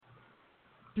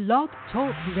Blog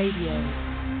Talk Radio.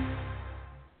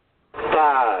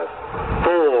 5,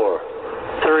 4,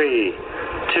 3,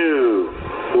 2,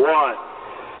 1.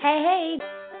 Hey.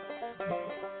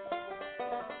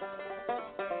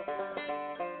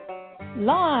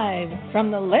 Live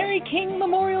from the Larry King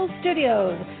Memorial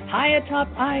Studios, high atop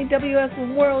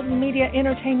IWS World Media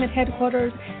Entertainment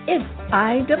Headquarters, it's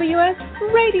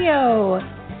IWS Radio,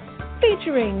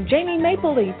 featuring Jamie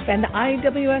Mapleleaf and the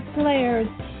IWS Players,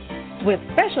 with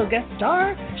special guest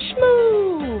star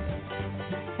Shmoo.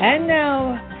 And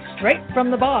now, straight from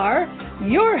the bar,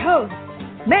 your hosts,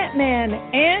 Matt Man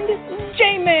and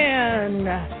J-Man.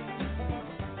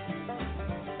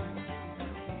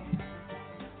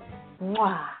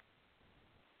 Mwah.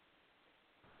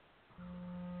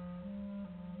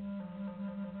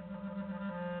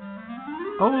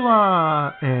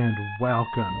 Hola, and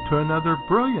welcome to another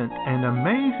brilliant and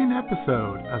amazing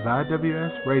episode of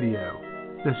IWS Radio,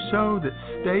 the show that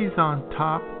stays on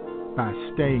top by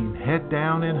staying head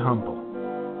down and humble.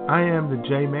 I am the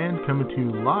J-Man, coming to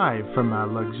you live from my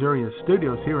luxurious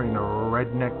studios here in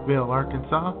Redneckville,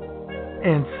 Arkansas,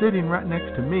 and sitting right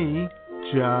next to me,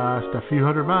 just a few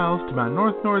hundred miles to my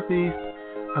northeast,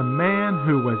 a man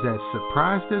who was as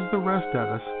surprised as the rest of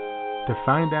us to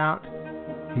find out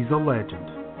he's a legend.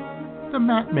 The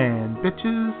Matt Man,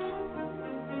 bitches.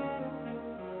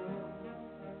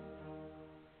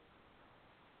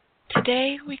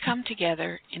 Today we come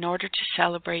together in order to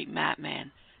celebrate Matt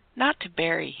Man, not to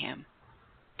bury him.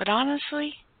 But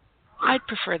honestly, I'd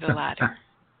prefer the latter.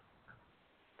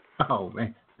 Oh,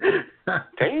 man.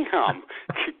 Damn.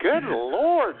 Good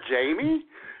Lord, Jamie.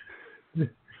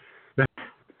 That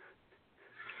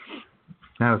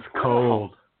was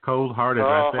cold. Cold-hearted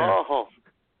right there. Oh,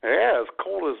 yeah, as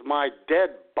cold as my dead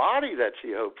body that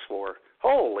she hopes for.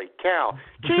 Holy cow.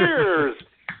 Cheers.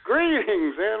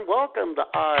 Greetings and welcome to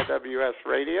IWS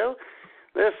Radio.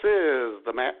 This is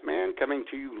the Matt Man coming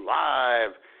to you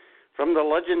live from the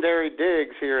legendary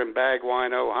digs here in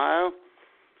Bagwine, Ohio.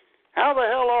 How the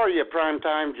hell are you,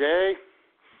 Primetime Jay?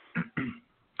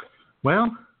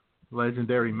 Well,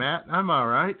 legendary Matt, I'm all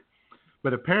right.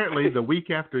 But apparently the week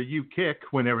after you kick,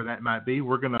 whenever that might be,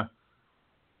 we're gonna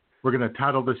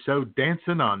title the show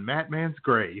 "Dancing on Matt Man's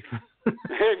Grave."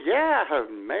 Yeah,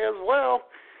 may as well.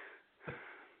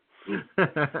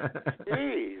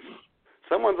 Jeez.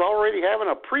 Someone's already having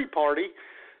a pre-party.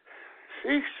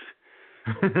 Sheesh.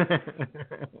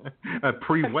 A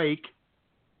pre-wake.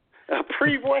 A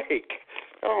pre-wake.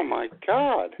 Oh, my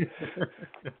God.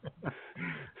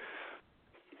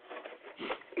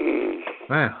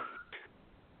 Wow.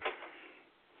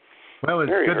 Well, it's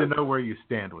Very good hurtful. to know where you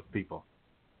stand with people.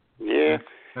 Yeah.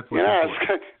 That's what's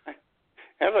important.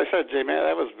 As I said, Jay, man,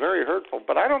 that was very hurtful.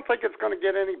 But I don't think it's going to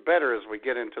get any better as we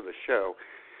get into the show.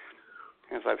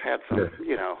 As I've had some,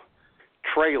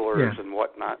 trailers and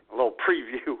whatnot, a little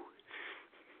preview.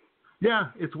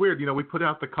 Yeah, it's weird. We put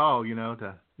out the call,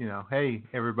 to, hey,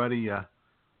 everybody,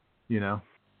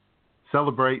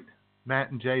 celebrate Matt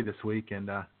and Jay this week. And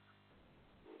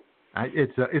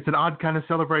it's an odd kind of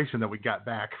celebration that we got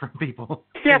back from people.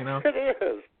 Yes, it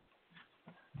is.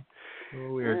 A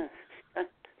little weird. Yeah.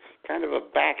 Kind of a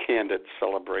backhanded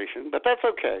celebration, but that's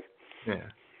okay.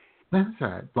 Yeah. That's all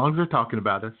right. As long as they're talking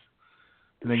about us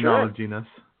and acknowledging us.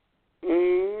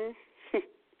 Mm.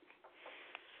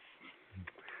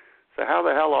 So how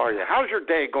the hell are you? How's your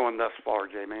day going thus far,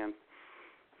 J-Man?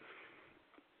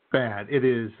 Bad. It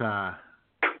is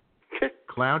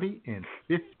cloudy and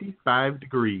 55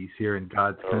 degrees here in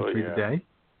God's country today.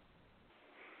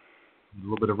 A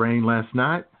little bit of rain last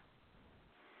night.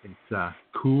 It's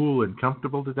cool and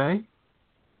comfortable today.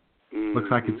 Looks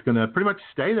like it's going to pretty much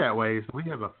stay that way. So we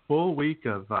have a full week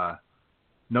of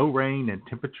no rain and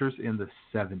temperatures in the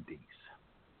 70s.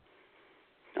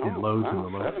 And lows in the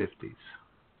low 50s.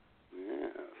 Yeah.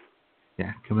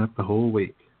 Yeah, coming up the whole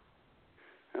week.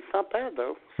 That's not bad,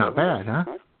 though. Not bad,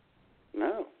 huh?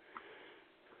 No.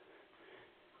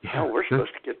 Yeah, no, we're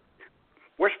supposed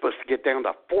to get down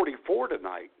to 44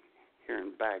 tonight here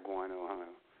in Bagwine, Ohio.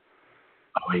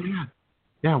 Oh, yeah.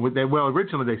 Yeah, well,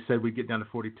 originally they said we'd get down to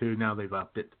 42. Now they've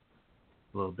upped it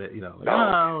a little bit. It's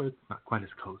not quite as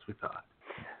cold as we thought.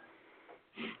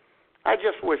 I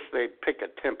just wish they'd pick a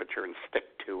temperature and stick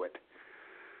to it.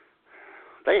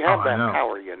 They have that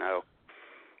power,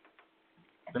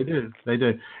 They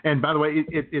do. And by the way,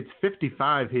 it's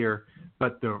 55 here,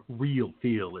 but the real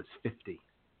feel is 50.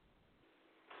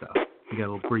 So you got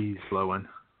a little breeze blowing.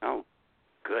 Oh,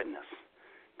 goodness.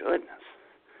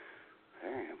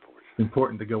 Very important. It's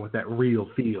important to go with that real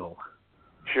feel.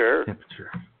 Sure.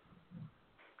 Temperature.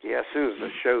 Yeah, as soon as the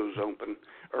show's open,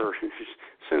 or as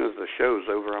soon as the show's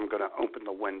over, I'm going to open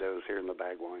the windows here in the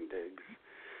Bagwine Digs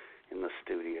in the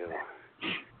studio.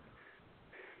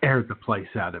 Air the place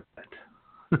out of it.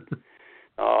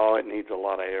 Oh, it needs a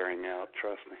lot of airing out,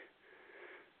 trust me.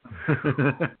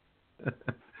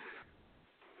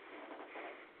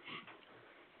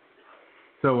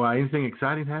 So, anything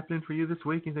exciting happening for you this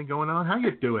week? Anything going on? How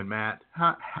you doing, Matt?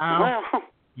 How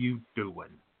you doing?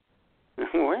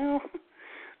 Well,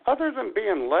 other than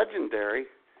being legendary,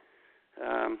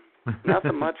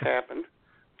 nothing much happened.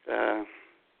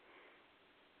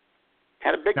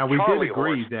 Had a big now, we Charlie did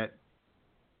agree horse. that...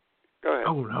 Go ahead.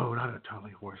 Oh, no, not a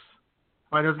Charlie horse.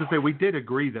 I was going to say, we did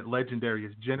agree that legendary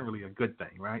is generally a good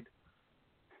thing, right?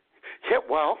 Yeah,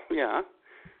 well, yeah.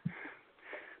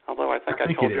 Although I think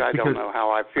I told you I don't know how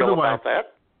I feel about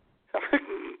that.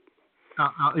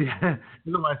 Yeah,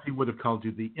 otherwise he would have called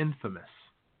you the infamous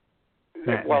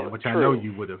Batman, well, which true. I know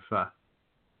you would have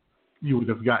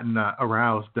gotten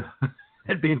aroused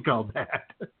at being called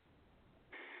that.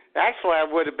 Actually, I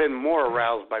would have been more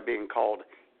aroused by being called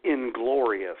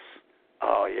inglorious.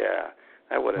 Oh, yeah.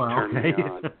 That would have turned me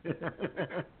on.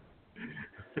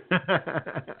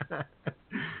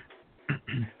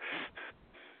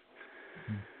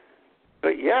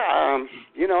 But, yeah,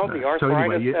 the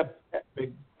arthritis...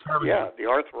 the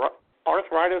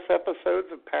arthritis episodes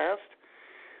have passed.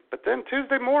 But then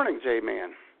Tuesday morning,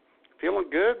 J-Man, feeling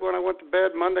good when I went to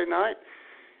bed Monday night.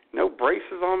 No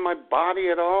braces on my body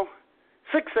at all.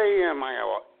 6 a.m.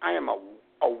 I am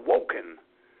awoken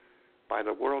by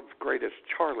the world's greatest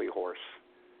Charlie horse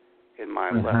in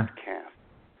my left calf.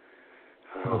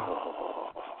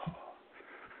 Oh.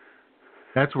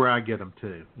 That's where I get them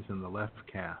too. Is in the left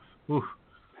calf. Oof.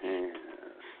 Yes.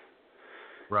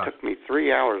 Rough. Took me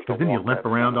 3 hours to walk. Then you limp that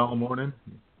around thing. all morning.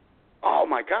 Oh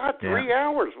my God, 3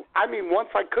 hours! I mean, once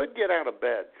I could get out of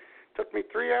bed, took me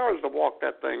 3 hours to walk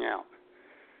that thing out.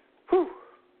 Whew.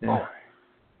 Yeah. Boy.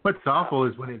 What's awful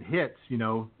is when it hits.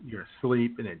 You're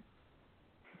asleep and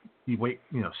you wake.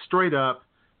 Straight up.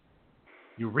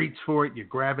 You reach for it. You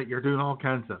grab it. You're doing all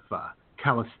kinds of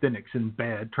calisthenics in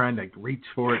bed, trying to reach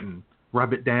for it and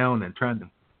rub it down and trying to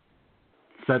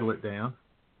settle it down.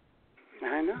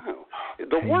 I know.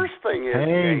 The worst thing is,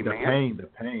 the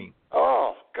pain.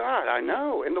 Oh, God, I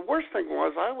know. And the worst thing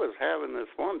was I was having this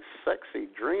one sexy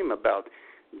dream about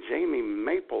Jamie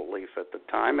Mapleleaf at the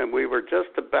time, and we were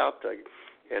just about to,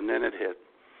 and then it hit.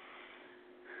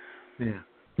 Yeah.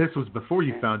 This was before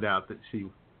you found out that she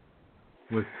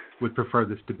would prefer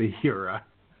this to be your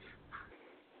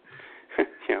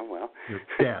your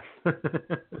death.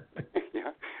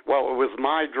 Yeah. Well, it was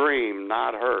my dream,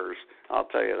 not hers. I'll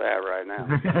tell you that right now.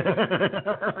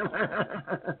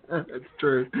 That's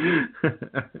true.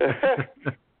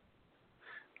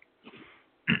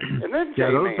 And then,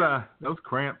 those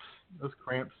cramps,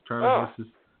 Charlie, this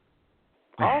is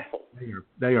awful.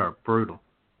 They are brutal.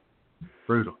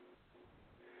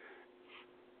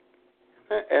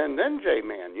 And then,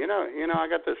 J-Man, I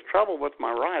got this trouble with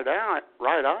my right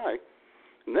eye.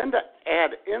 And then to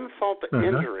add insult to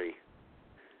injury,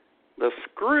 the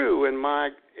screw in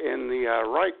the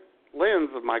right lens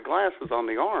of my glasses on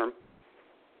the arm,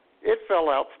 it fell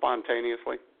out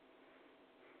spontaneously.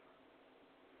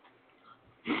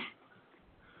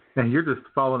 And you're just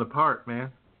falling apart,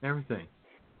 man. Everything.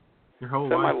 Your whole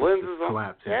so life my lenses is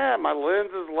collapsing. Yeah, my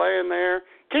lens is laying there.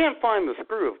 Can't find the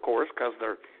screw, of course, because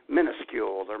they're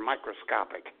minuscule. They're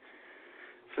microscopic.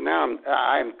 So now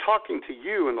I'm talking to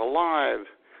you in the live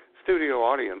studio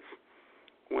audience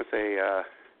with a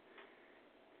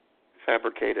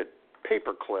fabricated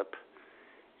paper clip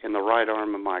in the right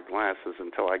arm of my glasses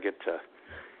until I get to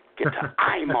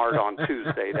iMart on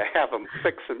Tuesday to have them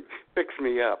fix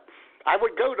me up. I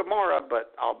would go tomorrow,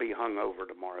 but I'll be hungover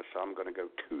tomorrow, so I'm going to go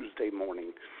Tuesday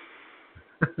morning.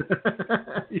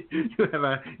 You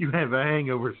have a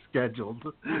hangover scheduled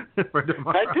for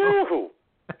tomorrow. I do.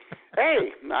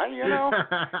 Hey,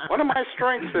 one of my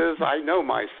strengths is I know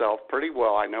myself pretty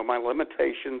well. I know my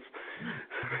limitations,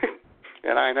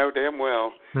 and I know damn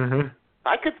well. Mm-hmm.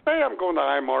 I could say I'm going to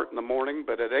iMart in the morning,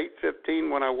 but at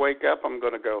 8:15 when I wake up, I'm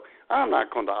going to go, I'm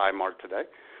not going to iMart today.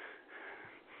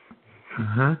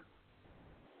 Uh-huh.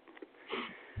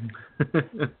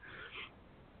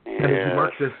 Now, did you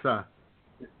mark this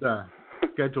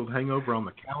scheduled hangover on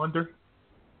the calendar?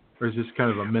 Or is this kind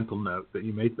of a mental note that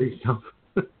you made for yourself?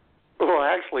 Well,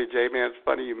 actually, J-Man, it's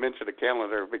funny you mentioned a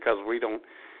calendar because we don't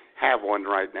have one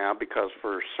right now because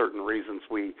for certain reasons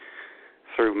we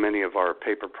threw many of our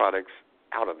paper products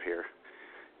out of here.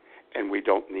 And we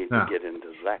don't need to get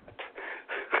into that.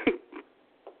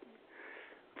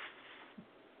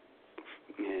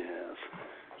 Yes.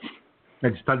 I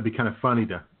just thought it'd be kind of funny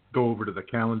to go over to the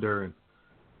calendar and,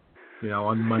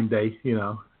 on Monday,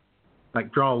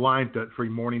 like draw a line to it for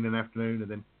morning and afternoon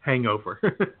and then hangover.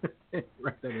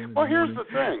 Write that in well, the here's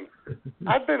morning. the thing.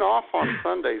 I've been off on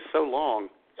Sundays so long,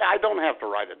 I don't have to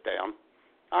write it down.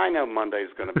 I know Monday's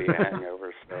going to be a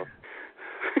hangover, so.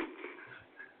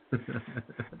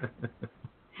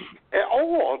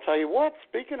 I'll tell you what,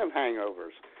 speaking of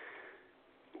hangovers,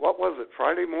 what was it,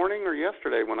 Friday morning or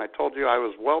yesterday when I told you I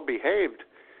was well-behaved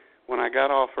when I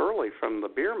got off early from the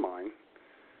beer mine?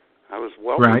 I was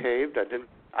well-behaved. Right.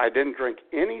 I didn't drink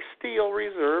any Steel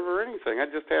Reserve or anything. I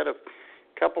just had a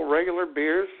couple regular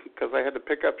beers because I had to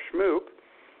pick up schmoop.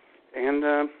 And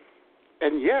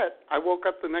yet I woke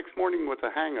up the next morning with a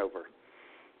hangover.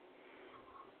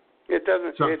 It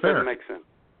doesn't make sense.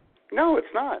 No,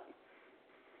 it's not.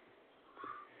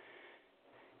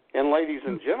 And ladies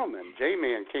and gentlemen,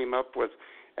 J-Man came up with,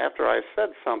 after I said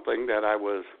something that I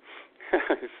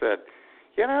said,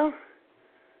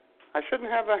 I shouldn't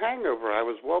have a hangover. I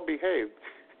was well-behaved.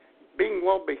 Being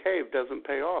well-behaved doesn't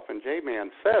pay off. And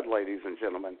J-Man said, ladies and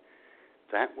gentlemen,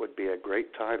 that would be a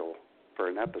great title for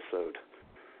an episode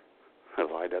of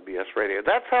IWS Radio.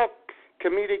 That's how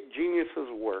comedic geniuses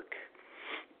work.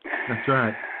 That's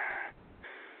right.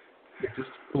 It just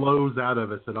flows out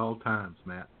of us at all times,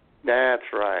 Matt.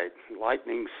 That's right.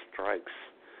 Lightning strikes.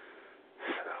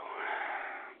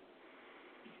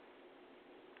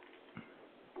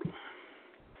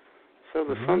 So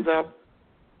the sun's out.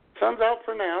 Sun's out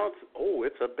for now.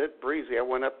 It's a bit breezy. I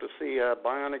went up to see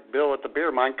Bionic Bill at the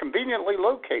beer mine, conveniently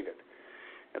located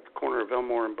at the corner of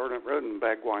Elmore and Burnett Road in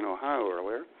Bagwine, Ohio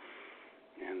earlier.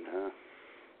 And,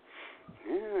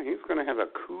 he's going to have a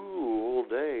cool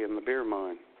day in the beer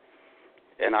mine.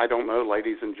 And I don't know,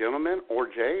 ladies and gentlemen, or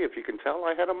Jay, if you can tell,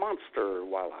 I had a monster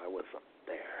while I was up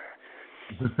there.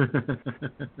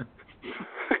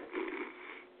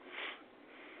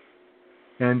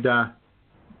 And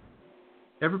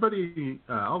everybody,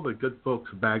 all the good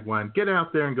folks of Bagwine, get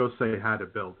out there and go say hi to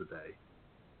Bill today.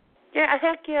 Yeah,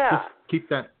 heck yeah. Just keep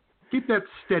that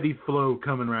steady flow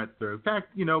coming right through. In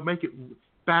fact, make it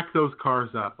back those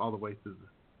cars up all the way to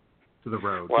the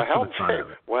road.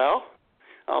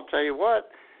 I'll tell you what.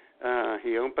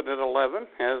 He opened at 11,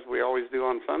 as we always do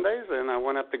on Sundays, and I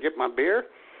went up to get my beer,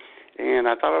 and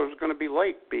I thought I was going to be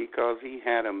late because he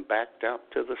had them backed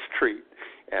out to the street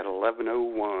at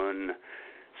 11:01.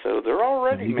 So they're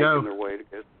already making their way to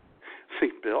go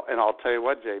see Bill. And I'll tell you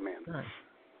what, J-Man,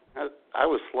 I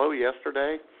was slow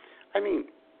yesterday. I mean,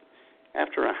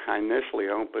 after I initially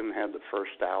opened, had the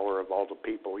first hour of all the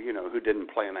people, who didn't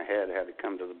plan ahead, had to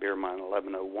come to the beer mine at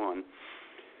 11:01.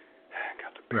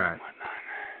 Got the beer mine 9.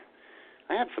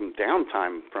 I had some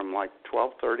downtime from like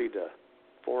 12:30 to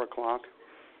 4 o'clock.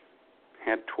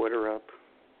 Had Twitter up,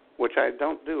 which I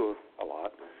don't do a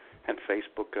lot. Had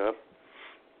Facebook up.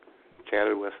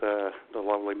 Chatted with the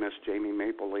lovely Miss Jamie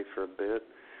Mapleleaf for a bit.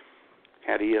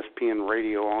 Had ESPN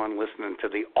Radio on, listening to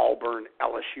the Auburn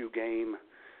LSU game.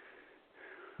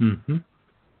 Mm-hmm.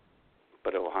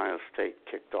 But Ohio State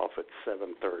kicked off at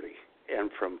 7:30, and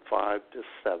from 5 to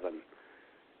 7,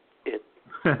 it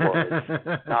was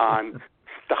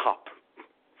non-stop.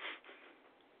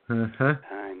 Uh-huh.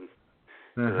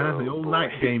 The old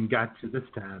night game got you this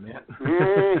time, yeah.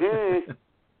 Mm-hmm.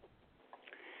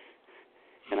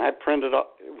 And I printed off,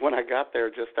 when I got there,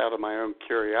 just out of my own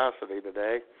curiosity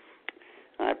today,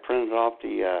 I printed off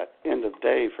the end of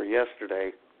day for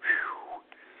yesterday. Whew.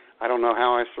 I don't know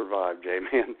how I survived,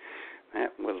 J-Man.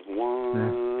 That was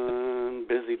one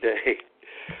busy day.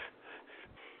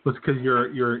 Well, it's because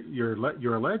you're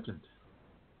a legend.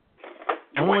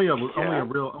 Only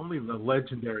the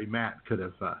legendary Matt could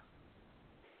have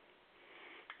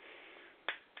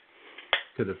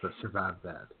survived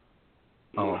that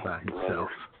all by himself.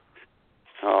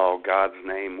 Oh, God's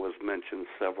name was mentioned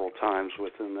several times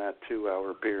within that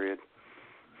 2-hour period.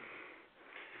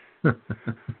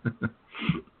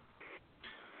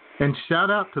 And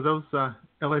shout out to those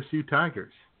LSU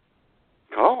Tigers.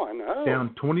 Oh, I know. Down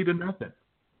 20-0.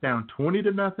 Down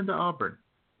 20-0 to Auburn.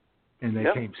 And they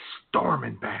came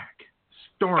storming back.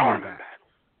 Roaring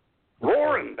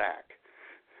back.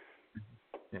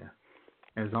 Yeah.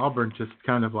 As Auburn just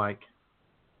kind of like,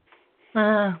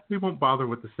 we won't bother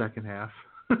with the second half.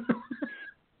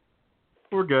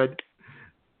 We're good.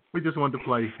 We just wanted to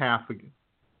play half a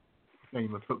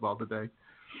game of football today.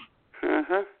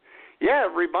 Uh-huh. Yeah,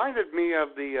 it reminded me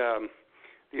of the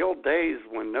old days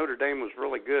when Notre Dame was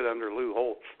really good under Lou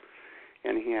Holtz.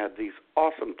 And he had these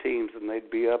awesome teams, and they'd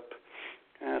be up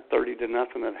 30-0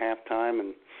 at halftime,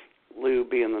 and Lou,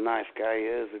 being the nice guy he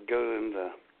is, would go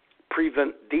into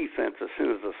prevent defense as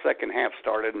soon as the second half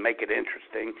started and make it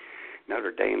interesting.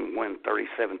 Notre Dame win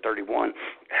 37-31. Oh,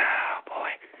 boy.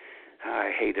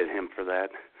 I hated him for that.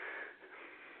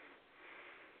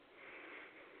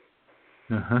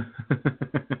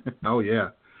 Oh, yeah.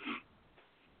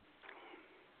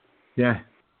 Yeah.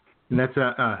 And that's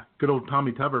a good old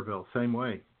Tommy Tuberville, same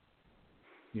way.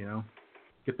 You know,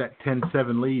 get that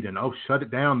 10-7 lead and, shut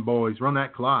it down, boys. Run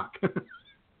that clock.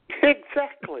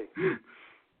 Exactly.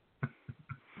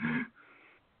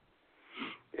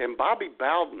 And Bobby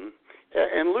Bowden,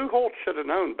 and Lou Holtz should have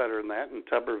known better than that, and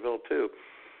Tuberville too.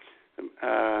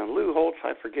 Lou Holtz,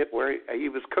 I forget where he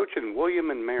was coaching William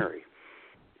and Mary,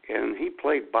 and he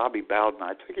played Bobby Bowden.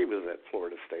 I think he was at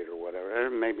Florida State or whatever,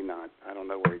 maybe not. I don't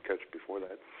know where he coached before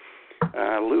that.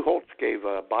 Lou Holtz gave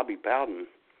Bobby Bowden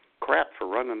crap for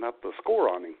running up the score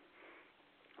on him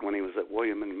when he was at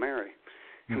William and Mary.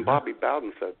 And Bobby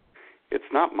Bowden said,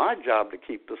 "It's not my job to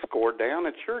keep the score down.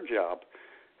 It's your job."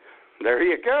 There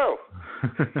you go.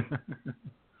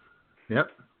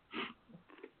 Yep.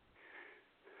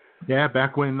 Yeah,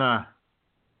 back when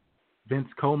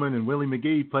Vince Coleman and Willie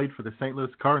McGee played for the St.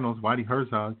 Louis Cardinals, Whitey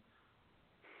Herzog,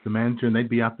 the manager, and they'd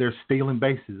be out there stealing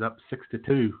bases up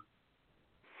 6-2.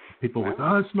 People would say,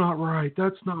 "Oh, that's not right.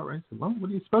 That's not right." I said, "Well, what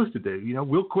are you supposed to do? You know,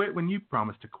 we'll quit when you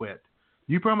promise to quit.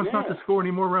 You promise not to score any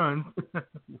more runs.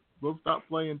 We'll stop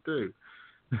playing too."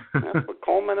 That's what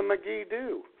Coleman and McGee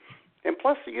do. And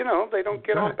plus, you know, they don't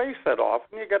get on base that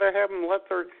often. You got to have them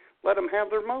let them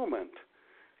have their moment,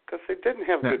 because they didn't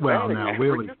have good batting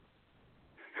averages.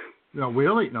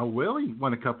 Willie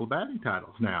won a couple of batting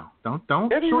titles. Now, don't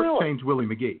shortchange Willie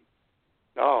McGee.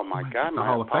 Oh my God!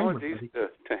 My apologies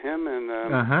to him,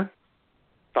 and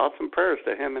thoughts and prayers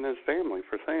to him and his family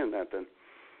for saying that. Then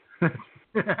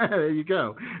there you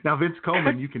go. Now, Vince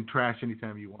Coleman, you can trash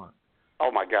anytime you want.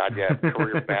 Oh my God! Yeah,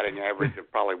 career batting average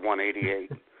of probably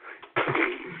 188.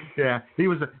 Yeah,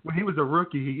 when he was a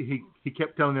rookie, he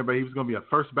kept telling everybody he was going to be a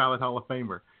first ballot Hall of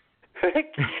Famer.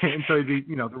 And so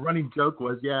the running joke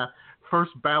was,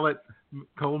 first ballot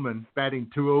Coleman batting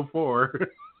 204.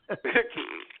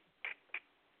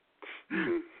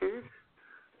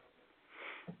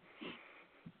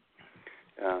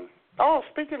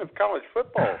 Speaking of college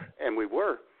football, and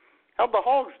how'd the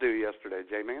Hogs do yesterday,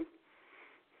 J-Man?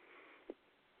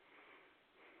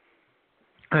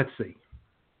 Let's see.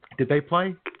 Did they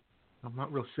play? I'm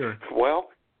not real sure. Well,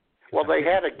 they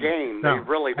had a game. They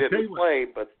really didn't play,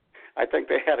 but I think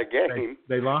they had a game.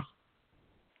 They lost.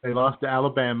 They lost to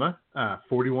Alabama,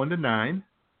 41-9.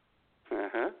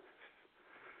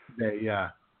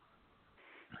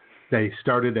 They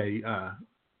started a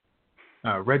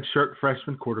redshirt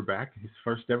freshman quarterback. His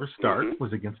first ever start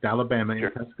was against Alabama in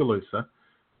Tuscaloosa.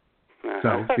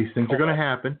 So these things are going to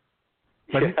happen.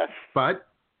 But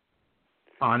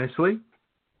honestly,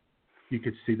 you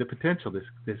could see the potential.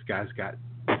 This guy's got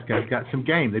some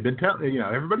game. They've been telling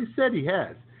everybody said he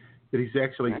has, that he's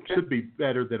actually should be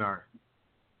better than our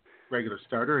regular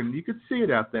starter, and you could see it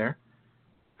out there.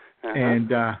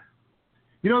 And a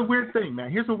weird thing,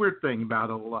 man. Here's a weird thing about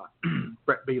old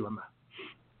Brett Bielema.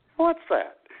 What's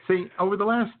that? See, over the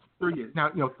last 3 years,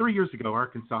 3 years ago,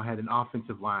 Arkansas had an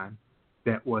offensive line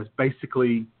that was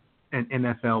basically an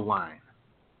NFL line.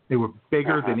 They were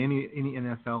bigger than any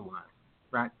NFL line,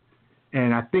 right?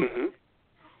 And I think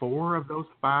 4 of those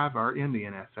 5 are in the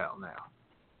NFL now.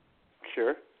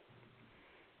 Sure.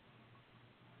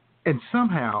 And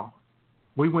somehow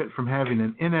we went from having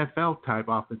an NFL-type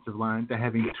offensive line to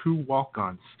having 2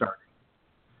 walk-ons starting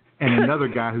and another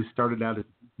guy who started out as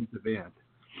a defensive end.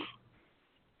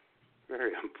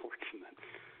 Very unfortunate.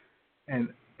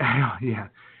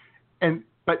 And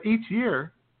but each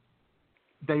year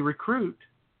they recruit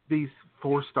these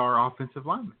 4-star offensive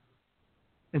linemen.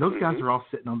 And those guys are all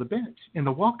sitting on the bench, and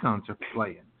the walk-ons are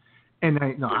playing. And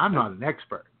I'm not an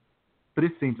expert, but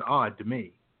it seems odd to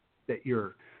me that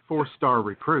your 4-star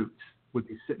recruits would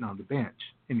be sitting on the bench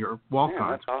and your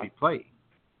walk-ons would be playing.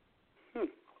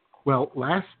 Well,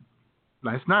 last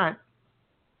night,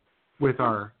 with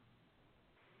our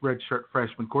redshirt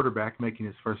freshman quarterback making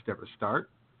his first ever start,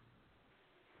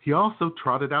 he also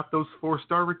trotted out those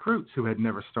 4-star recruits who had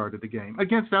never started a game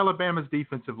against Alabama's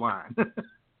defensive line.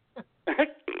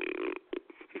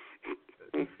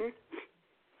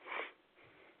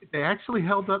 They actually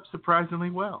held up surprisingly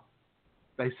well.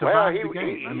 They survived the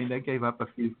game. I mean, they gave up a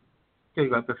few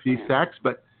sacks,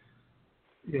 but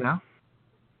he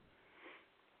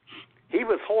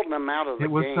was holding them out of the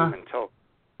game until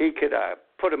he could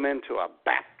put them into a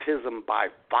baptism by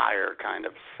fire kind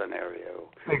of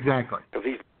scenario. Exactly. Because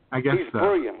he's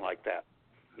brilliant like that.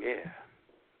 Yeah.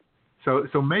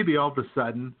 So maybe all of a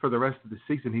sudden, for the rest of the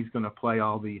season, he's going to play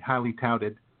all the highly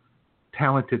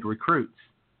talented recruits.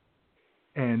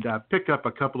 and pick up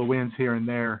a couple of wins here and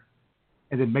there,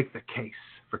 and then make the case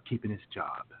for keeping his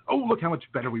job. Oh, look how much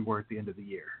better we were at the end of the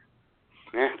year.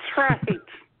 That's right.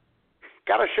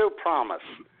 Got to show promise.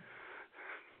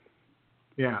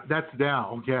 Yeah, that's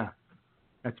Dow. Yeah,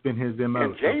 that's been his MO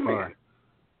and so far.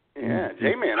 Yeah,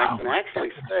 J-Man, I can actually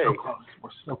say. So close. We're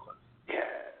so close. Yes.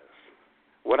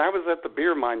 When I was at the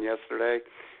beer mine yesterday,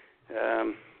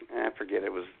 I forget,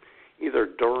 it was either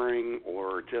during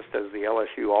or just as the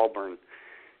LSU-Auburn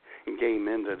game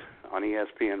ended on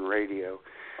ESPN Radio,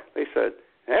 they said,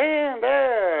 and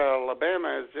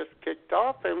Alabama has just kicked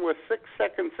off, and with 6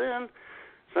 seconds in,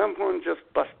 someone just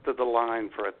busted the line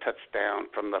for a touchdown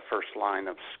from the first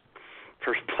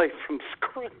play from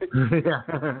scrimmage.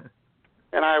 Yeah.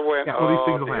 And I went,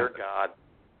 oh, dear happen. God.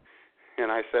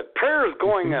 And I said, prayers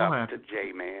going up to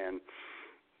J-Man.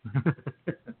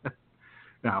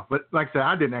 No, but like I said,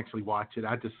 I didn't actually watch it.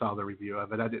 I just saw the review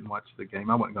of it. I didn't watch the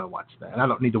game. I wasn't going to watch that. I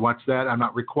don't need to watch that. I'm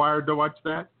not required to watch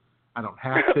that. I don't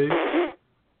have to.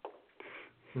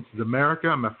 This is America.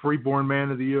 I'm a freeborn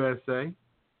man of the USA.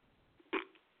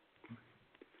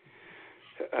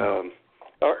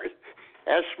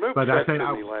 As Schmoop said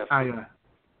to me last night.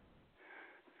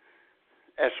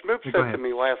 As Schmoop said to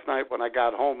me last night when I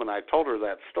got home and I told her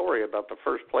that story about the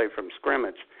first play from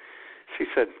scrimmage, she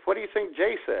said, what do you think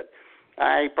Jay said?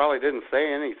 I probably didn't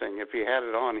say anything. If he had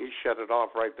it on, he shut it off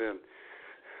right then.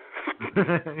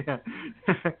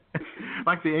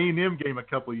 Like the A&M game a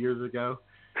couple of years ago.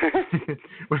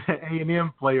 When an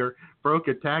A&M player broke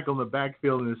a tackle in the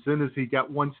backfield, and as soon as he got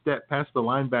one step past the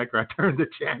linebacker, I turned the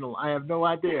channel. I have no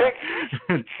idea.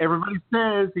 Everybody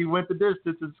says he went the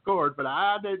distance and scored, but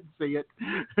I didn't see it.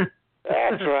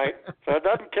 That's right. So it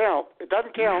doesn't count. It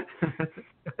doesn't count.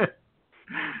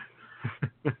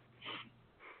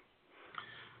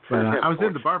 But I was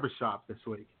in the barber shop this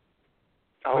week.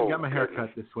 I got my hair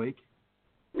cut this week.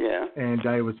 Yeah. And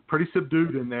it was pretty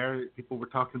subdued in there. People were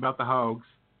talking about the Hogs,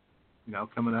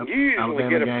 coming up. You usually Alabama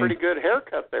get a game. pretty good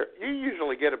haircut there. You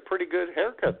usually get a pretty good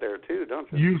haircut there too,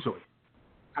 don't you? Usually.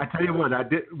 I tell you what, I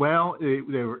did. Well, they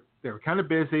were kind of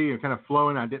busy and kind of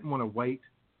flowing. I didn't want to wait,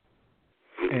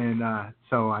 and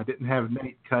so I didn't have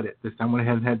Nate cut it this time. I went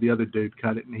ahead and had the other dude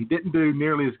cut it, and he didn't do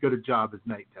nearly as good a job as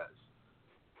Nate does.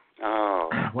 Oh.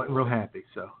 I wasn't real happy.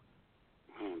 So.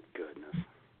 Oh goodness.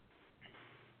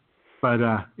 But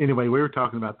anyway, we were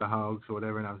talking about the Hogs or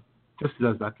whatever, and I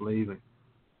was about to leave, and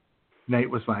Nate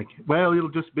was like, well, it'll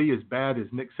just be as bad as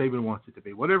Nick Saban wants it to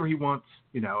be. Whatever he wants,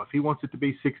 if he wants it to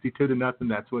be 62-0,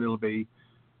 that's what it'll be.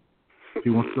 If he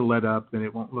wants to let up, then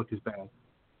it won't look as bad.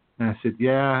 And I said,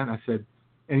 yeah. And I said,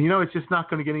 and it's just not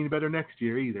going to get any better next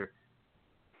year either.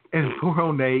 And poor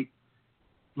old Nate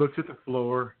looks at the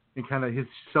floor and kind of his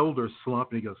shoulders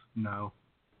slump, and he goes, no,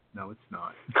 it's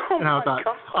not. Oh, and I thought,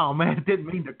 God. oh man, didn't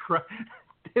mean to crush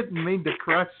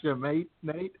you,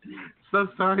 Nate. So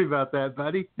sorry about that,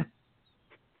 buddy.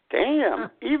 Damn!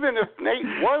 Even if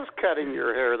Nate was cutting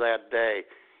your hair that day,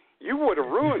 you would have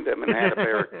ruined him and had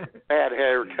a bad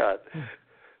haircut.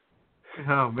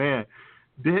 Oh man,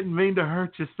 didn't mean to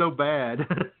hurt you so bad.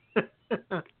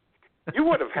 You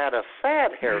would have had a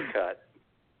sad haircut.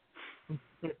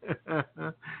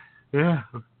 Yeah.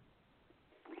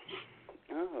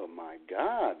 Oh, my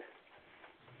God.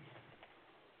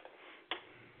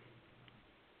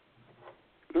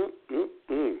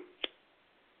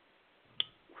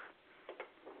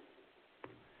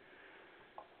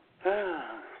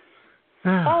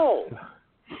 Oh.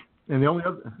 And the only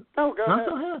other... No, go ahead.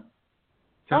 Go ahead.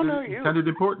 You. Sounded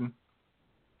important.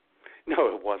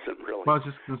 No, it wasn't really. Well, I was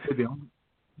just going to say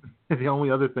the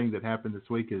only other thing that happened this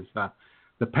week is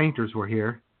the painters were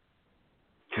here.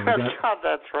 God,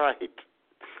 that's right.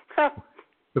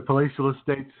 The palatial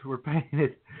estates were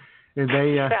painted, and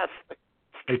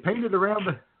they painted around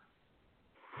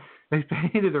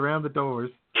the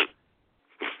doors,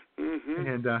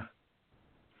 and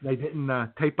they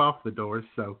didn't tape off the doors,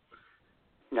 so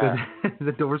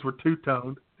the doors were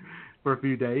two-toned for a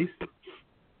few days.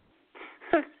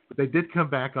 But they did come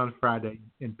back on Friday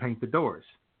and paint the doors.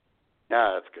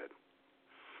 Yeah, that's good.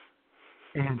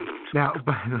 And now,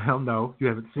 well, no, you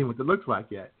haven't seen what it looks like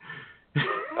yet.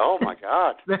 Oh my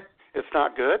God! It's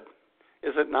not good.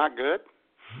 Is it not good?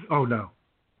 Oh no.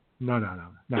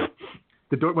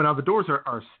 The door. Well, now the doors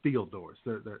are steel doors.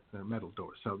 They're metal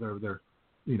doors. So they're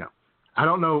I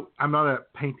don't know. I'm not a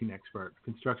painting expert,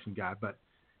 construction guy, but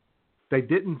they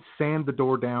didn't sand the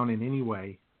door down in any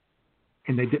way,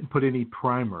 and they didn't put any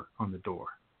primer on the door.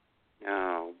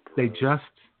 Oh. They just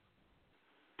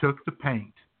took the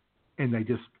paint and they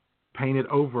just painted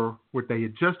over what they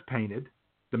had just painted,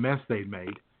 the mess they'd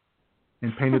made,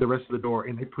 and painted the rest of the door,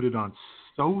 and they put it on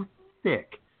so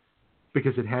thick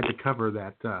because it had to cover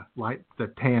that the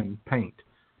tan paint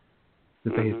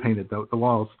that they had painted the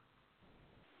walls.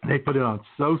 They put it on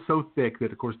so thick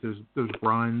that, of course, there's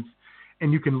runs.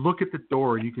 And you can look at the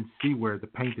door and you can see where the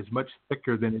paint is much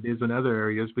thicker than it is in other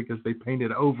areas because they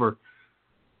painted over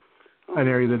an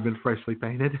area that had been freshly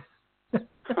painted. This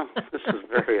is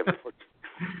very important.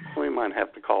 We might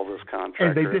have to call this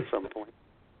contractor at some point.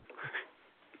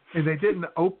 And they didn't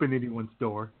open anyone's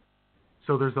door.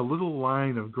 So there's a little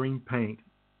line of green paint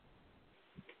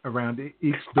around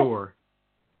each door.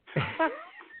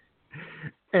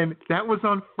 And that was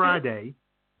on Friday.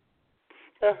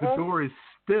 The door is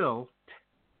still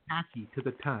tacky to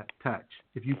the touch.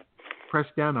 If you press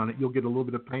down on it, you'll get a little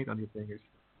bit of paint on your fingers.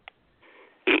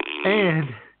 And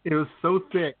it was so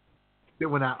thick that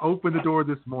when I opened the door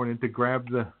this morning to grab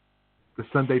the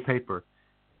Sunday paper,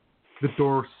 the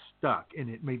door stuck, and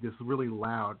it made this really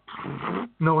loud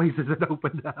noise as it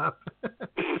opened up.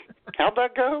 How'd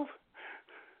that go?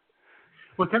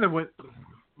 Well, it kind of went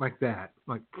like that.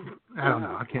 Like, I don't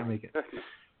know. I can't make it.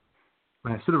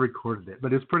 I should have recorded it,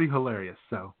 but it's pretty hilarious.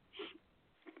 So,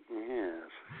 yes.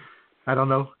 I don't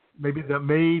know.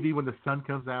 Maybe when the sun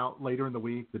comes out later in the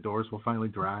week, the doors will finally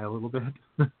dry a little bit.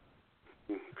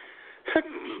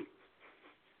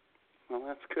 Well,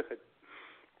 that's good.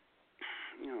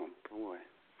 Oh boy,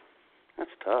 that's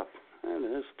tough.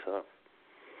 That is tough.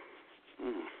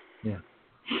 Yeah.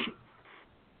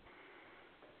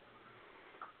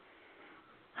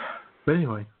 But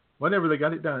anyway, whatever, they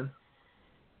got it done.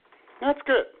 That's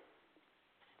good.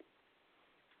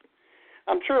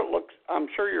 I'm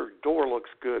sure your door looks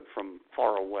good from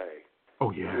far away.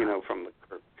 Oh yeah. You know, from the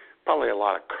curb. Probably a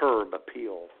lot of curb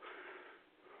appeal.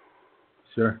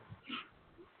 Sure.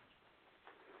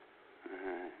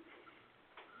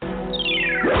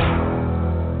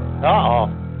 Uh-oh.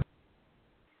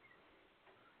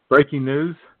 Breaking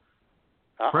news.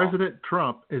 Uh-oh. President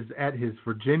Trump is at his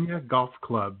Virginia golf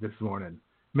club this morning,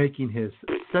 making his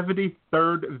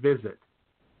 73rd visit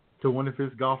to one of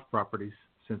his golf properties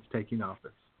since taking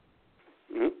office.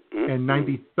 And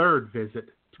 93rd visit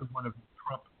to one of the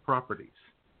Trump properties.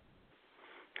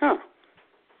 Huh.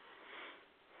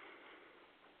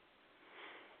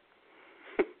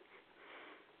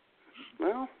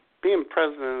 Well, being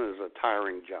president is a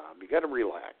tiring job. You got to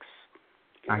relax.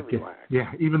 Relax.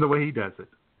 Yeah, even the way he does it.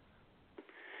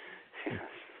 Yes.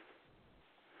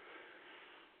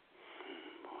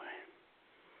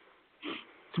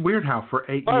 It's weird how for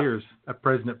 8 years a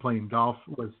president playing golf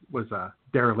was a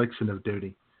dereliction of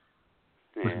duty.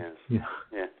 Yes. Yeah.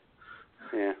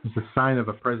 It's a sign of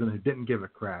a president who didn't give a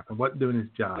crap and wasn't doing his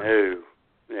job. No,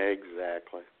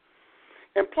 exactly.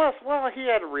 And plus, he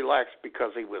had to relax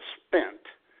because he was spent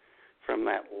from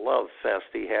that love fest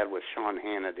he had with Sean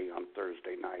Hannity on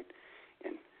Thursday night.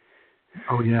 And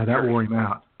oh, yeah, that wore him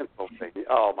out.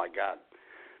 Oh, my God.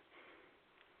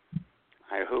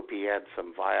 I hope he had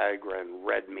some Viagra and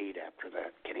red meat after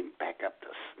that. Get him back up to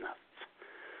snuff.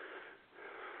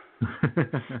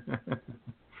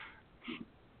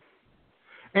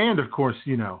 And, of course,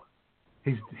 you know,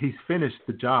 he's finished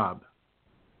the job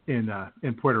in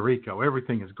Puerto Rico.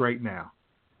 Everything is great now.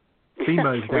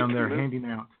 FEMA is down there handing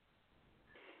out.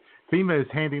 FEMA is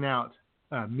handing out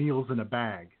meals in a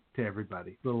bag to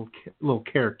everybody, little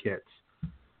care kits.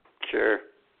 Sure.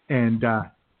 And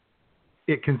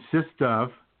it consists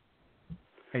of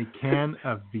a can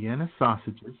of Vienna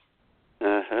sausages,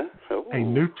 a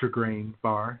Nutri-Grain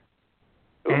bar,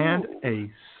 and a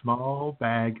small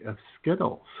bag of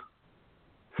Skittles.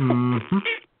 Mm-hmm.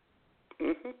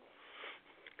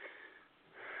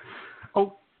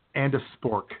 Oh, and a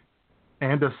spork.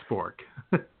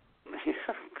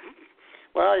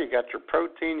 Well, you got your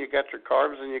protein, you got your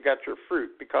carbs, and you got your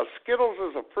fruit. Because Skittles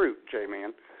is a fruit,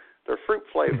 J-Man. They're fruit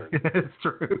flavored. It's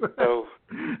true. So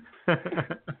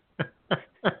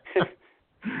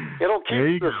it'll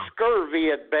keep the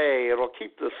scurvy at bay.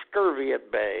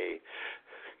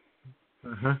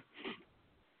 Uh-huh.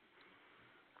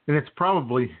 And it's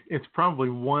probably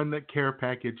one care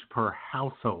package per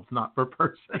household, not per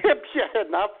person.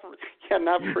 not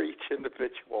for each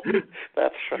individual.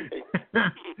 That's right.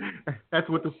 That's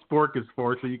what the spork is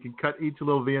for, so you can cut each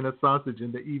little Vienna sausage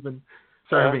into even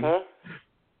serving.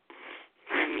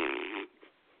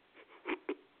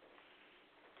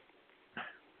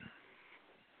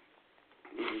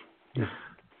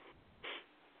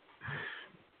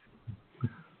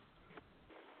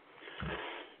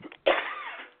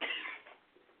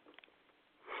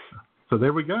 So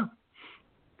there we go.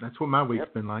 That's what my week's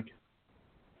been like.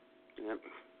 Yep.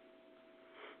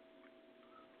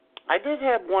 I did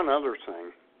have one other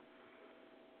thing.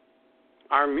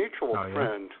 Our mutual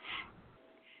friend,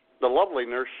 the lovely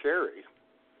Nurse Sherry,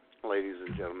 ladies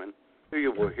and gentlemen, who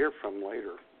you will hear from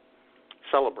later,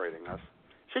 celebrating us.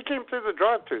 She came through the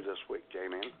drive-thru this week,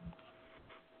 Jamie.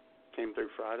 Came through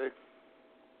Friday.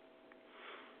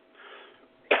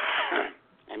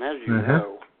 And as you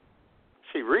know,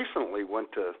 she recently went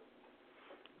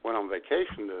on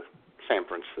vacation to San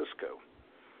Francisco.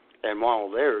 And while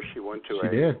there, she went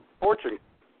to fortune.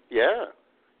 Yeah,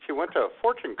 she went to a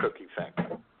fortune cookie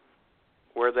factory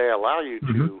where they allow you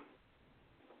to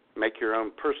make your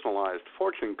own personalized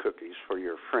fortune cookies for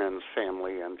your friends,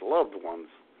 family, and loved ones.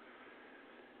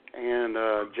 And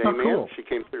Jamie, she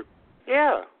came through.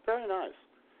 Yeah, very nice.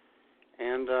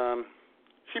 And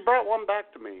she brought one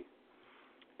back to me.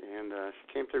 And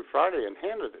she came through Friday and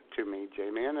handed it to me,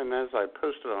 J-Man, and as I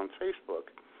posted on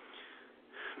Facebook,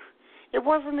 it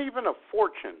wasn't even a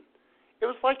fortune.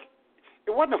 It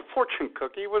wasn't a fortune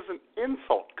cookie, it was an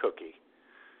insult cookie.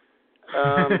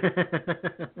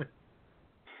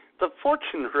 The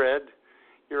fortune read,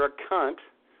 "You're a cunt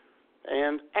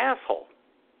and asshole."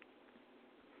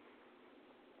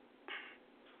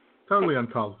 Totally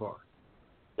uncalled for.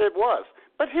 It was.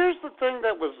 But here's the thing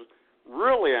that was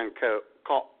really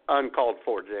uncalled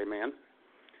for, J-Man.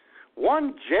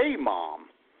 One J-Mom.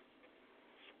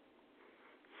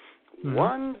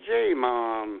 One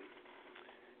J-Mom.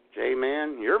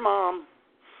 J-Man, your mom,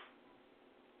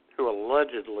 who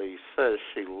allegedly says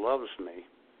she loves me,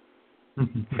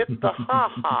 hit the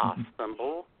ha-ha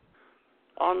symbol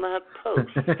on that post.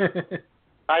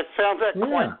 I found that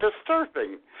quite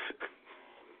disturbing.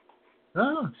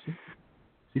 Oh,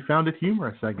 she found it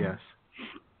humorous, I guess.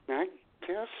 I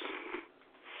guess.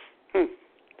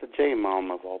 The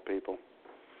J-Mom of all people.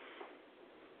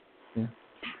 Yeah.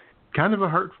 Kind of a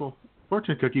hurtful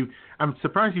fortune cookie. I'm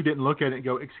surprised you didn't look at it and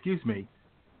go, "Excuse me,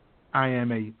 I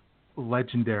am a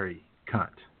legendary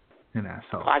cunt and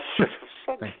asshole." I should have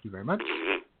said Thank you very much.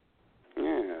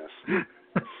 Yes.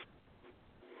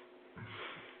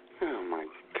 Oh, my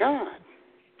God.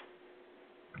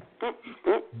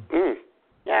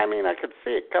 Yeah, I mean, I could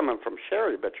see it coming from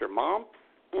Sherry, but your mom?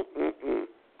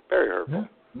 Very hurtful.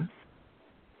 Yeah.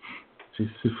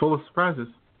 She's full of surprises.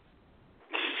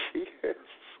 She is.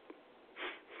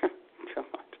 God.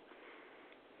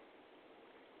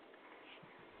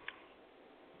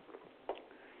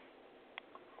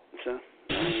 So,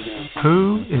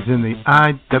 who is in the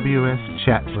IWS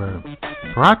chat room?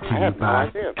 Brought to you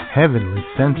by Heavenly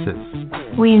Senses.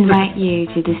 We invite you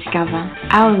to discover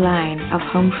our line of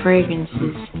home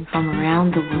fragrances from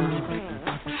around the world.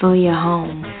 Fill your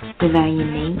home with our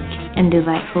unique and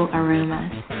delightful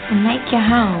aromas and make your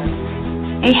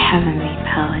home a heavenly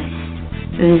palace.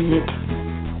 Visit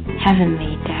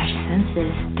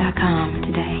heavenly-senses.com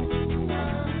today.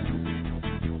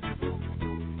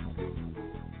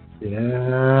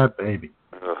 Yeah, baby.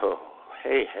 Oh,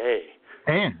 hey.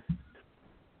 And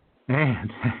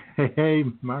hey,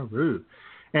 Maru.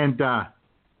 And got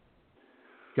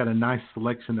a nice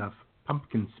selection of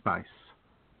pumpkin spice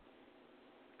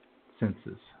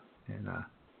senses and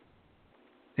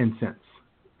incense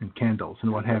and candles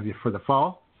and what have you for the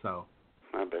fall. So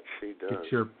I bet she does.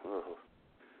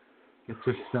 Get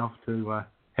yourself to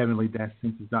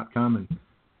heavenly-senses.com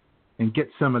and get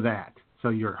some of that so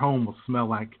your home will smell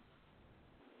like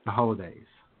the holidays.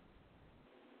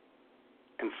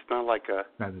 And smell like a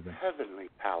heavenly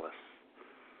palace.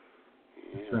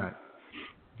 Yeah. That's right.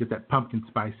 Get that pumpkin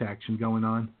spice action going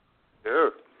on. Yeah.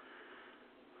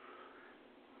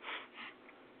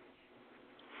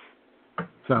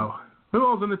 So, who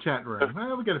all's in the chat room?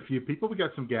 Well, we got a few people. We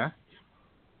got some guests.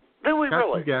 Do we got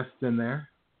really? Some guests in there.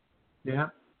 Yeah.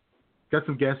 Got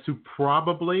some guests who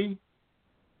probably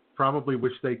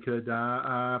wish they could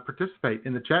participate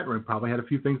in the chat room. Probably had a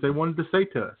few things they wanted to say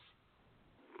to us.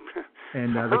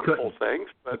 And they couldn't. Things,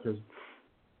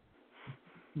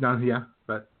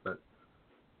 but but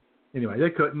anyway, they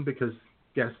couldn't because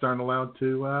guests aren't allowed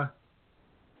to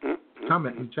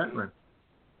comment in the chat room.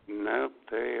 No,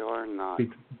 they are not.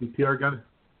 BTR's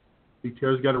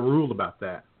got a rule about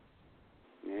that.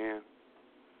 Yeah.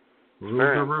 Rules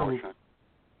are rules.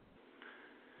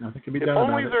 Nothing can be done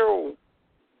about it.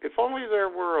 If only there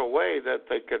were a way that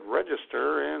they could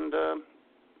register and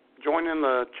join in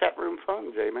the chat room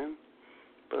fun, J-Man.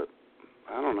 But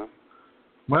I don't know.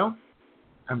 Well,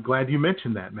 I'm glad you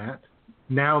mentioned that, Matt.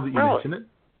 Now that you mention it,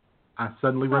 I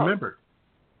suddenly remembered.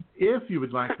 If you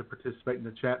would like to participate in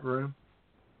the chat room,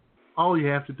 all you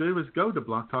have to do is go to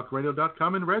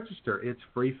blogtalkradio.com and register. It's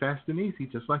free, fast, and easy,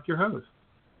 just like your host.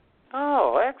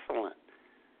 Oh, excellent.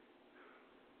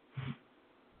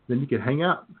 Then you can hang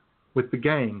out with the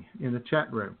gang in the chat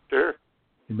room. Sure.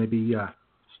 And maybe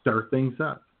stir things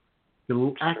up. Get a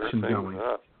little action going.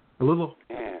 A little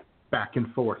back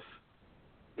and forth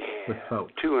with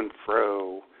folks. To and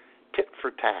fro, tit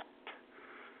for tat.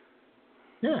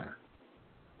 Yeah.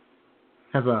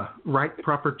 Have a right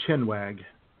proper chin wag.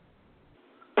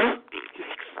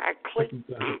 Exactly.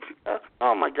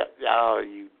 Oh, my God. Oh,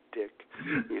 you dick.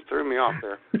 You threw me off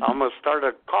there. I almost started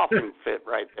a coughing fit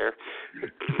right there.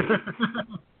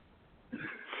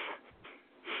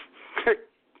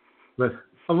 But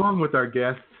along with our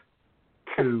guests,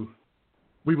 who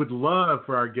we would love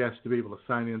for our guests to be able to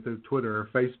sign in through Twitter or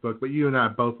Facebook, but you and I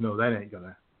both know that ain't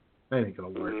gonna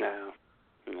work. No.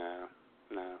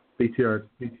 BTR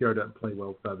doesn't play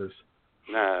well with others.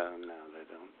 No, they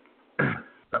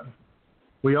don't.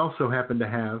 We also happen to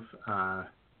have our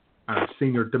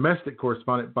senior domestic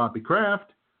correspondent, Bobby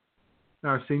Kraft, and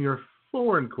our senior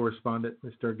foreign correspondent,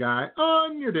 Mr. Guy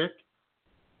on your dick.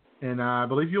 And I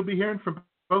believe you'll be hearing from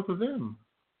both of them.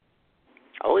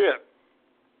 Oh, yeah.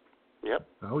 Yep.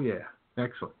 Oh, yeah.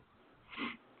 Excellent.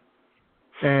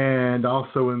 And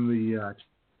also in the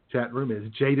chat room is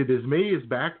Jaded as Me is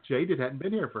back. Jaded hadn't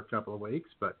been here for a couple of weeks,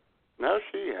 but... No,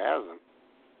 she hasn't.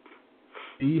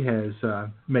 She has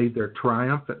made their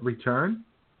triumphant return,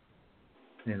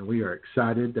 and we are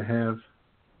excited to have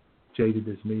Jaded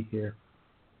as Me here.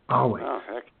 Always. Oh,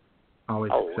 heck.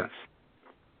 Always.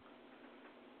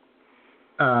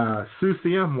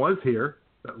 Susie M. was here,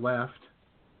 but left.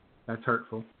 That's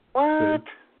hurtful. What?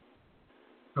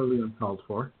 Totally uncalled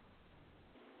for.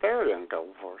 Very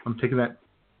uncalled for. I'm taking that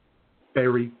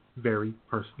very, very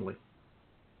personally.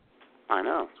 I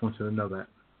know. Just want you to know that.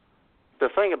 The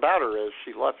thing about her is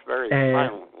she left very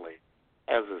silently,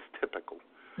 as is typical.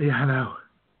 Yeah, I know.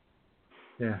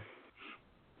 Yeah.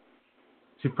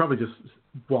 She probably just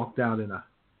walked out in a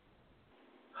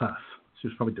huff. She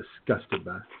was probably disgusted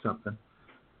by something.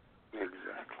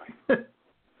 Exactly.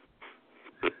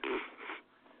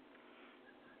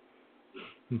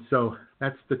 And so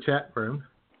that's the chat room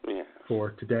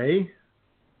for today.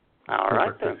 All right,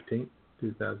 October 15th,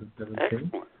 2017.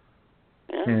 Excellent.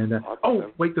 Yeah, and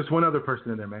wait, there's one other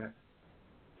person in there, Matt.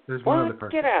 There's one other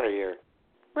person. Get out of here.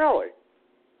 Really?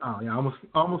 Oh, yeah,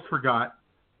 almost forgot.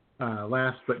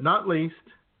 Last but not least,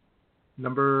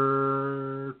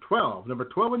 number 12. Number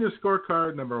 12 on your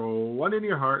scorecard, number 1 in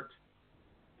your heart,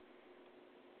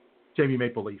 Jamie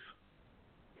Mapleleaf.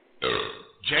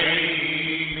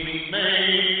 Jamie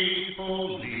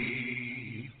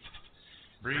Mapleleaf,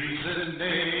 breathing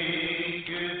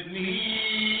naked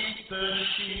neath the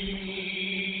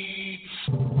sheets.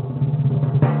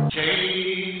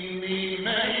 Jamie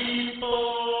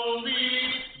Mapleleaf,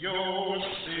 your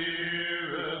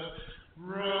syrup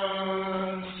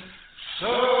runs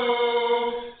so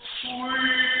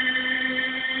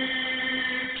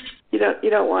sweet. You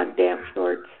don't want damp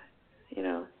shorts,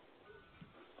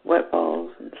 wet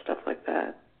balls and stuff like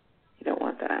that. You don't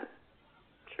want that.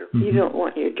 Sure. Mm-hmm. You don't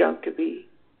want your junk to be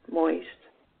moist.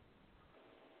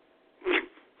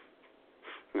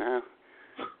 No,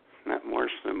 not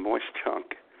worse than moist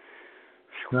junk.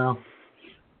 Well,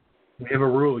 we have a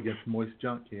rule against moist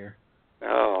junk here.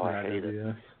 Oh, I hate it.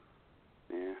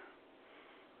 Yeah.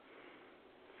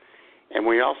 And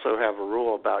we also have a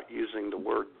rule about using the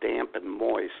word damp and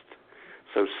moist.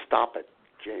 So stop it,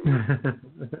 Jamie.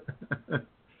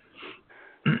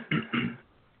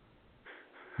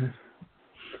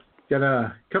 Got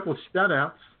a couple of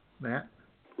shout-outs, Matt.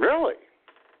 Really?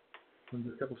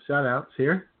 A couple of shout-outs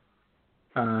here.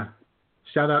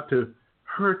 Shout-out to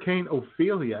Hurricane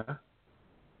Ophelia.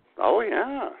 Oh,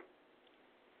 yeah.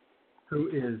 Who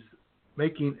is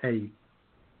making a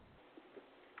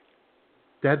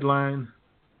deadline,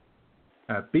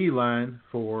 beeline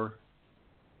for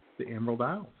the Emerald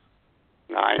Isles.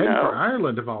 I Heading know. for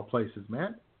Ireland, of all places,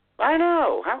 Matt. I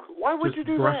know. Why would Just you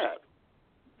do brushed- that?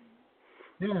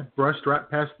 Yeah, brushed right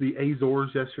past the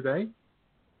Azores yesterday.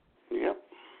 Yep.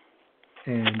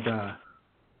 And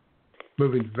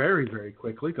moving very, very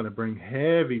quickly. Going to bring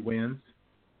heavy winds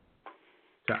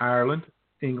to Ireland,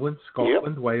 England,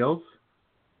 Scotland, Wales.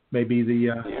 Maybe the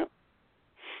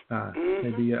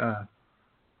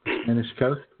Spanish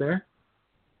coast there.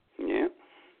 Yeah.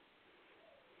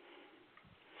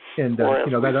 And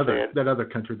that other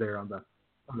country there on the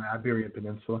Iberian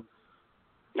Peninsula.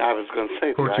 I was going to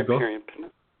say Portugal. The Iberian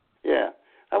Peninsula. Yeah.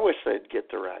 I wish they'd get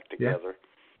their act together.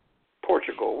 Yeah.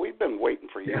 Portugal, we've been waiting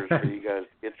for years for you guys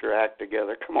to get your act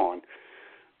together. Come on.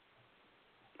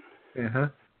 Uh-huh.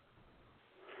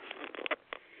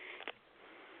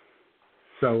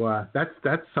 So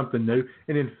that's something new.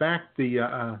 And in fact,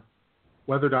 the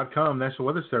weather.com, National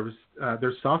Weather Service,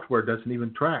 their software doesn't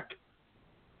even track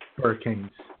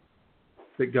hurricanes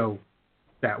that go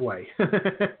that way.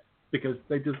 because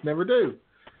they just never do.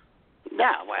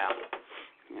 Yeah, well,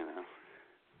 you know.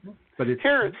 But it's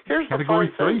here's category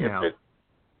the funny 3 thing. now.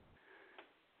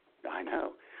 I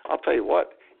know. I'll tell you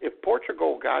what. If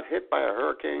Portugal got hit by a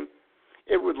hurricane,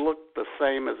 it would look the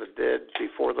same as it did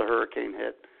before the hurricane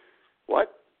hit.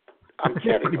 What? I'm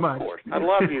kidding, Pretty of much. course. I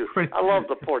love you. I love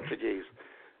the Portuguese.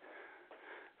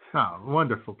 Oh,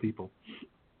 wonderful people.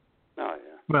 Oh,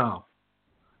 yeah. Well,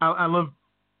 I love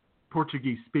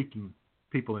Portuguese-speaking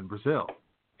people in Brazil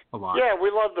a lot. Yeah,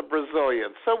 we love the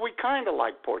Brazilians, so we kind of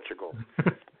like Portugal.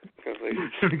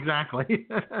 Exactly.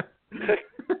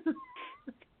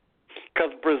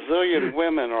 Because Brazilian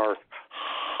women are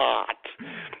hot.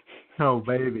 Oh,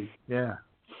 baby, yeah.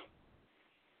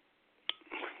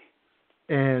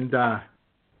 And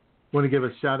want to give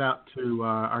a shout-out to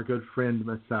our good friend,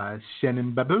 Miss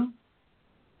Shannon Babu.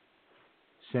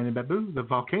 Shannon Babu, the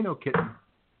volcano kitten,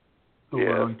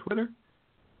 over on Twitter,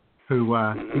 who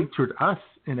featured us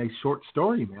in a short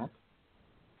story, Matt.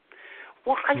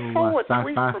 Well, I saw a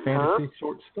tweet sci-fi from fantasy her.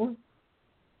 Short story.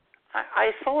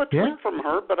 I saw a tweet from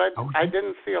her, but I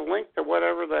didn't see a link to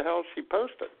whatever the hell she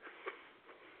posted.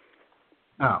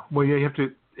 Oh, well, yeah, you have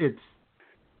to. It's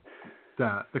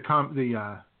the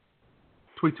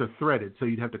tweets are threaded, so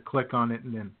you'd have to click on it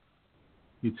and then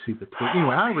you'd see the tweet.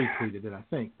 Anyway, I retweeted it, I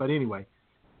think. But anyway,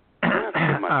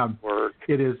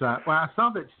 it is. Well, I saw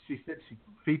that she said she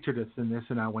featured us in this,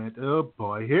 and I went, "Oh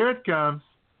boy, here it comes."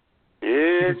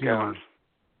 Here it comes.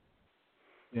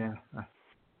 Yeah.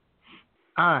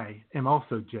 I am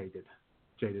also jaded.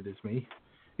 Jaded as me.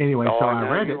 Anyway, so I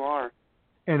read it. Are.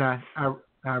 And I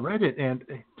read it, and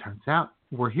it turns out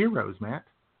we're heroes, Matt.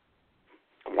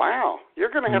 Wow. You're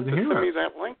going to have to send heroes. me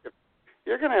that link.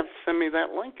 You're going to have to send me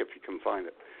that link if you can find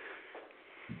it.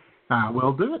 I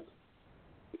will do it.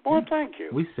 Well, thank you.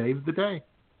 We saved the day.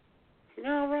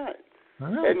 All right. All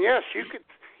right. And yes, you could.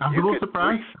 I'm a little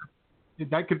surprised.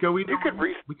 That could go either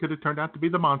way. We could have turned out to be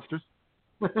the monsters.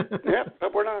 Yeah,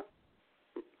 but we're not.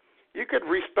 You could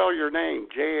respell your name,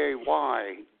 Jayded.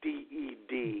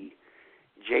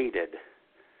 Jaded.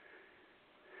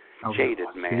 Oh,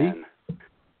 Jaded man. See?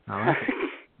 I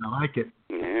like it.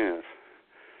 Yes.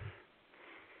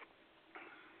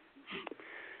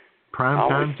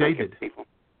 Primetime Jaded.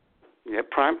 Yeah,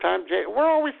 Primetime Jaded. We're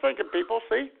always thinking people.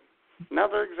 See?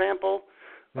 Another example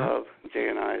of Jay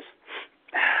and I's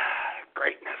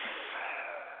greatness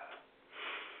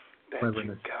that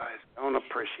you guys don't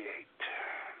appreciate.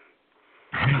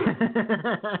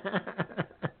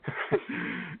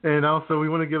 And also, we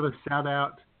want to give a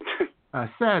shout-out, a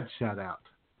sad shout-out,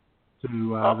 to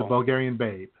the Bulgarian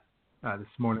babe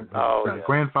this morning. His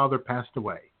grandfather passed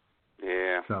away.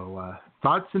 Yeah. So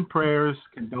thoughts and prayers,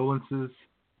 condolences,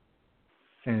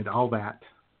 and all that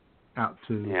out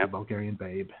to the Bulgarian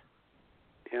babe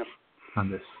on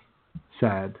this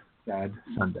sad, sad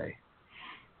Sunday.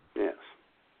 Yes.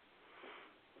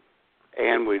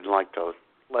 And we'd like to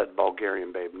let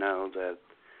Bulgarian babe know that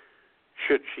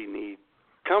should she need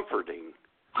comforting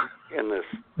in this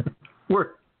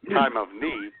time of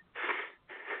need,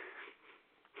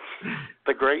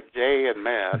 the great Jay and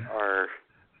Matt are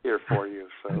here for you.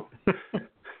 So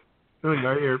we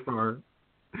are here for her.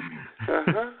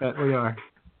 That we are.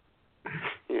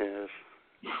 Yes.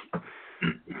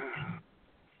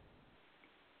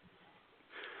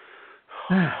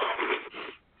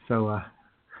 So I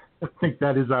think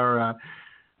that is our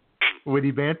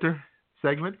witty banter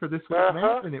segment for this week,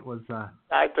 Matt, and it was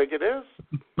I think it is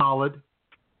solid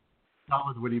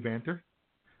witty banter.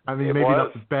 I mean, maybe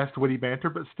not the best witty banter,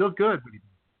 but still good witty banter.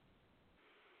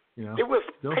 You know, it was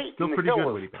still Peyton pretty good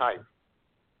Hillis witty banter. type.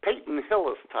 Peyton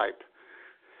Hillis type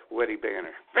witty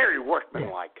banter. Very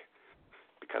workmanlike.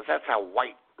 Because that's how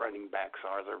white running backs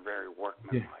are. They're very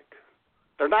workmanlike. Yeah.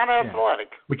 They're not athletic.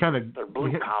 They're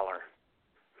blue collar.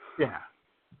 Yeah.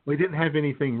 We didn't have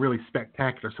anything really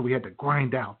spectacular, so we had to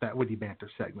grind out that witty banter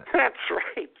segment. That's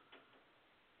right.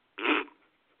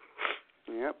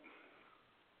 Yep.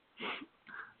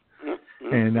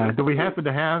 And do we happen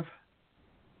to have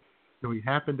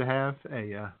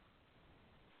a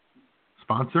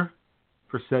sponsor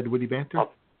for said witty banter?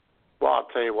 I'll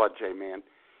tell you what, J-Man.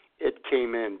 It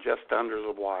came in just under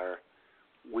the wire.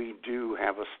 We do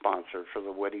have a sponsor for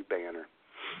the witty banter.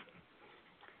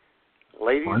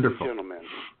 Ladies and gentlemen,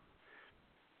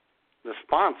 the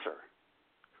sponsor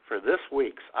for this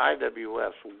week's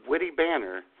IWS Witty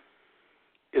Banter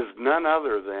is none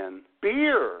other than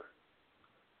beer.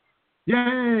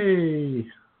 Yay!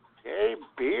 Yay,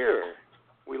 beer.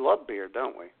 We love beer,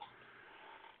 don't we?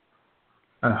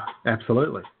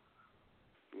 Absolutely.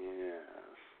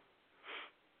 Yes.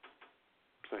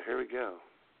 So here we go.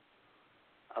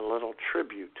 A little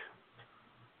tribute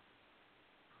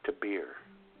to beer?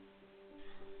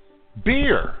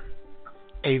 Beer,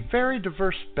 a very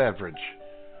diverse beverage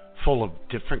full of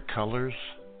different colors,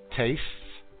 tastes,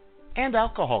 and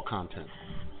alcohol content.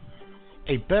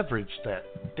 A beverage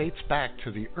that dates back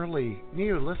to the early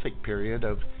Neolithic period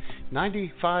of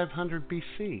 9500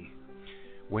 BC,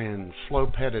 when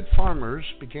slope-headed farmers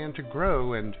began to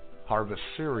grow and harvest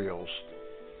cereals,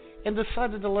 and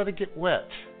decided to let it get wet,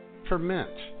 ferment,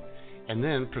 and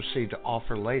then proceed to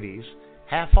offer ladies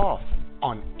half off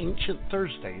on ancient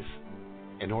Thursdays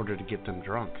in order to get them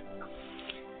drunk.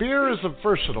 Beer is a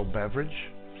versatile beverage.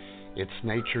 It's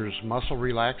nature's muscle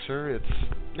relaxer, it's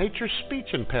nature's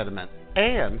speech impediment,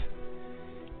 and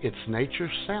it's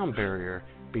nature's sound barrier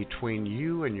between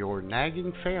you and your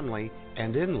nagging family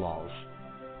and in-laws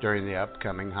during the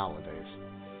upcoming holidays.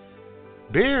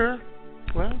 Beer,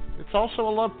 well, it's also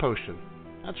a love potion.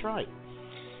 That's right.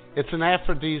 It's an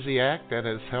aphrodisiac that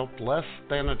has helped less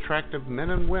than attractive men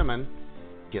and women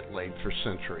get laid for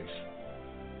centuries.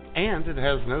 And it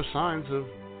has no signs of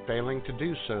failing to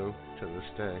do so to this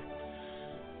day.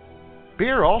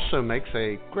 Beer also makes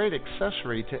a great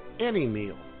accessory to any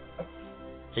meal.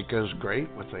 It goes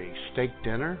great with a steak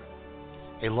dinner,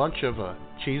 a lunch of a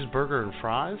cheeseburger and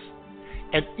fries,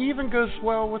 and even goes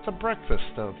well with a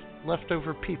breakfast of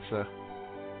leftover pizza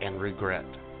and regret.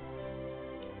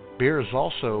 Beer is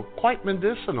also quite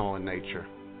medicinal in nature.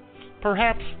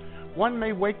 Perhaps one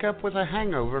may wake up with a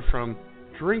hangover from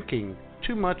drinking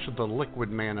too much of the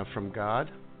liquid manna from God.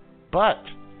 But,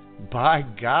 by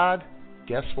God,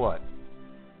 guess what?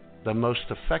 The most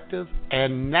effective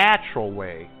and natural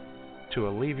way to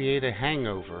alleviate a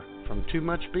hangover from too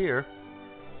much beer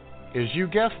is, you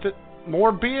guessed it,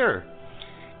 more beer.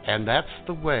 And that's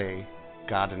the way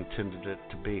God intended it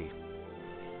to be.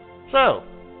 So,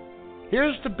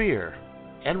 here's the beer.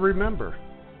 And remember,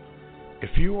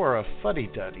 if you are a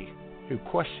fuddy-duddy who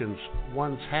questions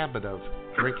one's habit of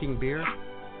drinking beer,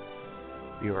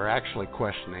 you are actually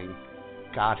questioning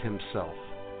God himself.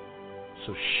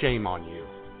 So shame on you.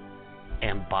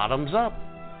 And bottoms up.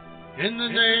 In the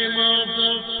name of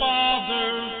the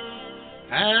Father,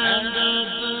 and of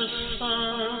the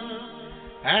Son,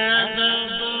 and of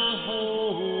the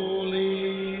Holy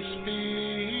Spirit.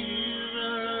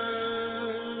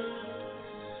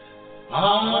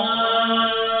 Amen.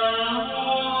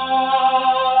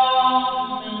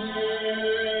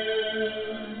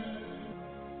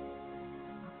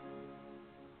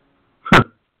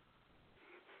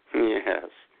 Yes.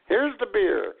 Here's the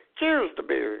beer. Cheers to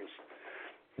beers.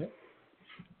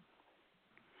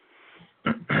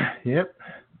 Yep.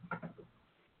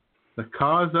 The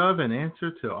cause of and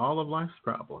answer to all of life's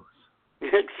problems.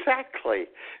 Exactly.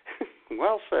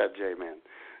 Well said, J-Man.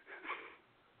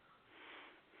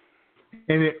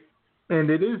 And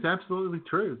it is absolutely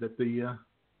true that the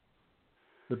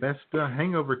best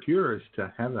hangover cure is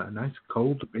to have a nice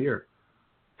cold beer.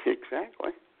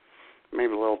 Exactly.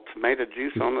 Maybe a little tomato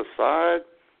juice on the side,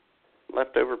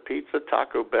 leftover pizza,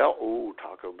 Taco Bell. Ooh,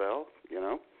 Taco Bell, you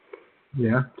know.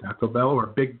 Yeah, Taco Bell or a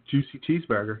big juicy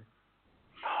cheeseburger.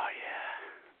 Oh,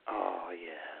 yeah. Oh,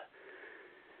 yeah.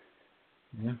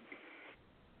 Yeah.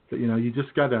 But, you know, you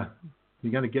just got to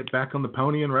get back on the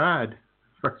pony and ride.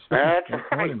 That's right.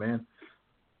 Morning, man.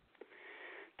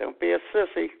 Don't be a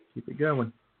sissy. Keep it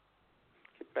going.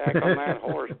 Get back on that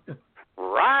horse.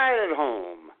 Ride it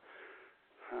home.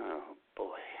 Oh,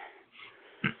 boy.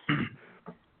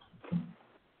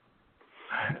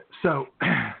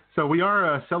 So we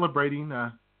are celebrating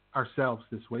ourselves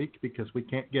this week because we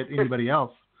can't get anybody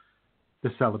else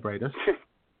to celebrate us.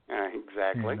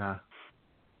 Exactly. And,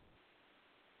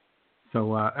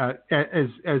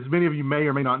 as many of you may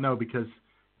or may not know, because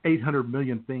 800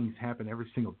 million things happen every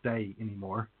single day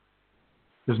anymore.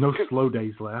 There's no slow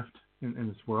days left in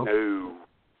this world.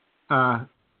 No.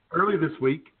 Early this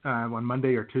week, on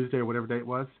Monday or Tuesday or whatever day it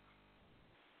was,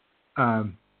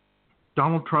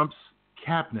 Donald Trump's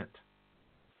cabinet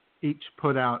each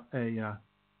put out an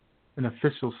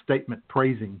official statement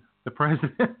praising the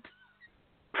president.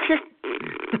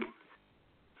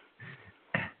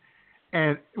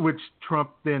 And which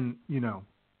Trump then,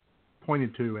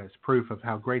 pointed to as proof of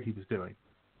how great he was doing.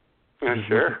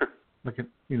 Sure. Look at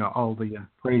all the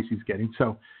praise he's getting.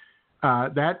 So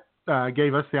that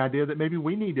gave us the idea that maybe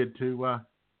we needed to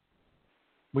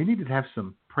have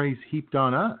some praise heaped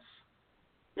on us.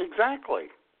 Exactly.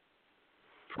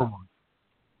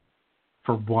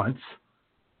 For once.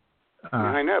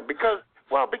 I know because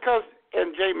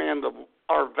and J-Man,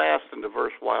 our vast and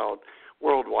diverse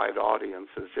worldwide audience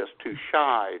is just too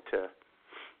shy to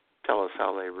tell us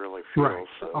how they really feel. Right.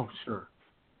 So sure.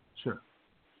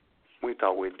 We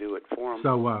thought we'd do it for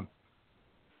them.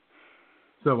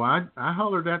 So, So I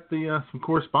hollered at the some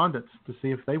correspondents to see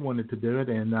if they wanted to do it,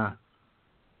 and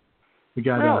we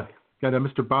got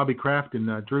Mr. Bobby Kraft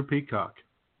and Drew Peacock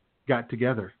got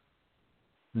together.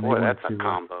 Boy, that's a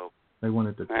combo. They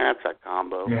wanted to. That's a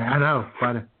combo. Yeah, I know.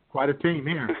 Quite a team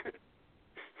here.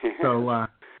 Yeah. So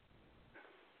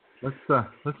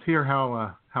let's hear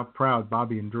how proud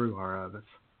Bobby and Drew are of us.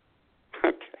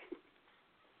 Okay.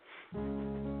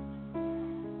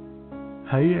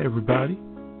 Hey everybody,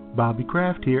 Bobby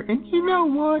Kraft here, and you know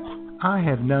what? I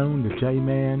have known the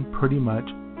J-Man pretty much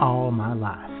all my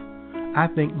life. I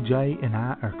think Jay and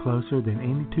I are closer than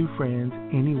any two friends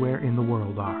anywhere in the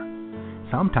world are.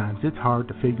 Sometimes it's hard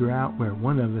to figure out where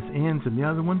one of us ends and the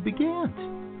other one begins.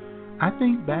 I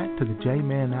think back to the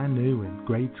J-Man I knew in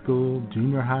grade school,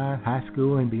 junior high, high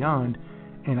school, and beyond,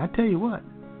 and I tell you what,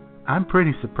 I'm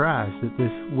pretty surprised that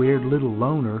this weird little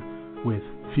loner with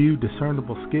few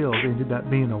discernible skills ended up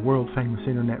being a world-famous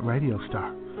internet radio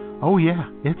star. Oh yeah,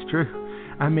 it's true.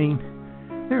 I mean,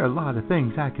 there are a lot of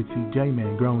things I could see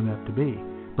J-Man growing up to be,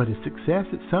 but is success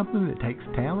at something that takes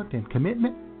talent and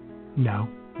commitment? Nope,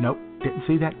 didn't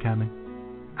see that coming.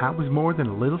 I was more than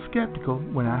a little skeptical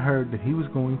when I heard that he was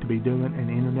going to be doing an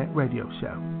internet radio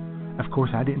show. Of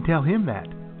course, I didn't tell him that.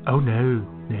 Oh no.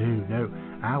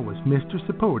 I was Mr.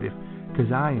 Supportive,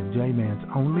 because I am J-Man's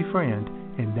only friend,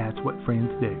 and that's what friends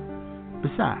do.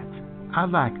 Besides, I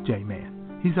like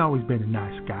J-Man. He's always been a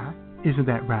nice guy. Isn't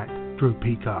that right, Drew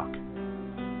Peacock?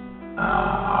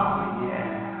 Oh,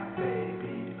 yeah,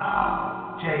 baby.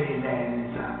 Oh, J-Man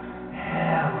is a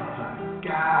hell of a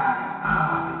guy.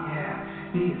 Oh, yeah.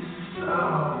 He's so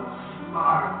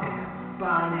smart and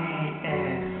funny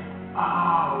and,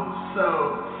 so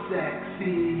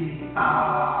sexy.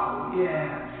 Oh, yeah.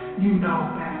 You know,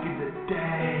 back in the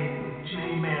day, when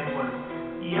J-Man was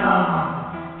young,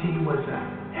 he was a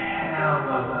hell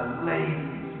of a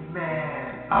ladies'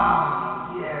 man.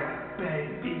 Oh, yeah,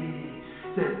 baby.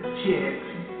 The chicks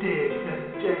dig the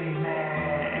J-Man.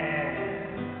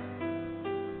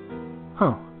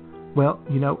 Huh. Well,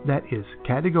 you know, that is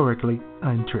categorically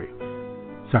untrue.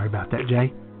 Sorry about that,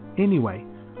 Jay. Anyway,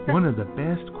 one of the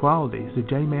best qualities the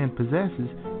J-Man possesses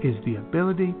is the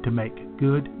ability to make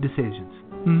good decisions.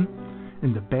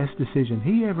 And the best decision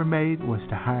he ever made was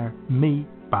to hire me,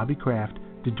 Bobby Kraft,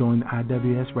 to join the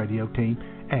IWS Radio team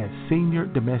as senior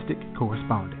domestic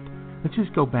correspondent. Let's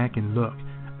just go back and look.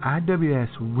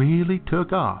 IWS really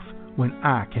took off when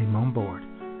I came on board.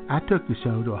 I took the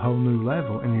show to a whole new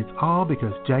level, and it's all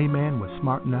because J-Man was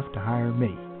smart enough to hire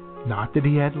me. Not that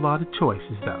he had a lot of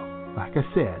choices, though. Like I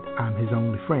said, I'm his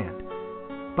only friend.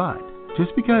 But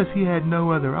just because he had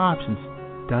no other options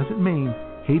doesn't mean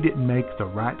he didn't make the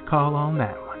right call on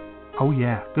that one. Oh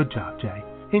yeah, good job, Jay.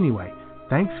 Anyway,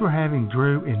 thanks for having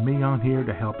Drew and me on here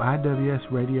to help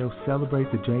IWS Radio celebrate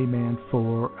the J-Man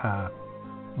for,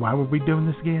 why were we doing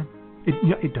this again?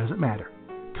 It doesn't matter.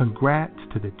 Congrats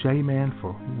to the J-Man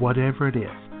for whatever it is.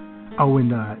 Oh,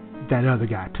 and that other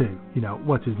guy, too. You know,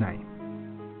 what's his name?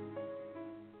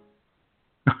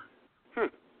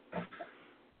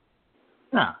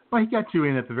 Well, he got you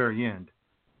in at the very end.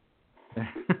 That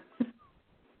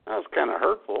was kind of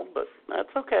hurtful, but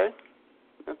that's okay.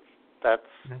 That's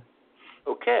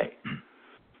okay.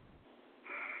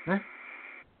 God.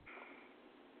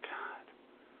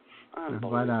 I'm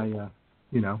glad I,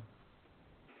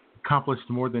 accomplished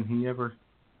more than he ever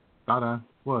thought I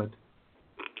would.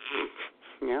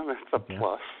 Yeah, that's a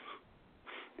plus.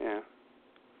 Yeah.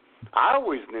 I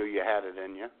always knew you had it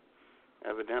in you.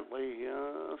 Evidently,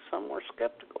 some were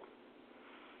skeptical.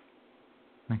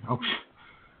 Oh.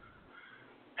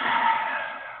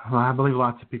 Well, I believe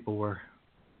lots of people were.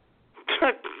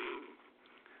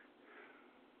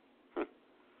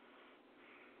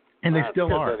 And they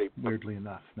still are, weirdly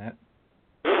enough, Matt.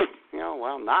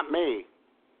 Well, not me.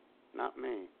 Not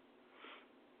me.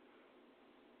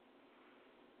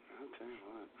 I'll tell you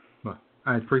what. Well,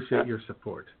 I appreciate your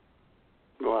support.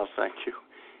 Well, thank you.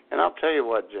 And I'll tell you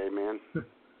what, J-Man.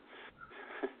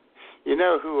 You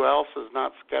know who else is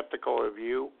not skeptical of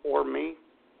you or me?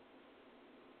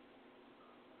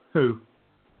 Who?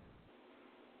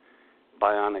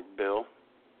 Bionic Bill.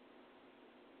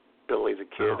 Billy the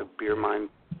Kid of Beer Mine.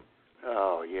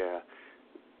 Oh, yeah.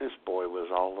 This boy was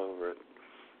all over it.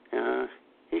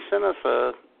 He sent us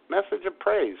a message of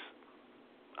praise,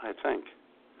 I think.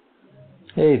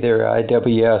 Hey there,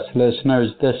 IWS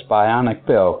listeners. This Bionic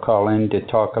Bill calling to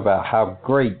talk about how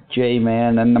great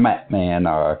J-Man and the Mat-Man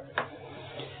are.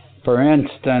 For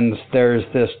instance, there's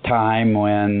this time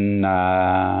when,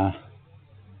 well,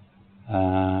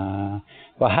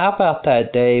 how about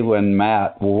that day when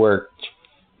Matt worked,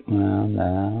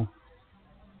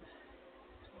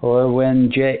 Or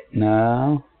when Jay...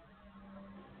 No.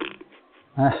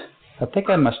 I think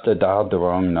I must have dialed the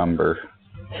wrong number.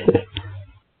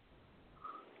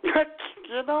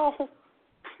 You know.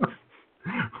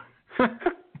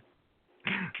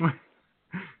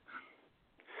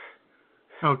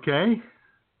 Okay.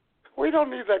 We don't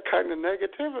need that kind of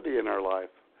negativity in our life.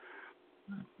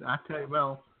 I tell you,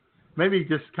 well, maybe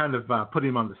just kind of put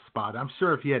him on the spot. I'm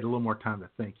sure if he had a little more time to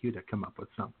think, he'd have come up with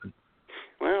something.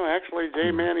 Well, actually,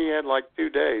 J-Man, he had like 2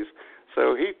 days,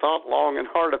 so he thought long and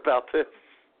hard about this.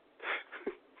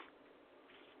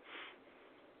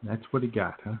 That's what he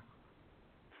got, huh?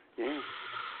 Yeah.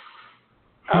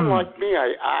 Unlike me,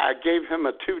 I gave him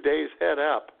a 2 days heads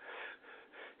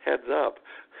up,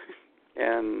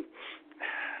 and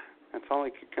that's all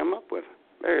he could come up with.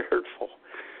 Very hurtful.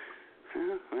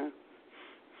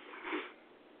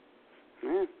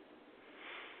 Yeah.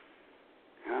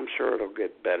 I'm sure it'll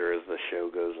get better as the show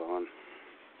goes on.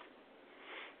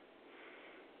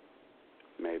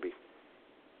 Maybe.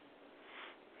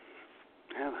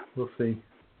 Yeah. We'll see.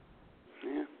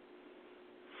 Yeah.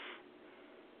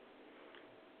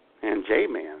 And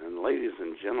J-Man, and ladies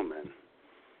and gentlemen,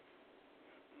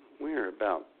 we're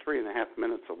about 3.5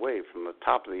 minutes away from the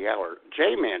top of the hour.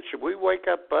 J-Man, should we wake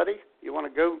up, buddy? You want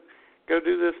to go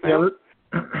do this now?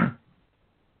 Yeah,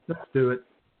 let's do it.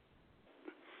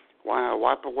 Why I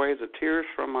wipe away the tears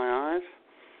from my eyes?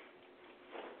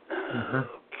 Uh-huh.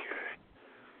 Okay.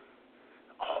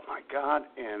 Oh my God!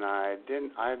 And I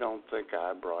don't think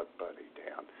I brought Buddy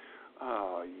down.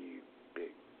 Oh, you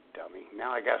big dummy!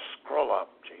 Now I got to scroll up,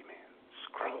 J-Man.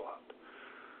 Scroll up.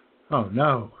 Oh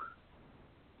no!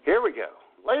 Here we go,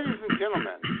 ladies and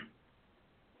gentlemen.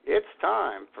 It's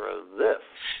time for this.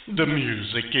 The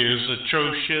music is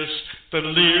atrocious. The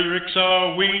lyrics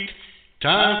are weak.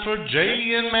 Time for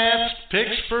Jay and Matt's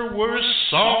picks for worst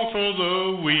song for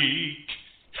the week.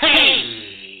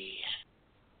 Hey!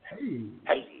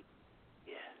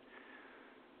 Yeah.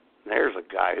 There's a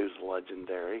guy who's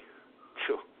legendary.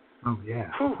 Oh,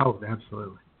 yeah. Whew. Oh,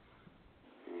 absolutely.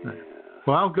 Yeah.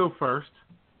 Well, I'll go first,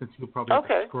 since you'll probably have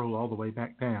to Okay. scroll all the way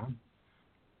back down.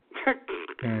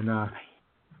 And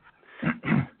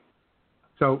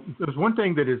so there's one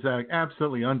thing that is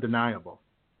absolutely undeniable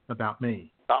about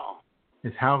me. Oh.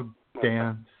 Is how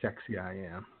damn sexy I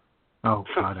am. Oh,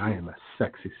 God, I am a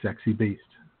sexy, sexy beast.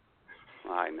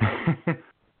 I know.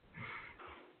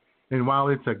 And while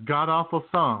it's a god-awful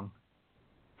song,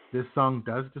 this song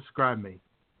does describe me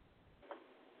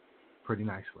pretty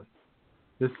nicely.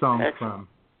 This song from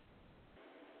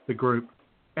the group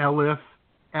LFMAO.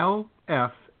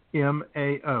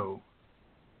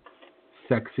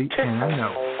 Sexy and I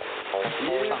know.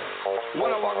 When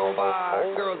I walk on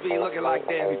by, girls be looking like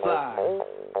Danny Fly.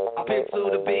 I pick to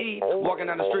the beat, walking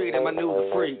down the street and my new the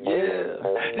freak, yeah.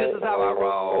 This is how I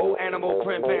roll, animal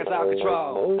print pants out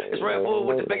control. It's Red Bull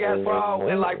with the big ass bra,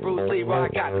 and like Bruce Lee,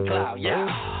 I got the clout, yeah.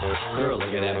 Girl,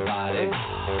 look at that body.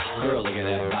 Girl, look at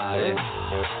that body.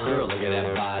 Girl, look at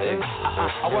that body.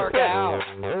 I work out.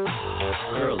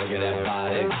 Girl, look at that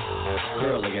body.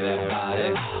 Girl, look at that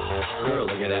body. Girl,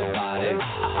 look at that body.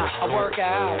 I work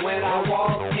out when I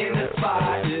walk in the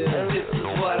spot. This is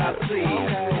what I see.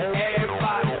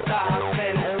 Everybody stops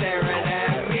and is staring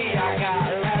at me. I got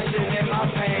passion in my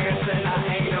pants and I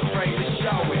ain't afraid to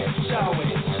show it. Show it,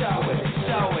 show it,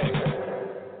 show it.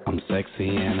 I'm sexy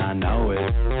and I know it.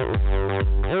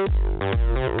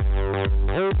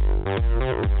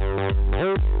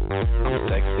 I'm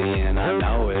sexy and I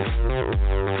know it.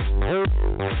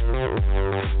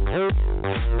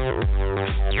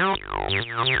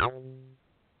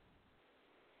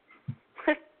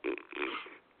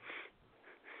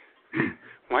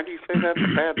 Why do you say that's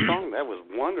a bad song? That was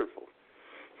wonderful.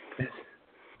 It's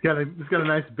got a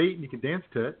nice beat and you can dance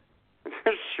to it.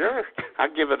 Sure.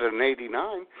 I'd give it an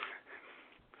 89.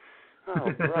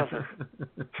 Oh, brother.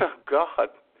 Oh, God.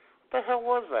 What the hell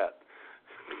was that?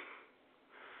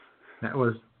 That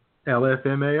was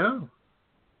LFMAO.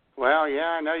 Well,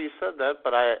 yeah, I know you said that,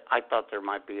 but I thought there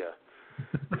might be a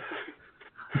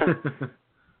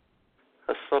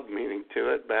sub-meaning to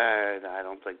it, but I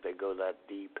don't think they go that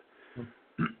deep.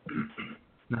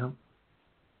 No.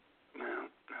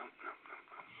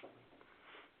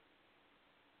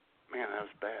 Man, that was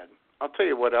bad. I'll tell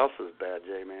you what else is bad,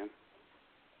 J-Man.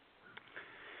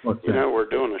 What's You that? know, we're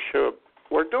doing a show.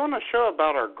 We're doing a show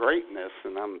about our greatness,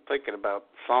 and I'm thinking about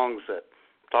songs that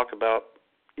talk about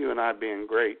you and I being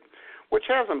great, which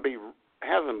hasn't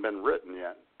been written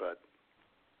yet. But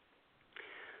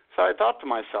so I thought to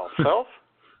myself,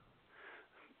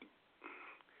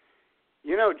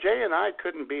 you know, Jay and I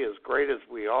couldn't be as great as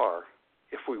we are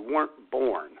if we weren't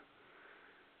born.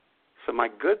 So my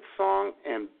good song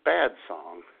and bad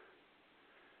song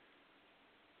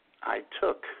I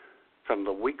took from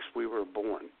the weeks we were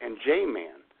born. And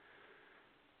J-Man,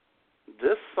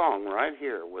 this song right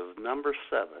here was number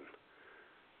 7,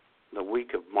 the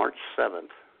week of March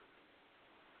 7th,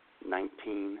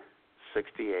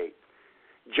 1968.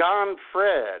 John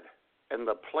Fred and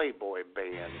the Playboy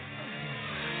Band.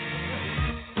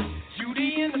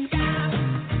 Judy in the sky.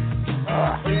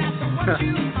 Well, that's what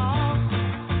you are.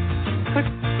 A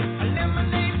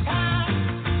lemonade pie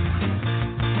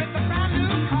with a brand new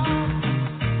car.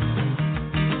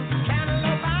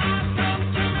 Cantaloupe eyes come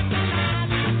to me tonight.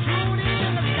 Judy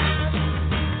in the sky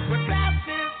with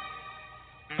glasses.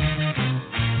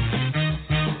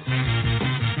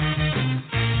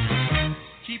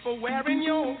 Keep a wearing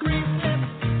your bracelet.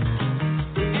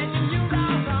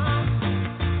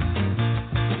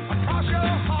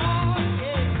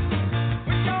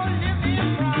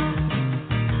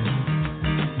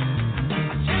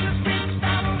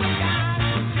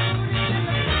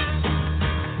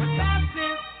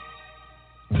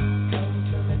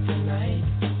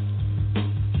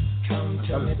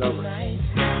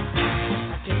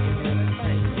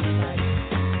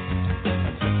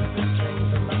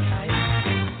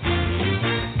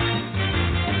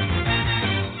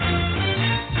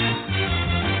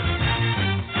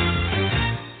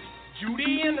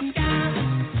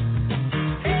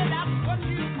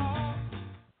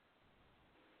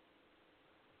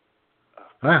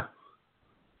 Wow.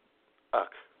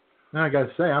 Now I got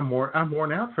to say, I'm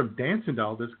worn out from dancing to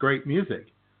all this great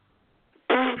music.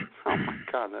 Oh my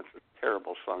God, that's a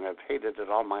terrible song. I've hated it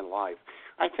all my life.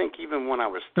 I think even when I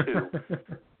was 2.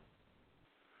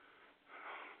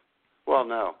 Well,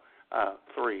 no,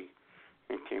 3.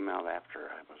 It came out after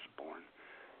I was born.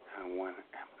 I went,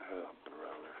 oh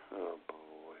brother, oh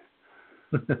boy.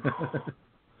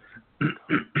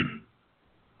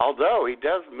 Although he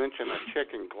does mention a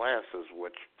chick in glasses,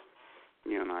 which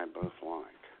you and I both like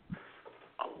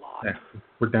a lot. Yeah,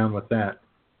 we're down with that.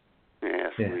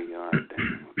 Yes, yeah. We are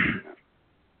down with that.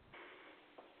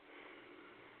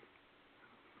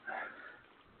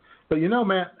 But you know,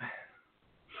 Matt.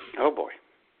 Oh boy.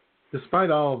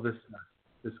 Despite all of this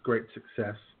great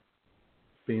success,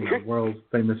 being a world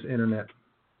famous internet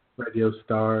radio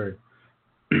star,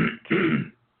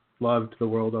 loved the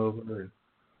world over, and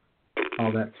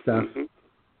all that stuff. Mm-hmm.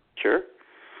 Sure.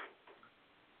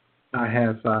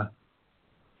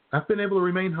 I've been able to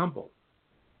remain humble.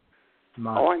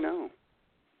 I know.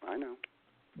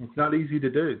 It's not easy to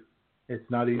do. It's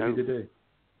not easy to do.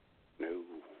 No.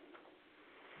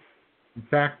 In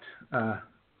fact, the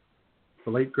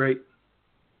late great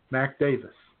Mac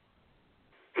Davis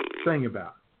sang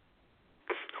about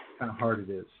how hard it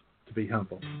is to be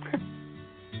humble.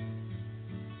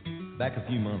 Back a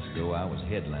few months ago, I was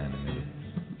headlining at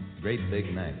a great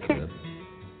big nightclub.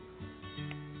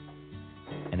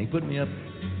 And he put me up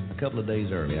a couple of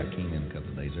days early. I came in a couple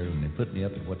of days early, and they put me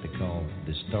up at what they call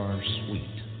the Star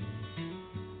Suite.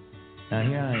 Now,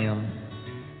 here I am,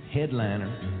 headliner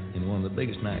in one of the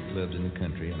biggest nightclubs in the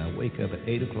country, and I wake up at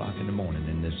 8 o'clock in the morning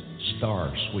in this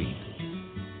Star Suite,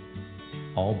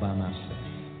 all by myself.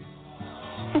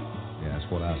 Yeah,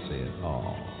 that's what I said.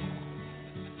 Oh.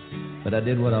 But I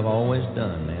did what I've always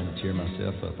done, man, to cheer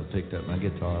myself up. I picked up my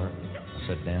guitar, I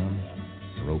sat down,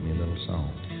 I wrote me a little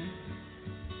song.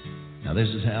 Now this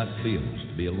is how it feels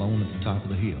to be alone at the top of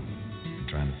the hill and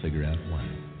trying to figure out why.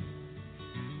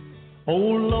 Oh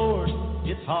Lord,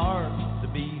 it's hard to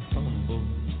be humble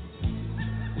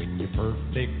when you're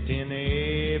perfect in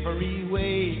every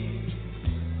way.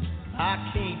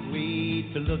 I can't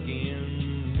wait to look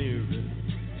in the mirror,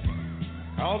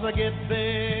 'cause I get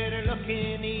better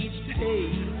looking each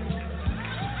day.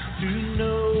 To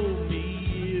know me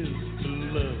is to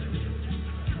love me.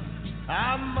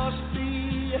 I must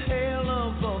be a hell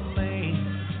of a man.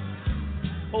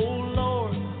 Oh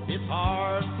Lord, it's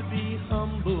hard to be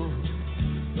humble,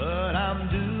 but I'm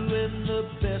doing the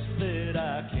best that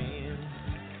I can.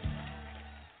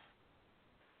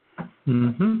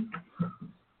 Mm-hmm.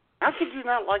 How could you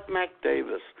not like Mac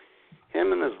Davis?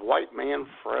 Him and his white man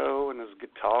fro and his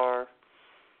guitar.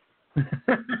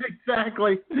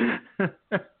 Exactly.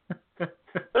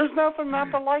 There's nothing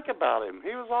not to like about him.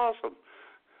 He was awesome.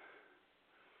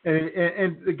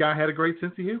 And the guy had a great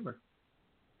sense of humor.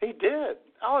 He did.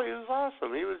 Oh, he was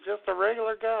awesome. He was just a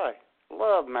regular guy.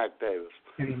 Love Mac Davis.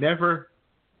 And he never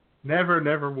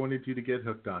wanted you to get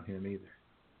hooked on him either.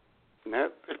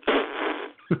 Nope.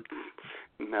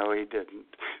 No, he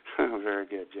didn't. Very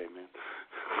good, J-Man.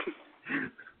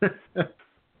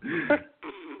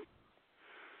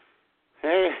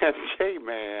 Hey,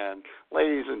 J-Man,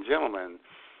 ladies and gentlemen,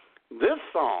 This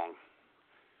song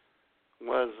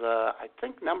was, I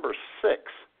think, number 6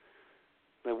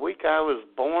 the week I was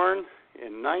born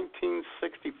in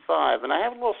 1965. And I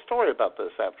have a little story about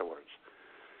this afterwards.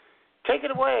 Take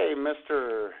it away,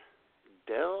 Mr.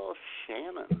 Del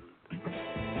Shannon.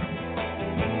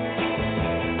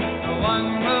 No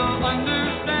one will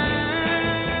understand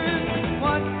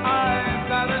what I've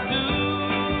got to do.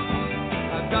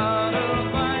 I've got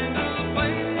to find a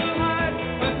place to hide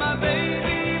with my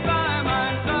baby by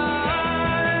my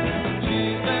side.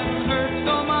 She's been hurt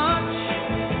so much,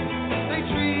 they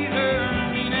treat her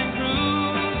mean and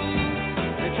cruel.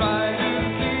 They try to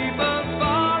keep us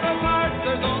far apart.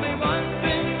 There's only one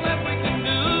thing that we can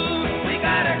do. We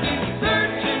gotta keep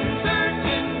searching,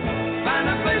 searching, find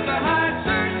a place to hide.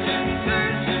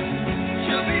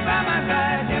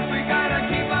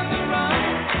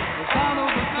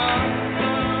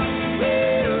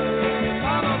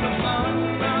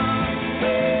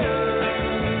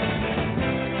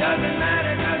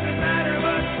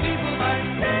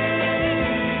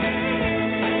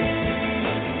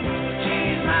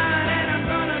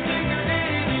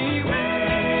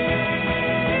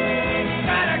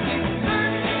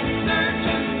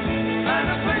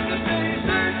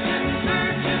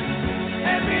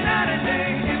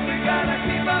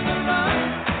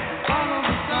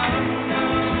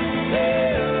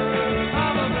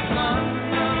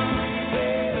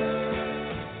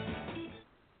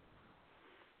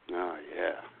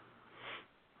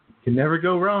 Can never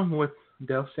go wrong with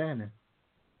Del Shannon.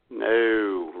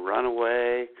 No, Run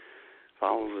Away,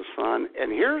 Follow the Sun.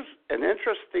 And here's an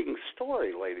interesting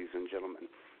story, ladies and gentlemen.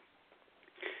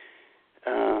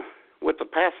 With the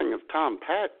passing of Tom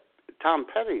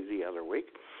Petty the other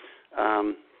week,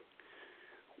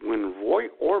 when Roy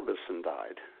Orbison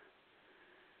died,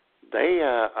 they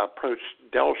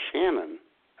approached Del Shannon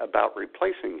about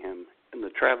replacing him in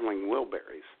the Traveling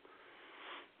Wilburys.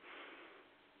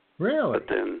 Really? But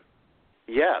then,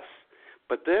 yes.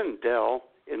 But then Del,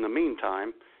 in the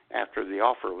meantime, after the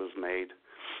offer was made,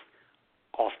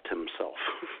 offed himself.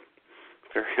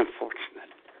 Very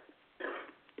unfortunate.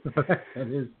 That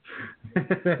is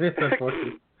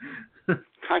unfortunate.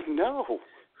 I know.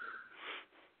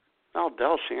 Oh,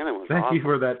 Del Shannon was Thank awesome. you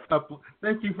for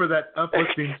that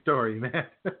uplifting story, man.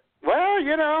 Well,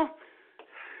 you know,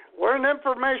 we're an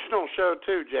informational show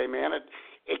too, J-Man.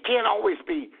 It can't always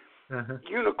be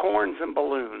unicorns and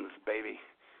balloons, baby.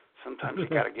 Sometimes you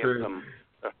got to give them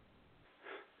a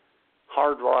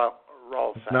hard raw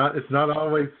fact. It's not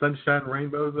always sunshine,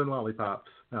 rainbows, and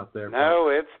lollipops out there. No,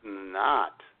 it's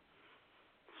not.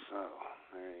 So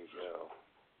there you go.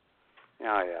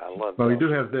 Yeah, I love. Well, we do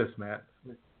have this, Matt.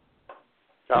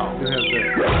 Oh. We do have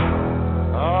this.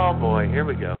 Oh boy, here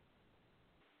we go.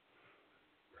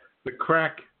 The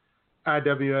crack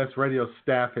IWS radio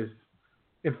staff has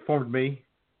informed me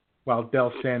while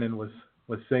Del Shannon was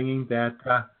singing that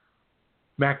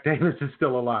Mac Davis is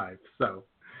still alive. So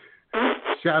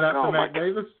shout out to Mac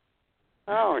Davis.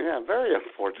 Oh yeah, very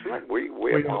unfortunate. We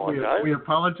apologize. We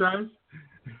apologize.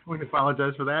 We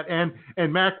apologize for that.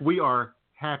 And Mac, we are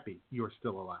happy you are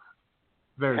still alive.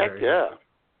 Very, Heck very yeah. happy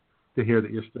to hear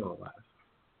that you're still alive.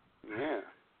 Yeah.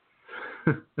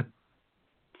 In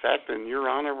fact, in your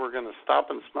honor, we're going to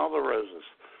stop and smell the roses.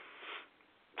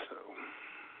 So.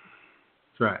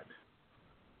 That's right.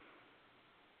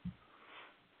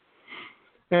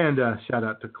 And shout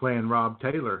out to Clan Rob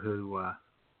Taylor, who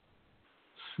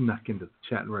snuck into the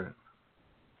chat room.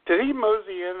 Did he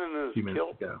mosey in a few minutes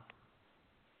kilt? ago?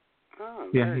 Oh,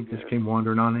 yeah, he just came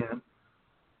wandering on in.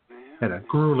 Yeah. Had a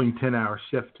grueling 10-hour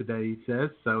shift today, he says,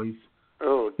 so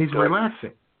he's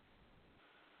relaxing.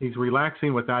 He's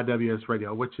relaxing with IWS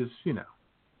Radio, which is,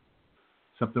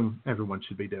 something everyone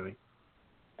should be doing.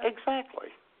 Exactly.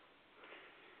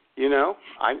 You know,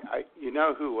 I you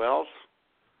know who else?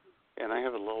 And I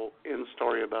have a little in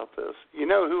story about this. You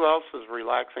know who else is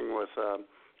relaxing with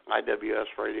IWS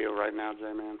Radio right now,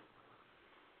 J-Man?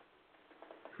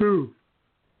 Who?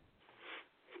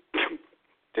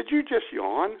 Did you just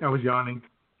yawn? I was yawning.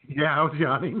 Yeah, I was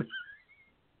yawning.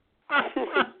 Oh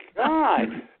my God!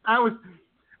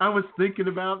 I was thinking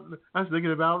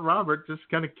about Robert just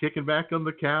kind of kicking back on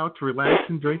the couch,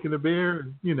 relaxing, drinking a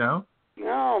beer, and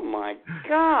Oh my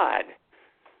God!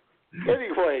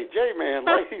 Anyway, J-Man,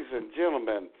 ladies and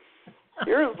gentlemen,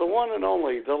 here's the one and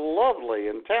only, the lovely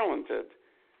and talented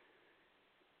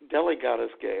Deli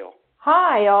Goddess Gail.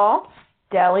 Hi, y'all.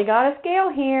 Deli Goddess Gail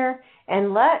here,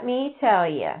 and let me tell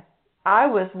you, I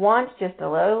was once just a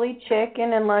lowly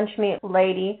chicken and lunch meat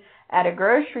lady at a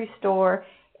grocery store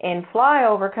in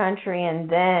flyover country, and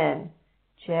then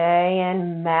Jay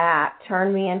and Matt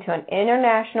turned me into an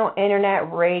international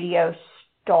internet radio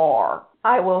star.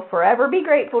 I will forever be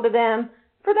grateful to them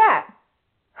for that.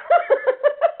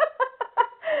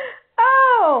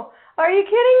 Oh, are you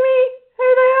kidding me?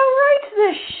 Who the hell writes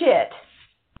this shit?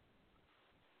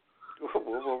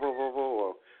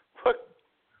 Whoa. What?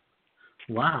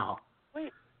 Wow.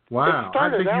 Wait, wow. It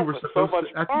started I think out you were with supposed so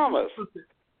much to. promise.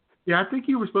 I think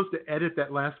you were supposed to edit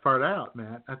that last part out,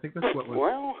 Matt. I think that's what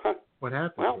what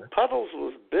happened. Well, there. Puddles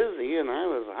was busy, and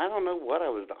I don't know what I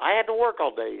was doing. I had to work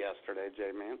all day yesterday,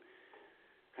 J-Man.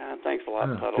 Thanks a lot,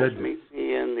 Oh, Puddles. goodness. Meet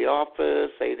me in the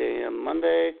office, 8 a.m.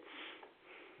 Monday.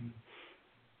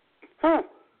 Huh.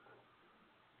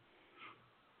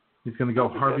 He's going to go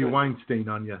Harvey Weinstein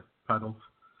on you, Puddles.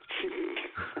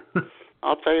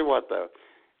 I'll tell you what, though.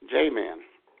 J-Man.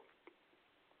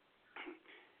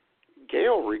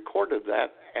 Gail recorded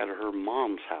that at her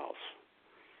mom's house.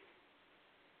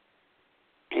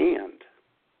 And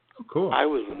cool. I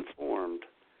was informed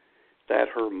that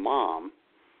her mom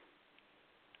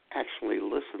actually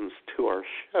listens to our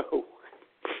show.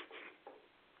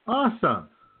 Awesome.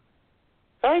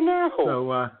 I know.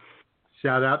 So,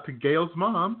 shout out to Gail's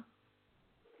mom.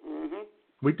 Mm-hmm.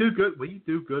 We do good. We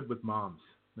do good with moms,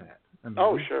 Matt. I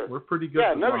mean, sure. We're pretty good.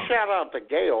 Yeah, with no moms. shout out to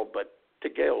Gail, but to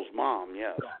Gail's mom,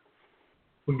 yes.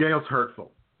 When Gail's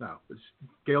hurtful. No, it's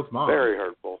Gail's mom. Very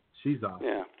hurtful. She's awesome.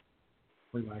 Yeah.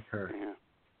 We like her. Yeah.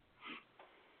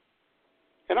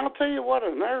 And I'll tell you what,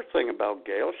 another thing about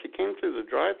Gail, she came through the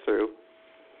drive-thru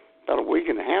about a week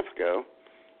and a half ago,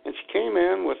 and she came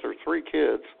in with her 3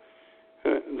 kids.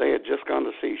 They had just gone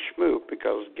to see Schmoop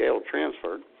because Gail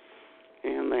transferred,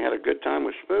 and they had a good time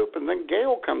with Schmoop, and then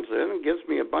Gail comes in and gives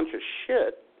me a bunch of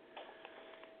shit,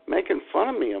 making fun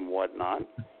of me and whatnot,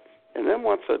 and then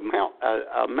wants a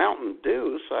Mountain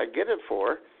Dew, so I get it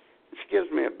for her. She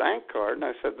gives me a bank card, and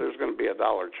I said there's going to be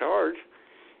 $1 charge,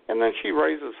 and then she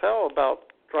raises hell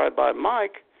about Drive-By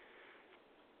Mike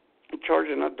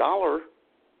charging $1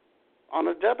 on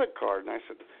a debit card, and I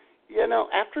said, you know,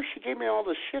 after she gave me all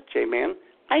this shit, J-Man,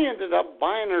 I ended up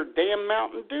buying her damn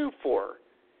Mountain Dew for her.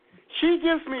 She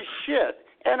gives me shit,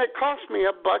 and it cost me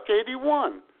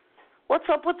 $1.81. What's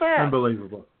up with that?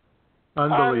 Unbelievable.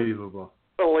 Unbelievable.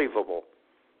 Unbelievable.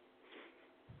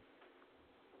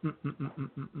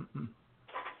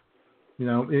 You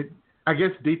know, I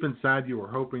guess deep inside you were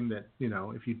hoping that, you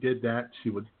know, if you did that,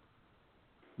 she would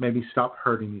maybe stop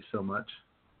hurting you so much.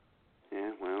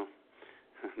 Yeah, well,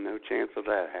 no chance of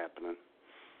that happening.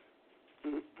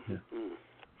 Yeah.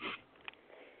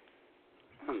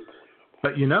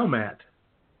 But you know, Matt,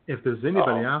 if there's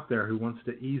anybody out there who wants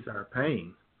to ease our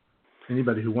pain,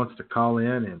 anybody who wants to call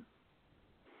in and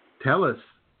tell us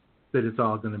that it's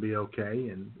all going to be okay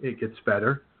and it gets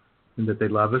better and that they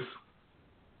love us,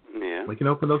 we can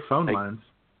open those phone lines.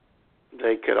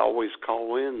 They could always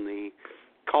call in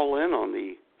on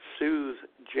the Soothe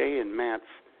Jay and Matt's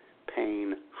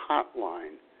Pain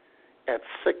hotline at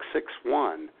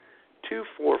 661-244-9852.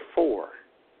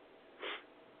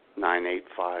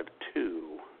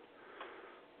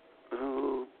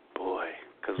 Oh boy,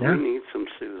 because we need some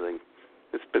soothing.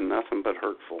 It's been nothing but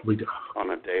hurtful on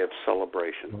a day of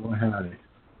celebration. Oh, howdy.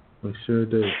 We sure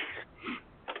do.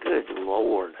 Good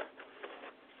Lord.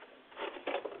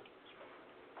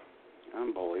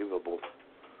 Unbelievable.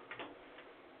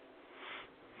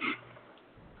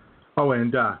 Oh,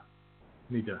 and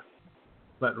need to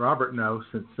let Robert know,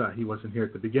 since he wasn't here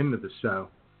at the beginning of the show,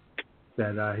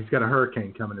 that he's got a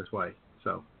hurricane coming his way.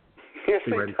 So be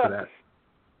ready for that.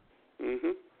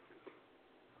 Mm-hmm.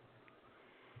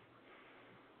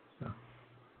 So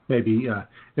maybe,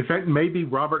 in fact, maybe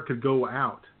Robert could go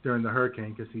out during the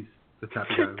hurricane because he's the type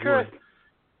of guy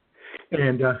who would,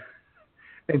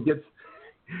 and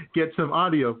get some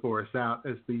audio for us out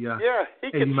as the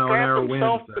 80-mile-an-hour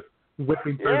winds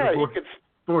whipping through the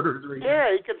borders region.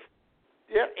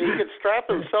 He could strap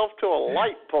himself to a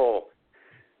light pole.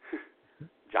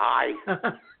 Jai,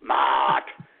 Matt,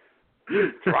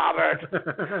 Robert.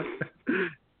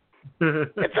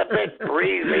 It's a bit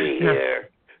breezy here.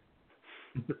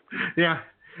 Yeah,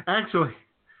 actually,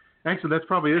 that's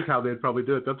probably is how they'd probably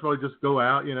do it. They'll probably just go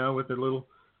out, you know, with their little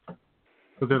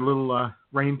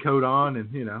raincoat on, and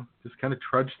you know, just kind of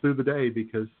trudge through the day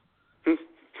because.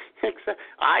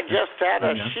 I just had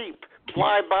a sheep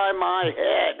fly by my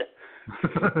head.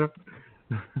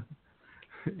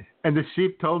 And the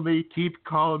sheep told me, keep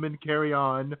calm and carry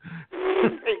on.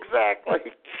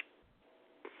 Exactly.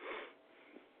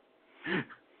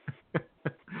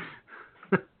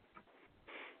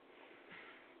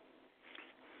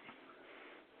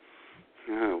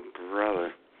 Oh,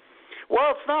 brother.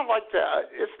 Well, it's not like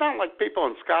it's not like people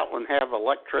in Scotland have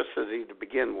electricity to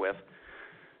begin with,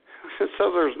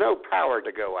 so there's no power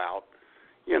to go out.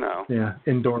 You know. Yeah,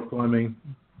 indoor plumbing.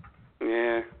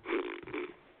 Yeah.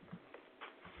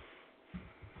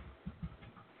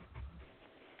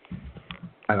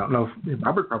 I don't know if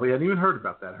Robert probably hadn't even heard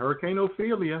about that. Hurricane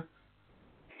Ophelia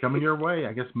coming your way,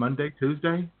 I guess Monday,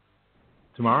 Tuesday,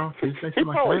 tomorrow, Tuesday, something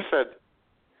like that.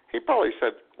 He probably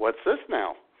said, "What's this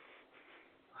now?"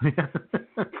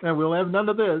 And we'll have none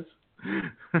of this.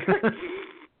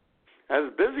 I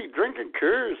was busy drinking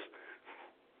Coors.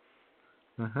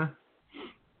 Uh-huh.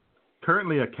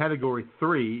 Currently a Category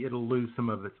 3, it'll lose some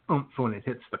of its oomph when it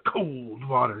hits the cold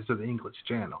waters of the English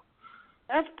Channel.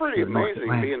 That's pretty amazing,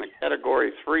 being a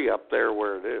Category 3 up there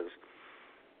where it is.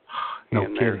 No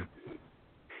kidding.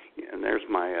 And there's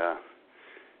my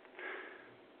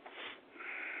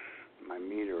my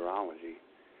meteorology.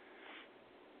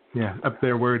 Yeah, up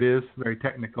there where it is, very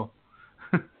technical.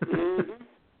 Mm-hmm.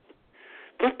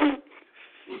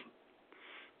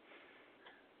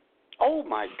 Oh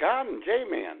my God, and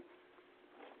J-Man,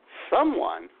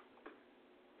 someone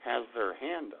has their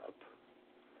hand up.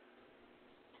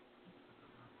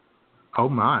 Oh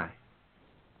my.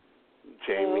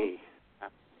 Jamie.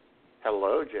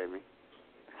 Hello, Jamie.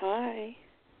 Hi.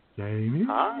 Jamie.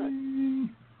 Hi.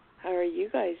 How are you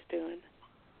guys doing?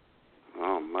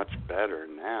 Oh, much better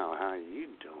now. How are you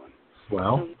doing?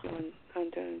 Well. I'm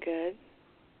doing good.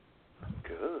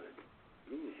 Good.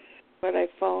 But I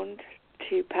phoned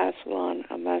to pass along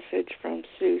a message from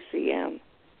Sue CM.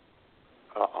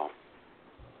 Uh-oh.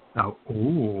 Oh,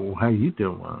 ooh, how you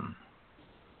doing?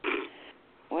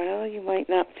 Well, you might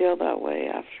not feel that way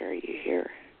after you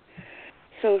hear.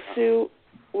 So Sue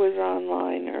was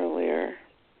online earlier,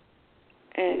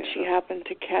 and she happened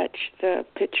to catch the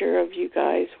picture of you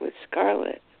guys with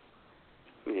Scarlett.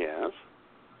 Yes.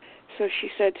 So she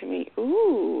said to me,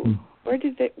 "Ooh,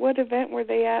 what event were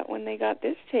they at when they got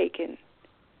this taken?"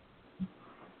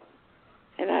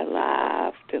 And I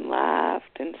laughed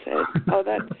and said, "Oh,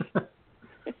 that's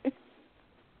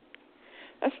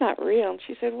that's not real." And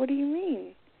she said, "What do you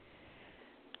mean?"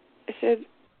 I said,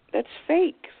 "That's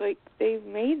fake. It's like they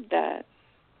made that."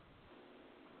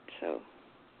 So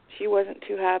she wasn't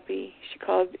too happy. She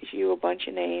called you a bunch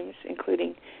of names,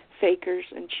 including fakers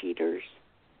and cheaters.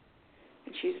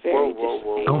 And she's very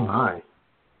whoa. Oh, my.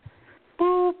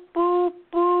 Boop, boop,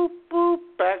 boop, boop.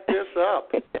 Back this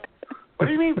up. What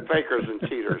do you mean fakers and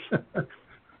cheaters?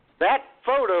 That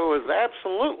photo is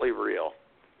absolutely real.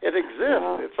 It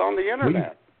exists. It's on the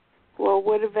internet. Well,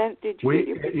 what event did you get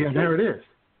your picture? Yeah, there it is.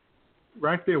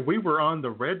 Right there. We were on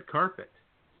the red carpet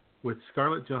with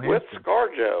Scarlett Johansson. With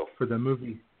ScarJo. For the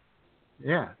movie.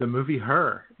 Yeah, the movie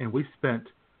Her. And we spent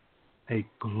a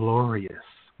glorious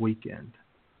weekend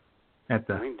at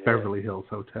the Beverly Hills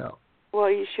Hotel. Well,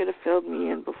 you should have filled me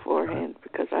in beforehand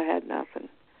because I had nothing.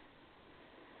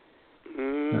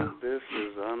 No. This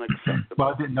is unacceptable.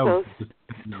 Well, I didn't know.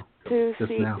 So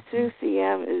Sue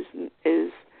CM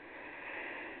is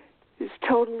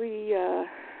totally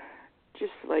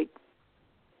just like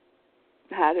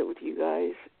had it with you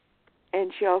guys,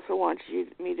 and she also wants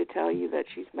me to tell you that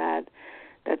she's mad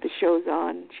that the show's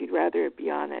on. She'd rather it be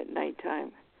on at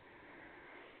nighttime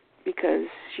because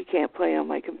she can't play on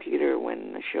my computer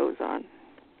when the show's on,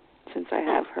 since I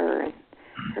have her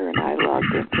and I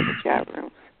logged into the chat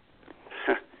rooms.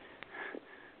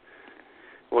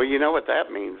 Well, you know what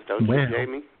that means, don't you,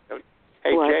 Jamie?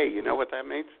 Hey, what? Jay, you know what that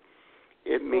means?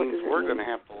 It means we're going to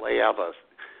have to lay out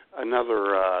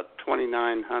another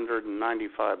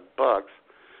 $2,995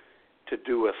 to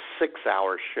do a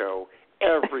 6-hour show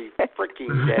every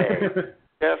freaking day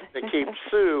just to keep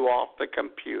Sue off the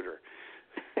computer.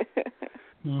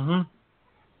 Mm-hmm.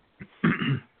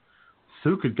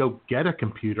 Sue could go get a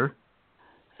computer.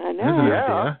 I know. There's an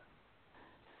idea.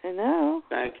 I know.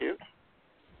 Thank you.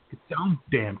 Get your own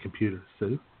damn computer,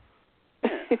 Sue.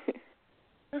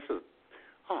 This is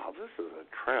a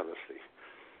travesty.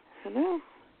 I know.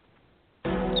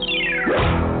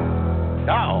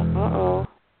 Uh-oh.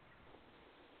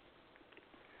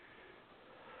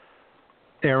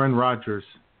 Aaron Rodgers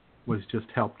was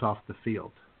just helped off the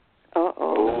field.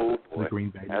 Oh, boy. The Green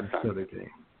Bay Minnesota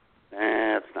game.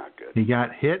 That's not good. He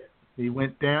got hit. He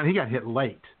went down. He got hit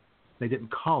late. They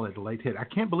didn't call it a late hit. I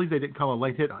can't believe they didn't call a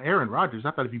late hit on Aaron Rodgers. I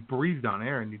thought if you breathed on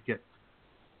Aaron, you'd get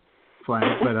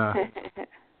flagged. But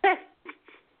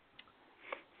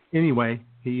anyway,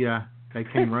 they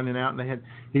came running out, and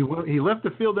he left the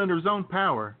field under his own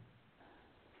power,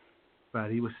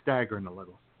 but he was staggering a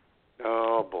little.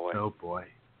 Oh boy. Oh boy.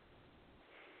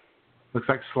 Looks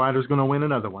like Slider's going to win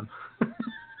another one.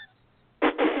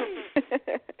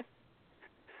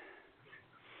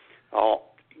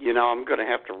 You know, I'm going to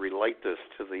have to relate this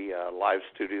to the live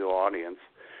studio audience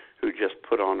who just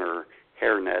put on her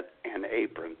hairnet and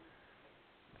apron.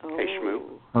 Oh. Hey,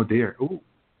 Shmoo. Oh, dear. Ooh.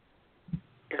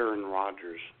 Aaron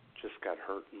Rodgers just got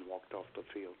hurt and walked off the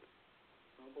field.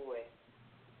 Oh, boy.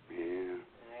 Yeah.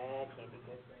 That can't be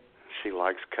good for you. She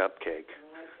likes cupcake.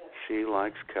 She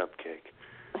likes cupcake.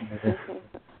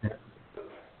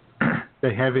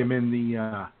 They have him in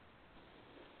the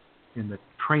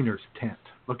trainer's tent,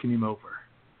 looking him over.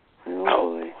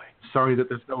 Oh, boy. Sorry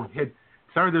there's no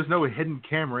hidden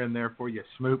camera in there for you,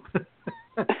 Smoop.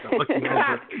 Looking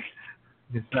over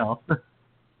yourself.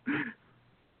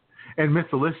 And Miss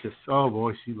Alicious, oh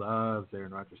boy, she loves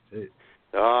Aaron Rodgers too.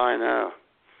 Oh, I know.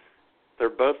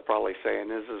 They're both probably saying,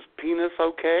 "Is his penis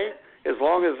okay? As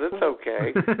long as it's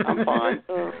okay, I'm fine."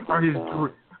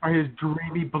 Are his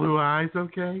dreamy blue eyes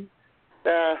okay?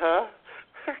 Uh-huh.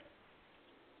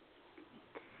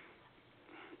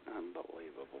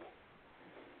 Unbelievable.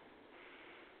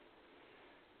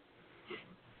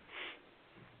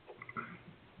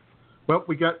 Well,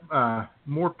 we got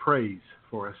more praise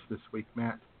for us this week,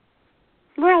 Matt.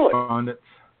 Really?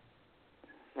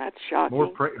 That's shocking. More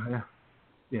praise.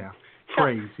 Yeah.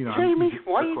 Praise. You know, Jamie,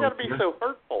 why you got to be so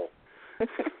hurtful?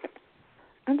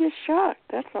 I'm just shocked.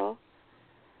 That's all.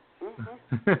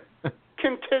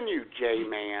 Continue,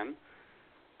 J-Man.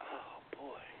 Oh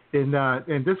boy.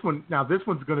 And this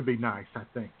one's going to be nice, I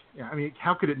think. Yeah, I mean,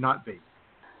 how could it not be?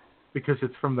 Because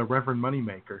it's from the Reverend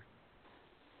Moneymaker.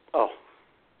 Oh.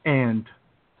 And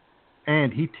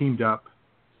he teamed up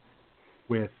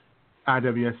with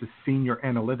IWS's senior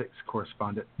analytics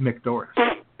correspondent, Mick Doris.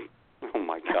 Oh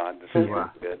my God, this is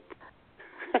good.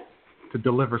 To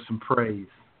deliver some praise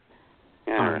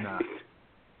on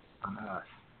us.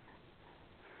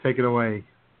 Take it away,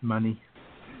 Money.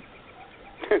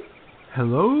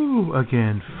 Hello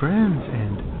again, friends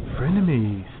and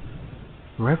frenemies.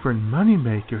 Reverend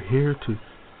Moneymaker here to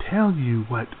tell you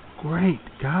what great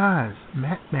guys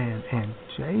Mattman and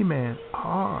J-Man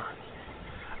are.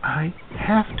 I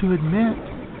have to admit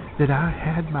that I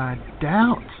had my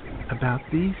doubts about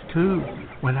these two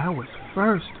when I was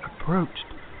first approached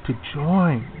to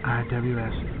join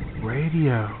IWS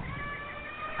Radio.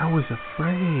 I was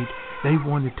afraid they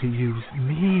wanted to use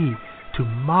me to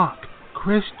mock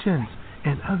Christians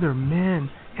and other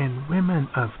men and women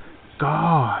of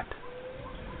God.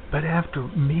 But after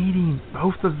meeting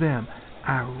both of them,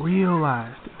 I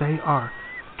realized they are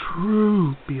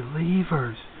true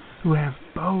believers who have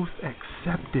both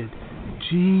accepted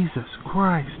Jesus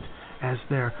Christ as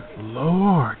their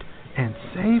Lord and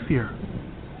Savior.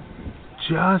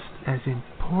 Just as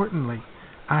importantly,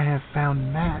 I have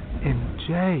found Matt and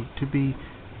Jay to be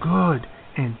good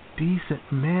and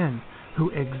decent men who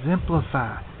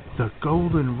exemplify the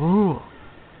golden rule.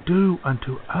 Do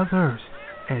unto others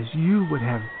as you would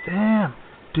have them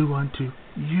do unto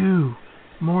you,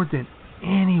 more than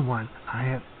anyone I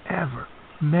have ever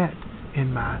met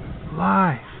in my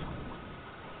life.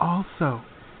 Also,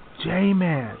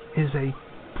 J-Man is a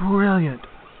brilliant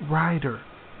writer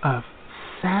of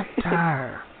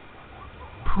satire.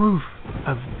 Proof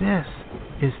of this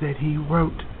is that he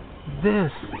wrote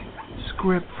this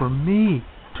script for me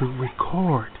to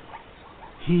record.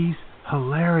 He's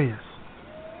hilarious.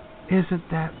 Isn't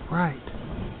that right,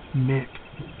 Mick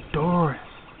Doris?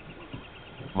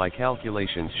 My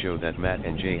calculations show that Matt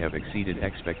and Jay have exceeded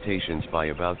expectations by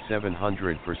about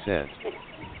 700%.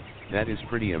 That is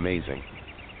pretty amazing.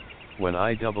 When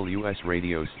IWS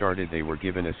Radio started, they were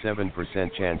given a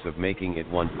 7% chance of making it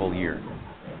one full year.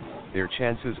 Their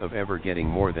chances of ever getting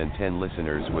more than 10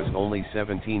 listeners was only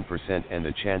 17%, and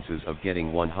the chances of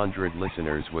getting 100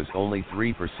 listeners was only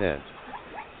 3%.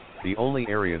 The only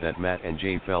area that Matt and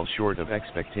Jay fell short of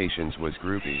expectations was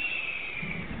groupies.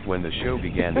 When the show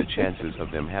began, the chances of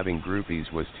them having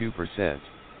groupies was 2%.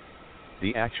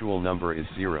 The actual number is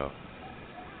 0.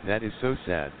 That is so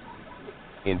sad.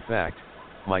 In fact,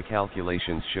 my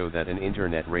calculations show that an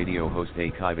internet radio host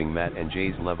archiving Matt and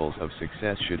Jay's levels of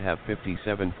success should have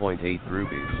 57.8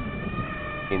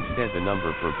 groupies. Instead, the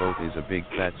number for both is a big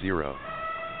fat 0.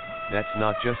 That's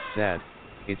not just sad,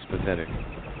 it's pathetic.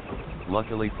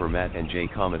 Luckily for Matt and Jay,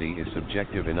 comedy is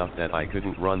subjective enough that I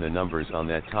couldn't run the numbers on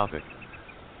that topic.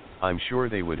 I'm sure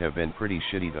they would have been pretty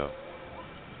shitty though.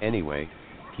 Anyway,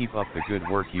 keep up the good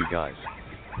work, you guys.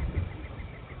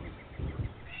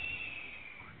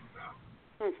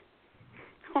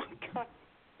 Oh, God.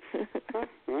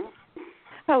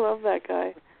 I love that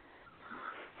guy.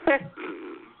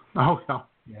 Oh,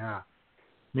 yeah.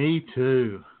 Me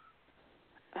too.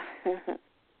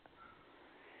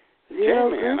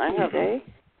 Zero J-Man, I groupies, have eh?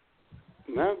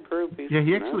 no groupies. Yeah,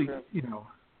 he actually, no groupies. you know,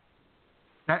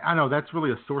 I know that's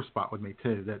really a sore spot with me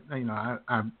too. That I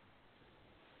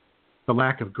the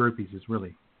lack of groupies has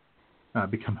really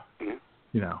become a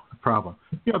problem.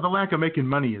 The lack of making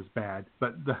money is bad,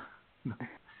 but the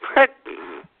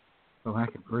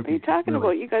lack of groupies. What are you talking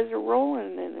about? You guys are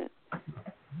rolling in it.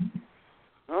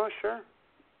 Oh, sure.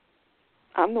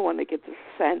 I'm the one that gets the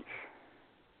sense.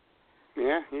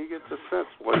 Yeah, you get the sense.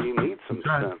 Well, you need some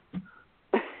sense.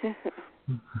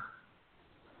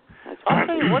 I'll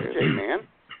tell you what, Jay, man.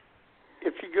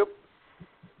 If you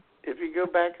go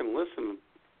back and listen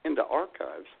into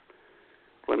archives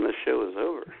when the show is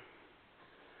over,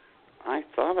 I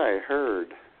thought I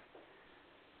heard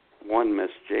one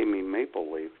Miss Jamie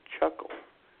Mapleleaf chuckle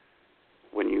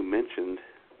when you mentioned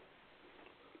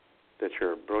that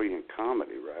you're a brilliant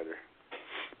comedy writer.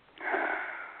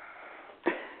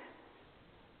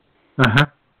 Uh-huh.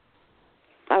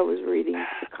 I was reading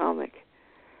the comic.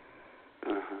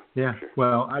 Yeah. Sure.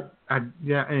 Well, and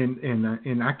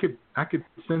I could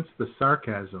sense the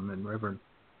sarcasm in Reverend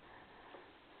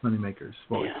Moneymaker's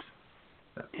voice. Yeah.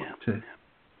 That one too.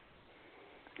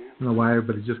 Yeah. I don't know why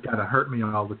everybody just got to hurt me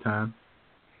all the time.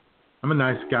 I'm a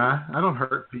nice guy. I don't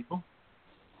hurt people.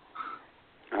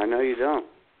 I know you don't.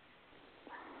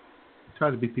 I try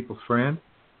to be people's friend.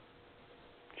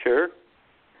 Sure.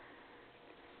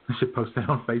 I should post that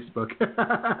on Facebook.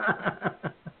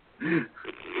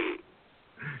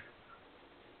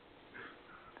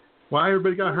 Why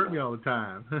everybody got to hurt me all the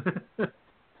time?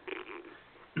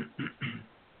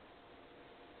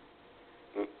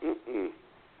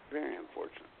 Very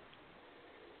unfortunate.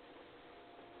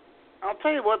 I'll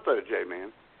tell you what, though,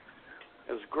 J-Man.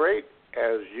 As great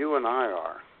as you and I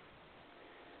are,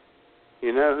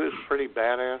 you know who's pretty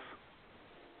badass?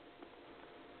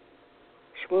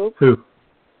 Swoop? Who?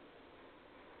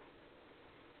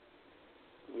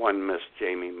 One Miss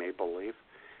Jamie Mapleleaf,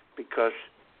 because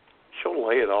she'll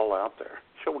lay it all out there.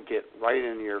 She'll get right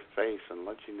in your face and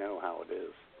let you know how it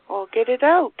is. Well, get it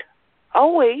out.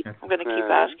 I'll wait. I'm going to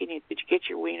keep asking you, did you get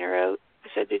your wiener out? I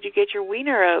said, did you get your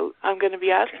wiener out? I'm going to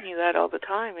be asking you that all the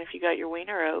time if you got your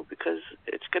wiener out, because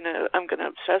I'm going to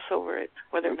obsess over it,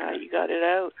 whether or not you got it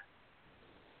out.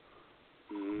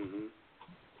 Mm-hmm.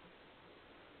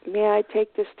 May I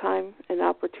take this time and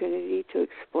opportunity to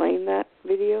explain that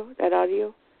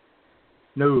audio?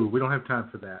 No, we don't have time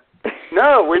for that.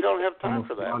 No, we don't have time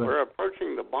for that. We're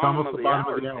approaching the bottom of the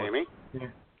hour, Jamie.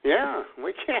 Yeah,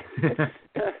 we can't.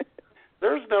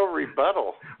 There's no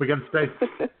rebuttal. We got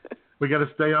to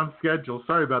stay on schedule.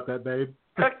 Sorry about that, babe.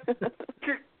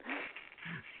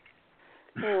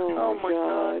 Oh my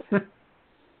God.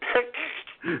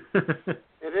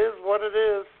 It is what it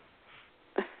is.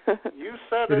 You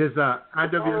said it. It is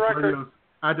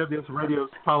IWS Radio's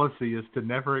policy is to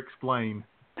never explain.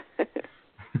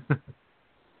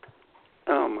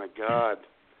 Oh my God.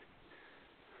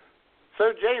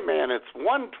 So, J-Man, it's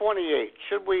 1:28.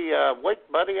 Should we wake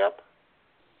Buddy up?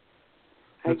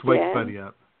 Let's wake Buddy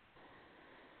up.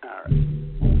 All right.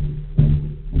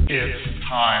 It's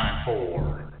time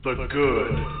for the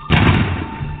good,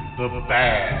 the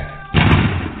bad,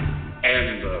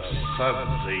 and the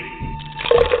sudsy.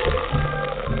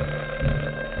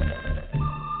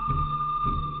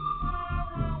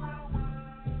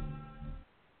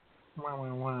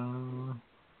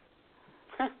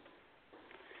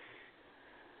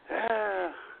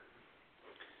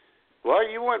 Well,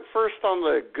 you went first on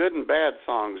the good and bad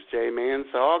songs, J-Man,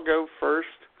 so I'll go first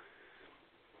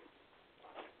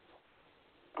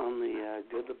on the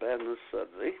good, the bad, and the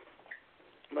sudsy.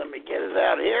 Let me get it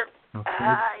out here. Okay.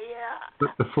 Yeah.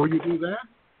 But before you do that?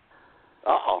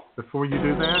 Uh-oh. Before you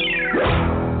do that?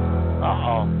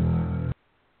 Uh-oh.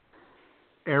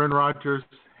 Aaron Rodgers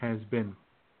has been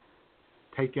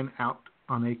taken out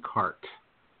on a cart.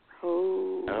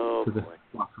 Oh, to the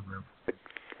locker room.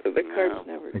 The cart's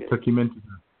never They good. took him into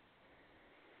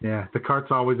the cart's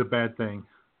always a bad thing.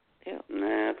 Yeah.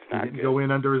 Nah, it's not He didn't good. go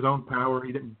in under his own power.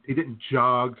 He didn't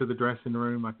jog to the dressing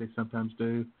room like they sometimes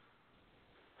do.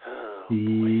 Oh,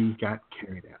 he got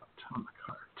carried out on the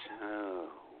cart. Oh,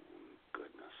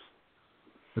 goodness.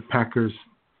 The Packers'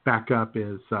 backup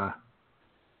is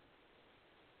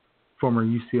former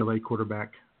UCLA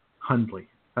quarterback Hundley,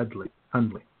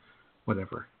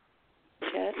 whatever.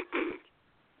 Chet?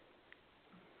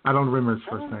 I don't remember his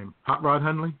first name. Hot Rod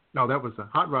Hundley? No,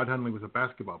 Hot Rod Hundley was a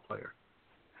basketball player.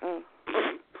 Oh.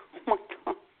 Oh, my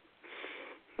God.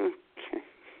 Okay.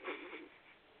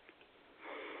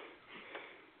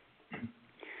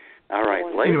 All right,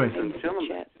 ladies and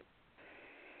gentlemen.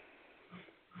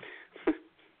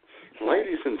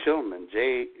 Ladies and gentlemen,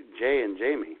 Jay and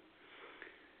Jamie,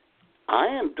 I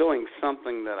am doing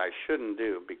something that I shouldn't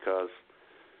do because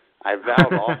I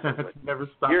vowed off of it Never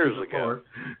stopped years before.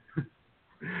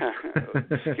 ago.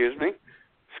 Excuse me?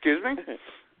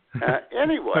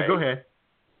 Anyway. No, go ahead.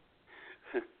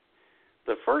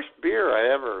 The first beer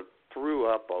I ever threw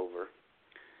up over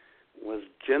was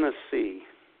Genesee.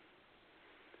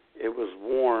 It was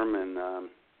warm, and a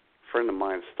friend of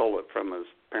mine stole it from his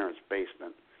parents'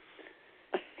 basement.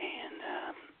 And,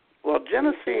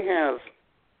 Genesee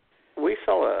we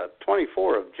sell a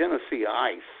 24 of Genesee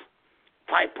Ice,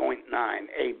 5.9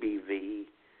 ABV,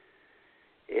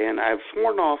 and I've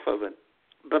sworn off of it.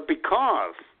 But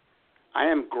because I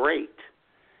am great,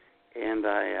 and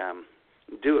I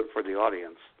do it for the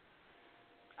audience,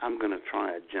 I'm going to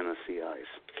try a Genesee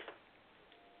Ice.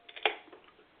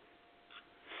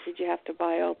 Did you have to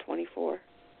buy all 24?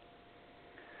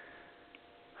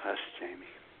 Hush, Jamie.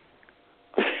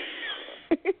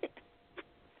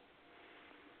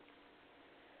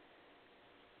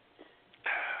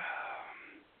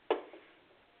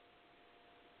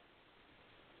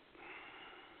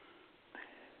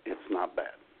 It's not bad.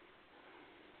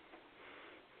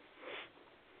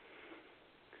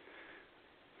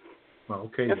 Well,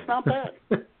 okay. It's not bad.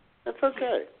 It's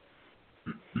okay.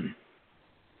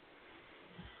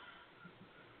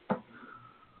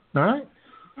 All right.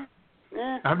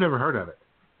 Yeah. I've never heard of it.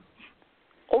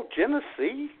 Oh,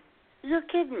 Genesee? You're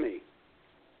kidding me.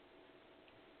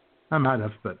 I might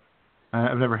have, but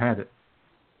I've never had it.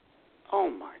 Oh,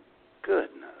 my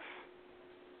goodness.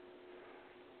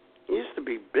 It used to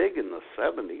be big in the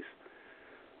 70s.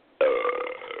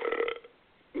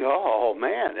 Oh,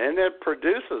 man. And it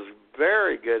produces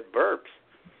very good burps.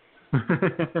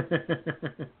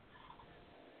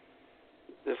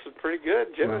 This is pretty good.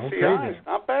 Genesee Ice.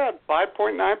 Not bad.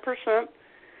 5.9%.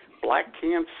 Black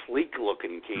can,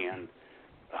 sleek-looking can.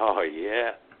 Oh,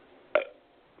 yeah.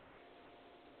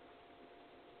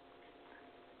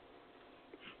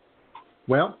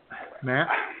 Well, Matt,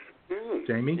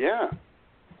 Jamie, yeah,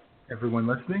 everyone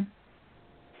listening,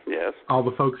 yes, all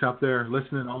the folks out there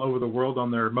listening all over the world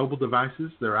on their mobile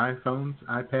devices, their iPhones,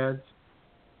 iPads,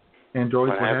 Androids,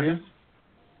 what have you.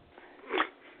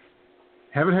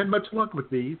 Haven't had much luck with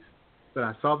these, but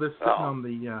I saw this sitting on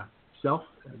the shelf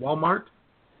at Walmart,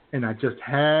 and I just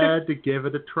had to give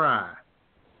it a try.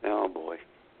 Oh, boy.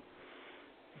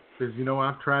 Because,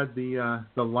 I've tried the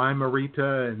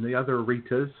Lime-A-Rita and the other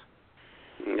Ritas.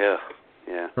 Yeah.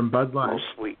 From Bud Light. Oh,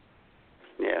 sweet.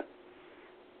 Yeah.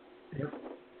 Yep.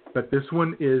 But this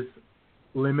one is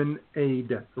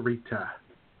Lemonade Rita.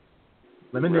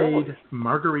 Lemonade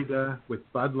margarita with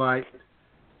Bud Light.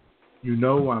 I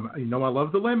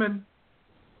love the lemon.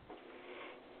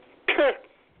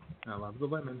 I love the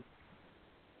lemon.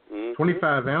 Mm-hmm.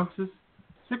 25 ounces,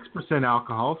 6%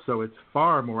 alcohol, so it's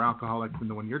far more alcoholic than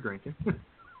the one you're drinking.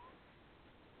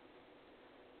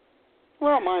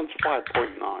 Well, mine's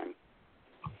 5.9.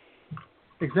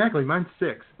 Exactly, mine's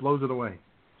 6. Blows it away.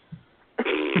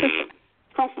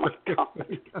 Oh, my God.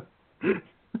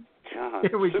 God,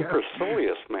 Here we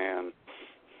supercilious, man.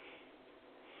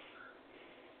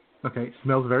 Okay, it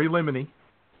smells very lemony.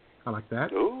 I like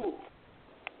that. Ooh.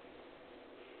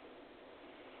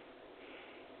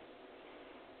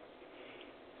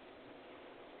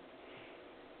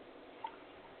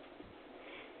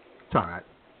 It's all right.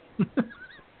 It's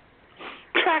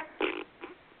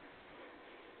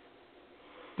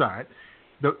all right.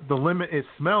 The lemon, it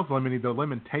smells lemony. The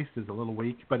lemon taste is a little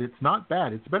weak, but it's not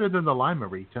bad. It's better than the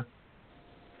Lime-A-Rita.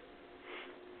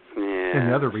 Yeah.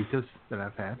 And the other Ritas that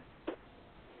I've had.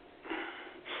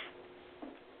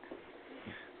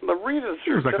 The Ritas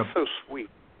are just so sweet.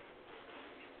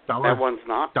 That one's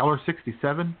not?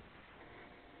 $1.67.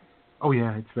 Oh,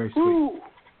 yeah, it's very sweet. Ooh.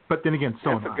 But then again,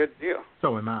 so That's am a I. good deal.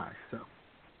 So am I. So.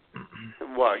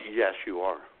 Well, yes, you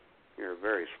are. You're a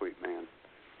very sweet man.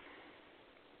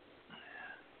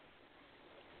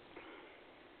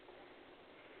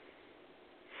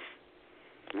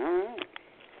 All right.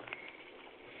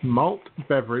 Malt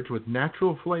beverage with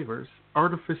natural flavors,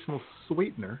 artificial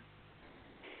sweetener,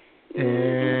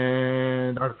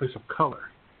 and artificial color.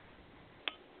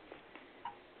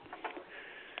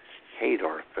 Hate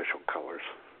artificial colors.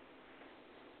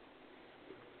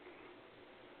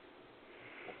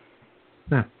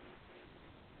 Yeah.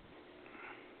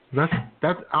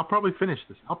 That's. I'll probably finish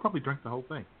this. I'll probably drink the whole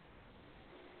thing.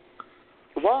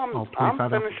 Well, I'm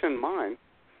finishing mine.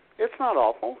 It's not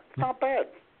awful. It's not bad.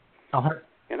 I'll have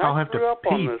grew to up pee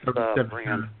on this 37 brand.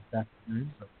 times this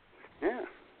afternoon. Yeah.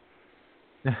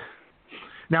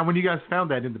 Now, when you guys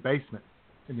found that in the basement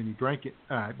and then you drank it,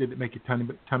 did it make your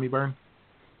tummy burn?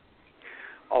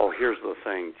 Oh, here's the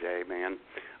thing, Jay, man.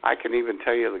 I can even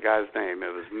tell you the guy's name.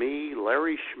 It was me,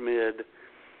 Larry Schmid,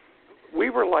 we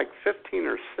were like 15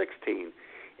 or 16,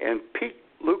 and Pete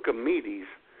Lucamides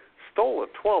stole a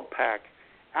 12-pack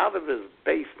out of his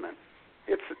basement.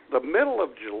 It's the middle of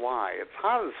July. It's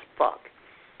hot as fuck.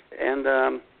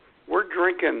 And we're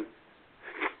drinking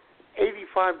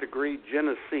 85-degree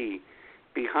Genesee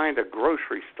behind a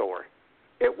grocery store.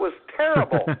 It was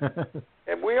terrible.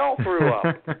 And we all threw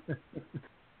up.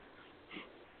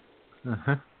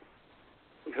 Uh-huh.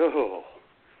 Oh.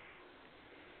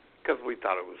 Because we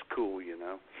thought it was cool, you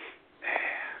know.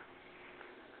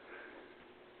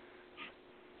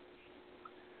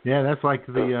 Yeah, that's like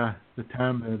the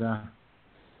time that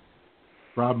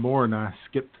Rob Moore and I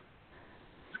skipped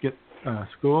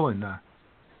school and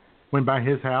went by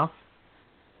his house.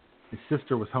 His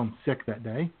sister was home sick that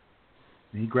day,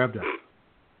 and he grabbed a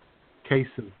case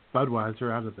of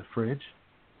Budweiser out of the fridge,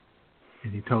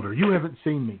 and he told her, "You haven't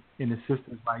seen me." And his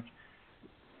sister's like,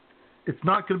 "It's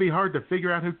not going to be hard to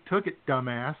figure out who took it,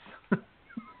 dumbass."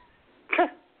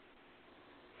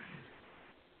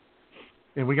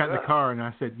 And we got in the car, and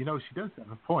I said, "You know, she does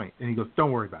have a point." And he goes,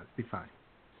 "Don't worry about it. Be fine."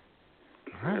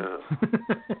 All right.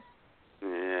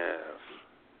 Yes.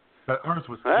 But ours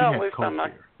was Well, we at had least cold I'm not...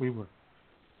 beer.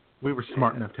 We were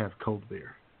smart enough to have cold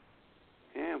beer.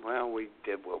 Yeah, well, we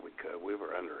did what we could. We were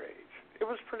underage. It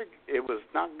was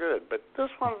not good, but this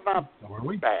one's not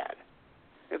bad.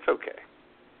 It's okay.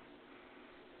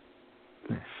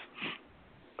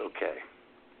 Okay.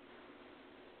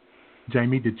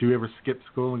 Jamie, did you ever skip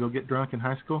school and go get drunk in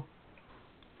high school?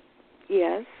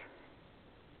 Yes.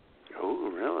 Oh,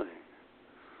 really?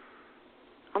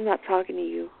 I'm not talking to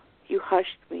you. You hushed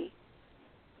me.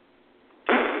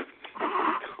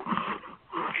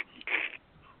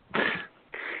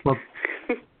 Well,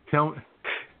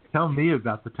 tell me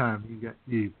about the time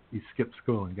you skipped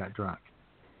school and got drunk.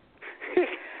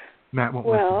 Matt won't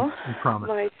listen. I promise.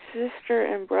 My sister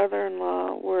and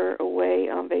brother-in-law were away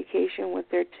on vacation with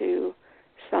their 2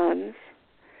 sons,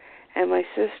 and my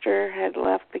sister had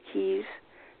left the keys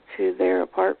to their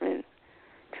apartment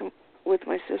with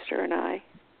my sister and I.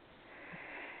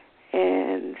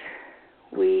 And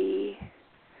we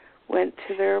went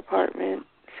to their apartment,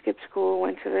 skipped school,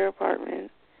 went to their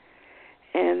apartment,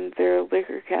 and their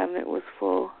liquor cabinet was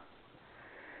full.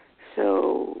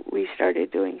 So we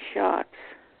started doing shots.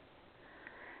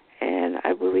 And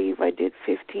I believe I did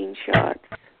 15 shots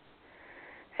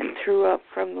and threw up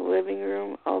from the living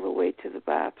room all the way to the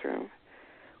bathroom,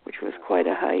 which was quite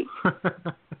a hike.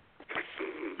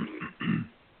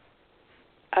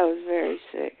 I was very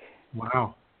sick.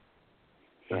 Wow.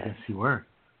 Yes. I guess you were.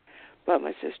 But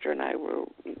my sister and I were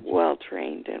well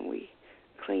trained, and we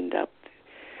cleaned up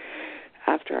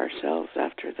after ourselves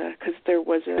after that, because there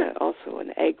was also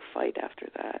an egg fight after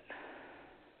that.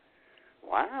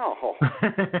 Wow.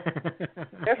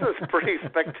 This is pretty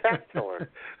spectacular.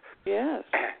 Yes.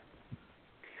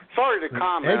 Sorry to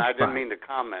comment. I didn't mean to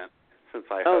comment since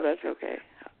I that's okay.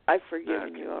 I've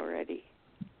forgiven you already.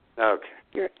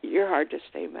 Okay. You're hard to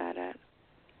stay mad at.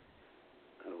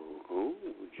 Oh,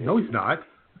 no, he's not.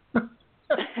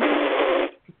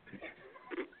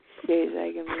 Jay's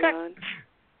egging me on.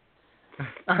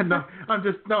 I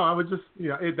was just,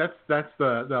 that's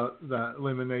the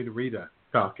Lemonade Rita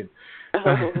talking.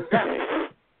 Oh, God.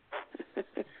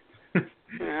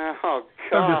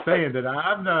 I'm just saying that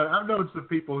I've known some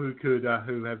people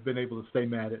who have been able to stay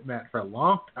mad at Matt for a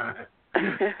long time.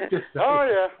 Oh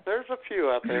yeah, there's a few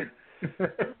out there.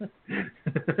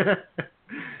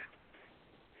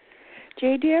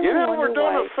 Jay, do you ever wonder we're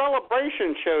doing why? a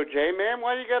celebration show, Jay, man.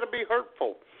 Why you got to be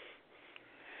hurtful?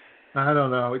 I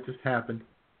don't know. It just happened.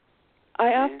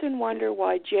 I often wonder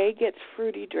why Jay gets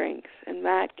fruity drinks and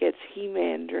Matt gets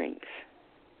He-Man drinks.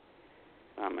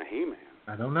 I'm a He-Man.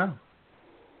 I don't know.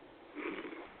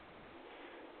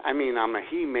 I mean, I'm a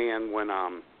He-Man when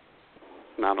I'm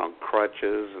not on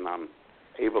crutches and I'm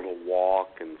able to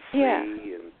walk and see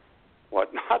and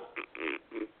whatnot.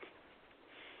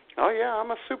 Oh, yeah,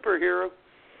 I'm a superhero.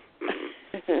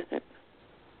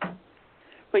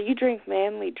 But you drink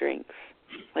manly drinks,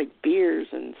 like beers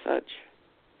and such.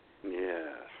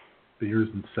 Yes. Beers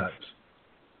and such.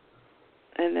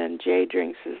 And then Jay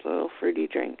drinks his little fruity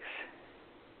drinks.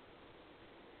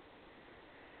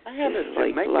 I have it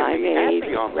like making limeade, me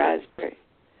happy on raspberry.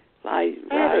 I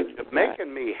have it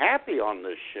making me happy on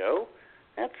this show.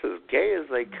 That's as gay as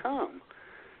they come.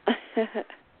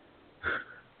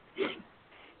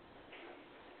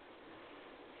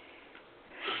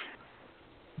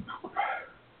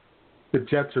 The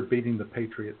Jets are beating the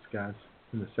Patriots, guys,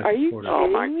 in the second quarter. Oh,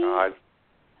 my God.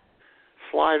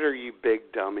 Slider, you big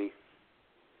dummy.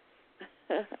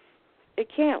 It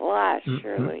can't last,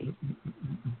 surely.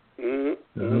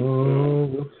 Oh,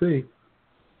 we'll see.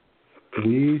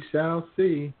 We shall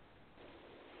see.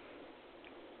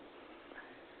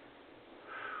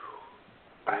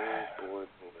 Boy.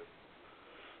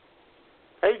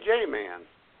 Hey, J-Man.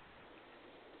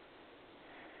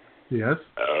 Yes?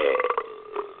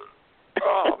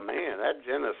 Oh, man, that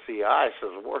Genesee ice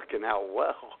is working out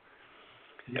well.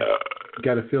 Yeah.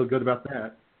 Got to feel good about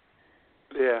that.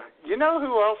 Yeah. You know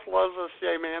who else loves us,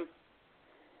 J-Man?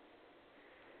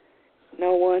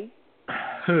 No one.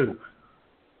 Who?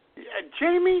 Yeah,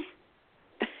 Jamie?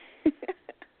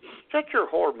 Shut your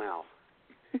whore mouth.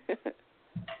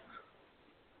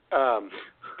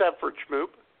 Stepford Schmoop.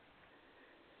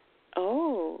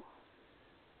 Oh.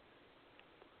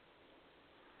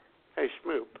 Hey,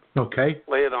 Schmoop. Okay.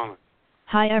 Lay it on.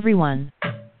 Hi everyone.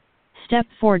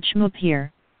 Stepford Schmoop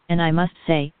here, and I must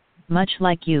say, much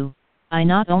like you, I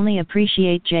not only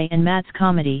appreciate Jay and Matt's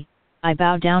comedy, I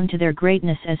bow down to their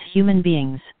greatness as human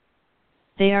beings.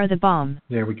 They are the bomb.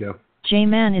 There we go.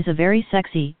 J-Man is a very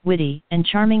sexy, witty, and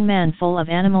charming man full of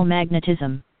animal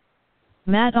magnetism.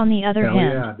 Matt, on the other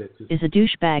hand, is a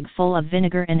douchebag full of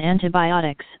vinegar and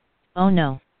antibiotics. Oh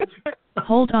no.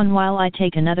 Hold on while I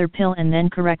take another pill and then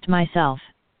correct myself.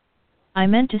 I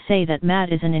meant to say that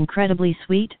Matt is an incredibly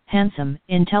sweet, handsome,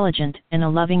 intelligent, and a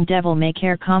loving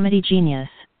devil-may-care comedy genius.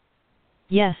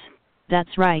 Yes,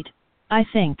 that's right, I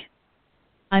think.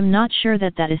 I'm not sure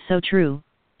that is so true,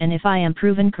 and if I am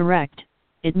proven correct,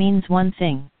 it means one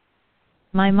thing.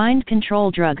 My mind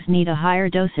control drugs need a higher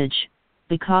dosage,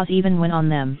 because even when on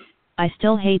them, I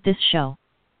still hate this show.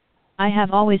 I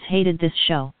have always hated this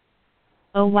show.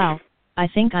 Oh wow, I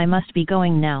think I must be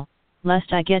going now,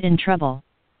 lest I get in trouble.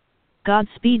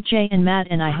 Godspeed Jay and Matt,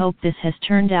 and I hope this has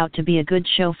turned out to be a good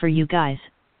show for you guys,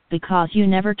 because you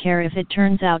never care if it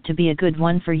turns out to be a good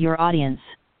one for your audience.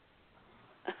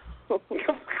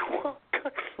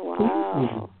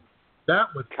 Wow. That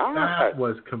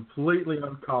was completely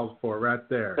uncalled for right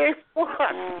there. Hey, what?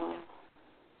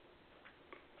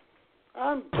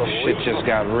 Shit just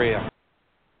got real.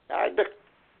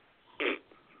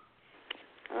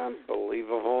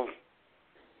 Unbelievable.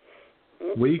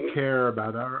 We care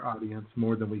about our audience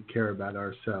more than we care about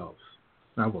ourselves.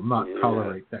 I will not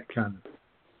tolerate that kind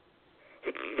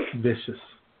of vicious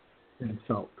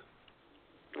insult.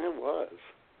 It was.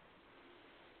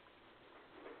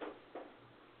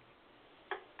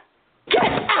 Get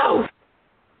out!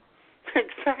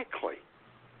 Exactly.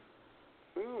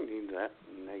 We don't need that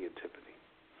negativity.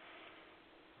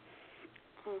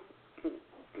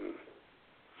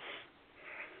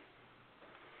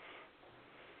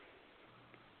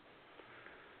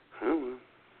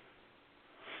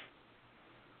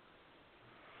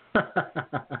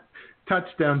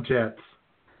 Touchdown Jets.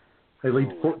 They lead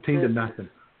 14-0.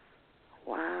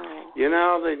 Wow. You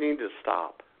know, they need to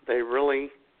stop. They really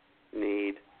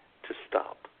need to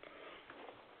stop.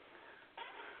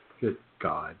 Good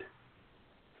God.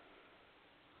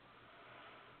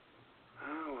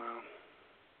 Oh, well.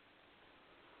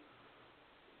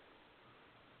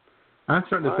 I'm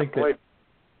starting to think that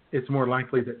it's more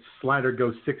likely that Slider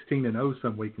goes 16-0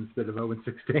 some week instead of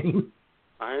 0-16.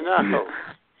 I know.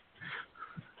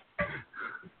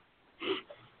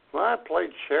 Well, I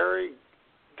played Sherry.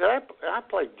 I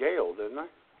played Gale, didn't I?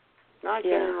 No, I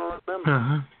can't even remember.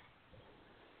 Uh-huh.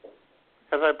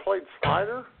 Have I played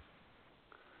Slider?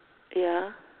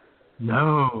 Yeah.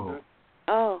 No.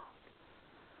 Oh.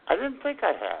 I didn't think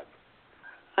I had.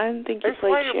 I didn't think you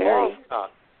played Sherry.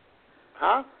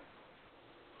 Huh?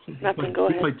 Nothing, go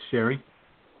ahead. He played Sherry.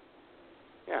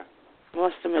 Yeah.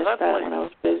 Must have missed that when I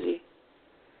was busy.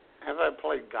 Have I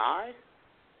played Guy?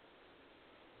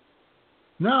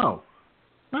 No.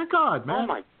 My God, man. Oh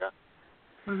my God.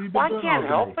 Well, I can't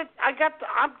help it. I've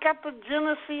got the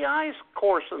Genesee ice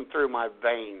coursing through my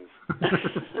veins.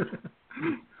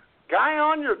 Guy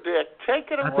on your dick,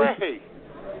 take it away.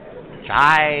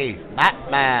 Jay,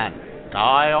 Batman,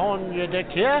 Guy on your dick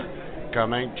here,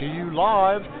 coming to you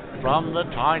live from the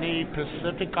tiny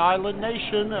Pacific Island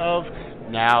nation of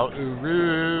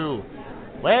Nauru,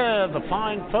 where the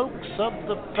fine folks of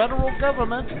the federal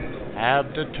government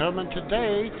have determined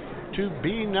today to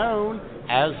be known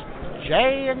as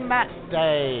Jay and Matt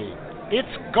Day.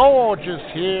 It's gorgeous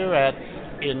here at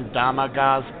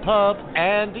Indamaga's Pub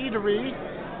and Eatery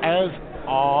as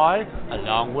I,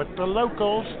 along with the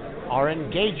locals, are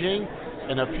engaging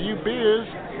in a few beers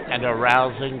and a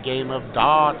rousing game of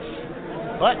darts.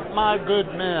 But my good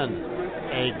men,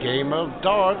 a game of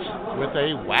darts with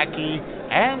a wacky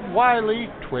and wily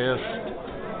twist.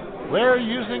 We're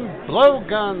using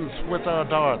blowguns with our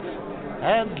darts.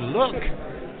 And look,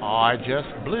 I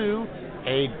just blew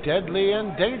a deadly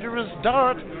and dangerous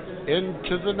dart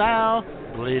into the now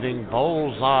bleeding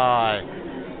bullseye.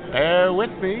 Bear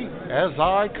with me as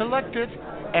I collect it,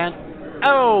 and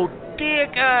oh dear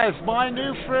guys, my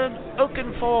new friend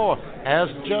Oakenfor has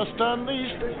just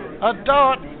unleashed a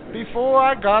dart before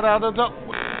I got out of the...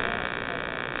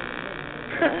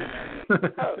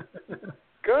 Oh,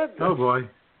 goodness. Oh, boy.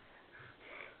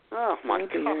 Oh, my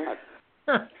God.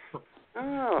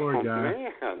 Oh, Poor guy.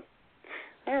 man.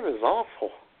 That is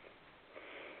awful.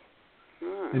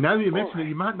 Oh, and now that you boy. mention it,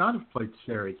 you might not have played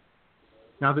Sherry.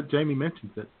 Now that Jamie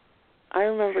mentions it. I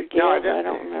remember Gail, No, but I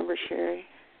don't remember Sherry.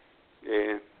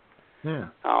 Yeah. Yeah.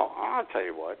 Oh, I'll tell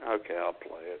you what. Okay, I'll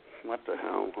play it. What the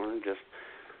hell? We're just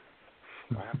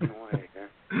slapping away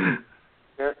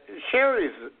here.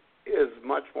 Sherry's is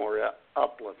much more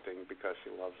uplifting because she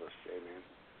loves us, J-Man.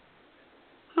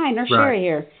 Hi, Nurse Sherry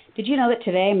here. Did you know that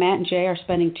today Matt and Jay are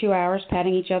spending 2 hours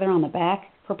patting each other on the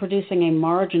back for producing a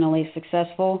marginally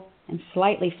successful and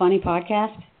slightly funny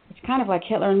podcast? It's kind of like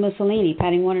Hitler and Mussolini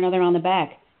patting one another on the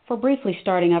back for briefly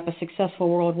starting up a successful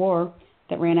world war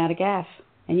that ran out of gas.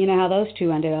 And you know how those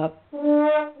two ended up.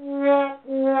 How's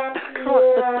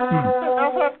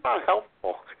that not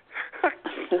helpful?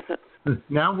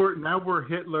 Now we're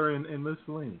Hitler and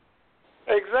Mussolini.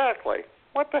 Exactly.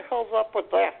 What the hell's up with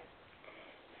that?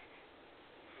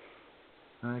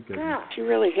 My goodness. Yeah. She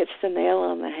really hits the nail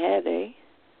on the head, eh?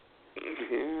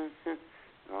 Yeah.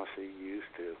 Oh, she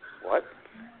used to. What?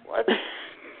 What?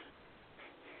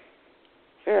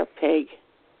 You're a pig.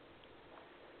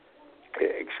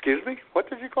 Excuse me? What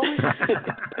did you call me?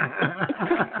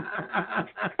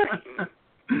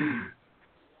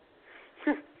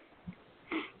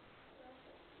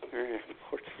 Very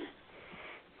unfortunate.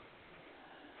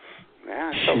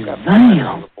 Yeah, I still got Slider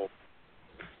on the bullpen.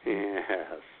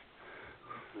 Yes.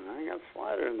 I got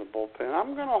Slider in the bullpen.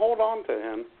 I'm going to hold on to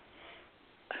him.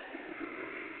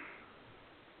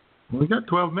 We got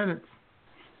 12 minutes.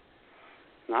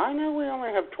 I know we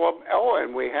only have 12. Oh,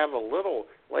 and we have a little,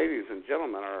 ladies and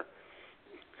gentlemen,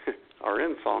 our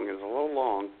end song is a little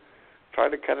long. Tried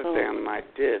to cut it down, and I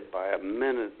did by a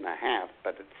minute and a half,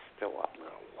 but it's still a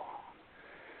little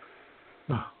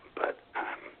long. But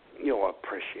you'll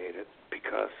appreciate it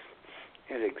because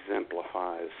it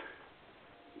exemplifies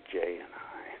Jay and I.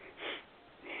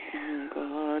 Oh,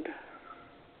 God.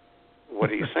 What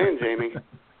are you saying, Jamie?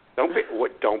 Don't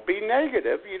be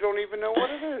negative. You don't even know what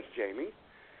it is, Jamie.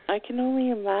 I can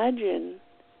only imagine.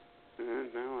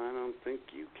 No, I don't think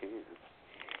you can.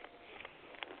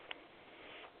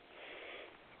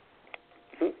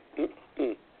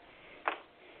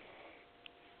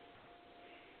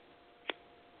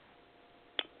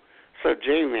 So,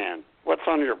 J-Man, what's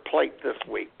on your plate this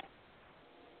week?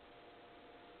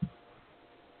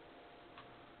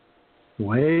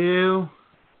 Well,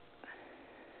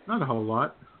 not a whole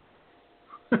lot.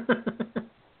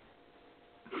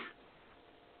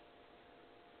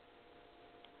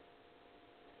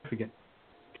 Forget.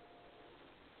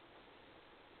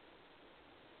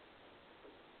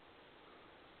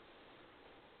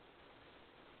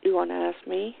 You want to ask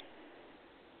me?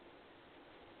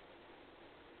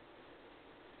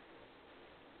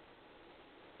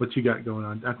 What you got going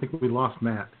on? I think we lost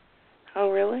Matt. Oh,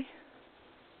 really?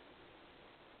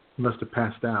 He must have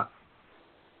passed out.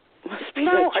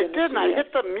 No, I didn't. I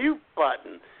hit the mute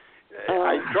button.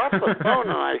 I dropped the phone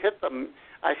and I hit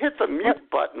the mute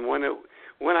button when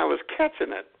I was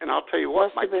catching it. And I'll tell you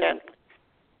what, my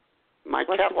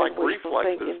cat-like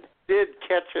reflexes did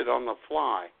catch it on the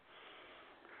fly.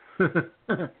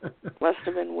 Must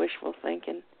have been wishful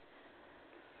thinking.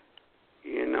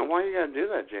 You know, why you got to do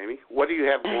that, Jamie? What do you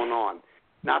have going on?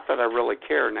 Not that I really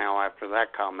care now after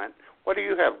that comment. What do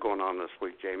you have going on this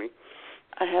week, Jamie?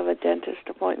 I have a dentist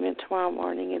appointment tomorrow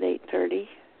morning at 8:30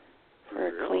 for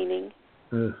a cleaning.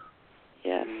 Yes.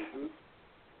 Mm-hmm.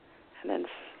 And then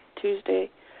Tuesday,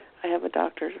 I have a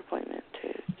doctor's appointment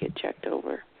to get checked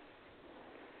over.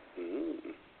 Mm-hmm.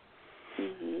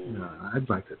 No, I'd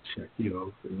like to check you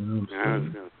over. You know what I'm I was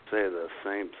saying? going to say the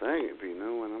same thing if you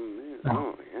know what I mean.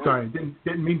 Oh, yeah. sorry,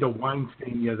 didn't mean to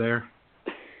Weinstein you there.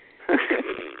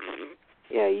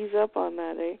 Yeah, ease up on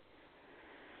that, eh?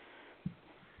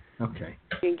 Okay.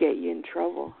 Can get you in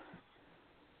trouble.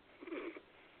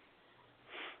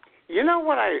 You know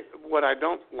what I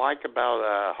don't like about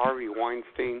Harvey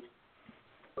Weinstein,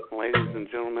 ladies and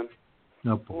gentlemen?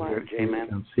 No, boy.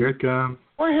 J-Man. Here it comes.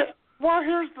 Well,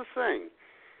 here's the thing.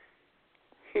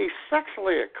 He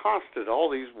sexually accosted all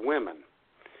these women.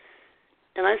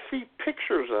 And I see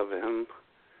pictures of him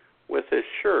with his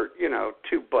shirt,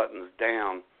 2 buttons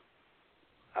down,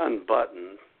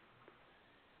 unbuttoned.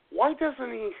 Why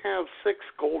doesn't he have 6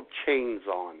 gold chains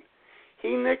on?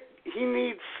 He he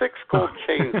needs 6 gold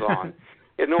chains on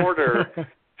in order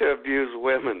to abuse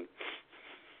women.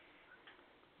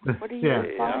 What are you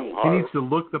implying? He needs to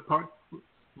look the part,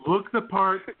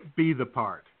 be the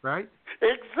part, right?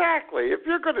 Exactly. If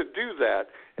you're going to do that,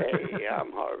 hey,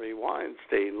 I'm Harvey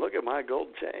Weinstein. Look at my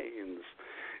gold chains.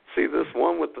 See this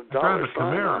one with the dollar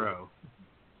sign on it?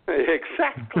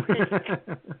 Exactly.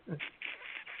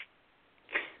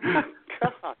 God.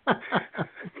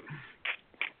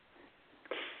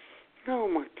 Oh,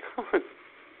 my God.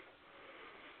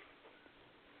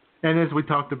 And as we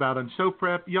talked about on show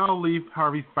prep, y'all leave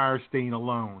Harvey Fierstein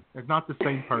alone. They're not the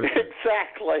same person.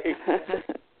 Exactly.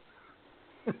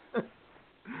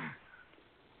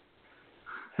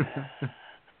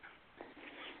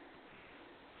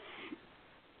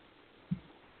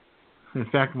 In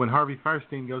fact, when Harvey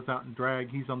Fierstein goes out and drag,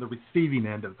 he's on the receiving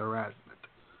end of the harassment.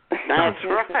 That's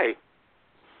right.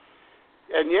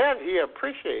 And yet he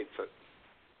appreciates it.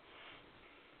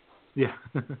 Yeah.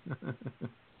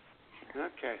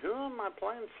 Okay, who am I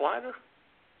playing? Slider?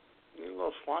 You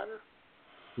little Slider?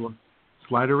 Well,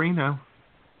 Sliderino.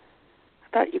 I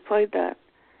thought you played that.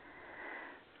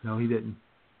 No, he didn't.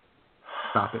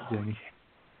 Stop it, Jamie.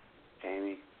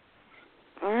 Jamie.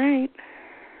 All right.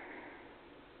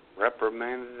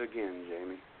 Reprimanded again,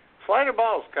 Jamie. Slider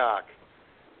Ballscock.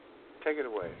 Take it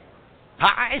away.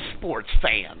 Hi, sports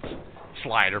fans.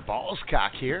 Slider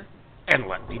Ballscock here. And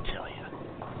let me tell you,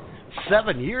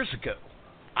 7 years ago,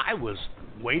 I was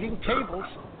waiting tables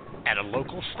at a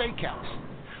local steakhouse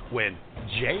when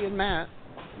Jay and Matt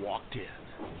walked in.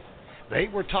 They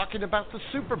were talking about the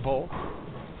Super Bowl,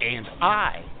 and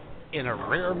I, in a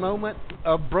rare moment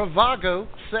of bravado,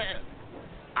 said,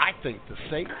 I think the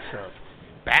Saints of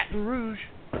Baton Rouge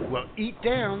will eat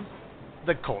down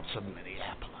the Colts of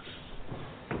Minneapolis.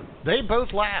 They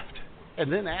both laughed and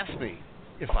then asked me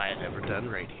if I had ever done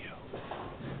radio.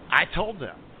 I told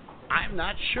them, I'm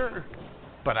not sure,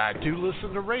 but I do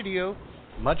listen to radio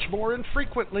much more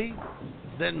infrequently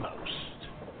than most.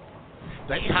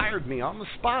 They hired me on the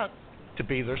spot to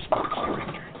be their sports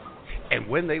director. And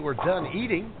when they were done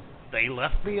eating, they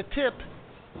left me a tip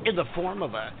in the form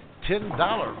of a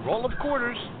 $10 roll of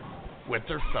quarters with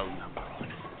their phone number on it.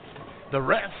 The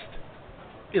rest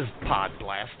is Pod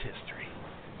Blast history.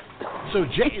 So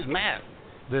Jay and Matt,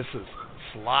 this is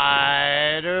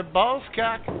Slider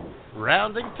Ballscock,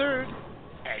 rounding third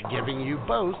and giving you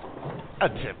both a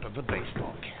tip of the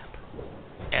baseball cap.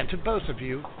 And to both of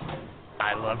you,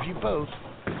 I love you both,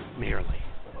 merely.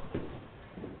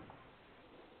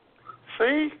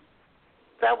 See?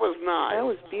 That was nice. That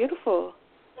was beautiful.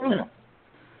 Yeah.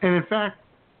 And in fact,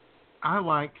 I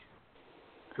like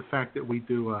the fact that we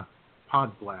do a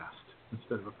Pod Blast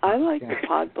instead of a podcast. I like the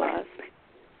Pod Blast.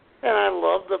 And I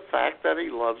love the fact that he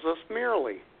loves us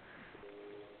merely.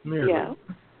 Merely. Yeah.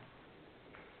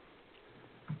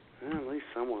 Well, at least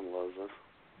someone loves us.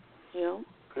 Yeah.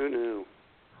 Who knew?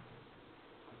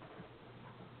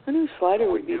 I knew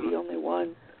Slider would be the only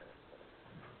one.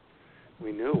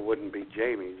 We knew it wouldn't be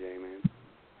Jamie, J-Man.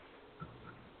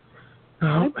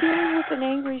 I'm dealing with an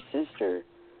angry sister.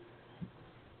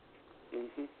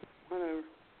 Whatever.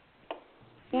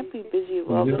 Can't be busy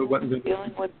loving,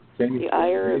 dealing with the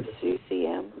ire of Susie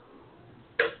M.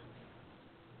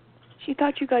 She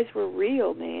thought you guys were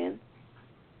real, man.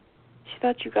 She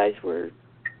thought you guys were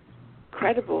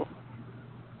credible.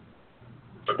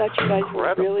 She thought you guys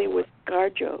were really with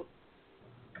Garjo.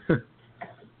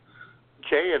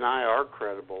 Jay and I are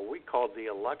credible. We called the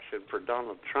election for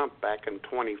Donald Trump back in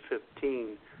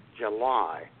 2015,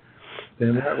 July.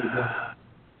 Then that was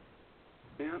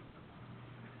Yeah.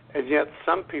 And yet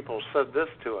some people said this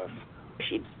to us.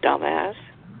 She dumbass.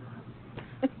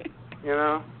 You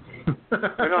know? We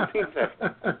don't need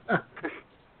that.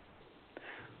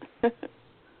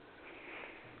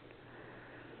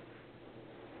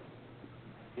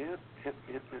 Yep.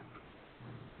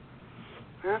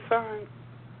 That's all right.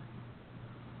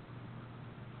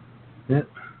 Yeah.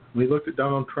 We looked at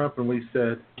Donald Trump and we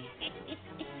said,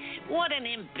 What an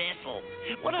imbecile.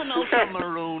 What an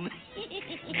ultra-maroon.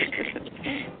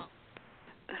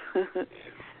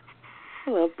 I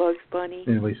love Bugs Bunny.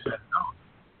 And we said,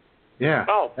 yeah,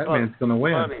 that man's going to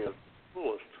win. Bunny is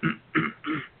coolest.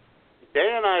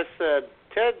 Jay and I said,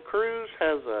 Ted Cruz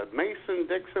has a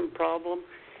Mason-Dixon problem.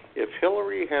 If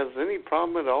Hillary has any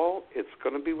problem at all, it's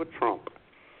going to be with Trump.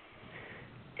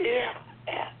 Yeah.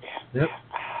 Yep.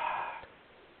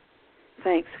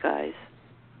 Thanks, guys.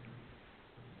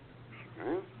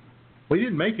 We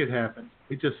didn't make it happen.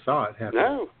 We just saw it happen.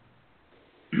 No.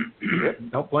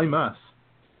 Don't blame us.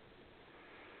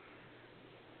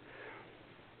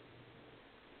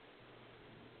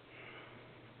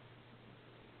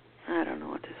 I don't know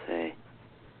what to say.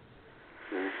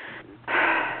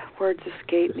 Words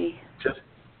escape me.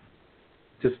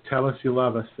 Just tell us you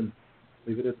love us and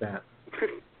leave it at that.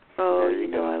 Oh, you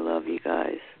know I love you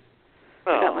guys.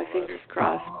 I got my fingers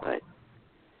crossed, but...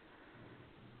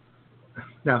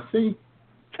 Now, see?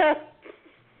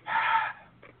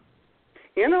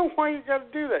 You know why you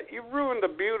got to do that? You ruined a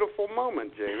beautiful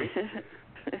moment, Jamie.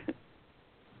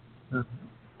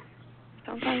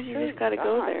 Sometimes you just got to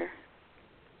go there.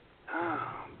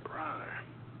 Oh, brother.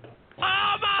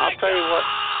 Oh, my I'll tell you what.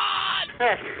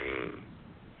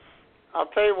 I'll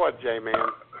tell you what, J-Man.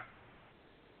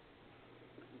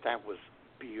 That was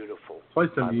beautiful. Play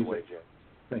some by the music. way, Jay.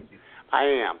 Thank you. I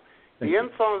am. Thank the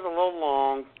end song's a little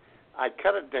long. I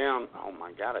cut it down. Oh,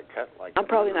 my God, I cut like... I'm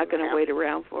probably not going to wait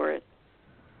around for it.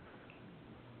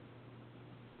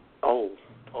 Oh,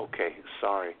 okay.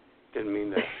 Sorry. Didn't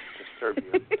mean to disturb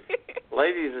you.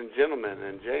 Ladies and gentlemen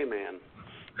and J-Man.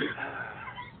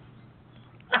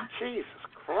 Jesus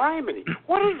criminy.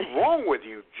 What is wrong with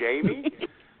you, Jamie?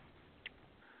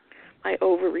 My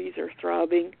ovaries are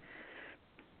throbbing.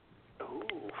 Oh,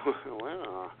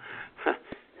 well.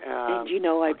 And you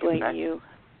know I blame you.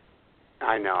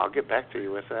 I know. I'll get back to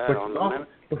you with that in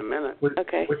a minute.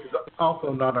 Okay. Which is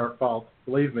also not our fault,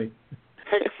 believe me.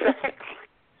 Exactly.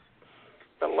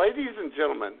 But ladies and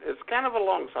gentlemen, it's kind of a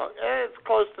long song. It's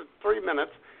close to 3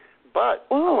 minutes, but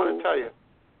I want to tell you,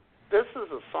 this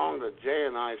is a song that Jay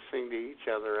and I sing to each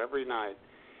other every night,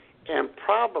 and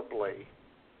probably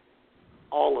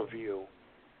all of you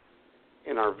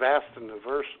in our vast and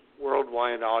diverse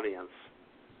worldwide audience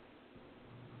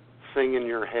sing in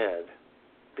your head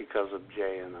because of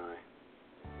Jay and I.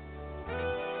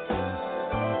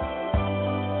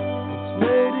 It's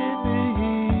late in the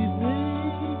evening.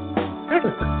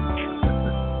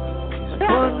 She's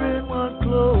wondering what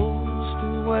clothes to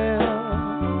wear.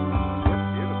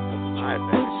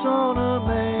 Puts on her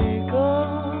makeup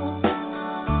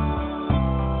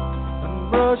and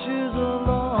brushes her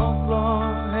long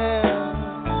blonde hair.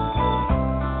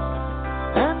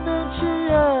 And then she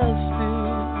asks me,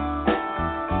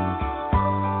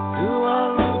 do I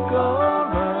look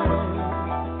alright?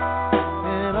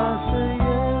 And I say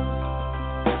yes,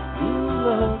 you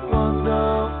look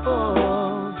wonderful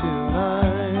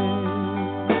tonight.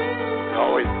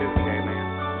 Always do, man.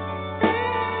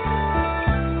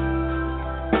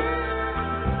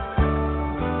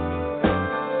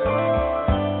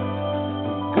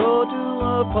 Go to a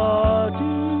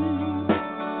party,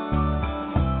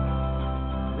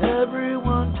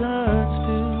 everyone turns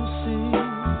to see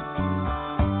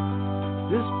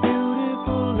this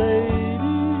beautiful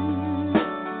lady is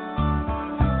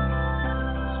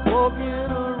walking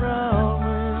around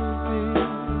with me.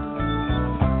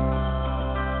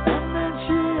 And then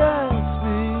she asks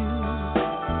me,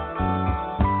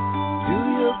 do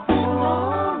you feel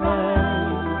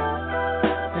alright?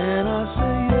 And I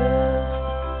say yes,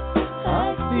 I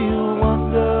feel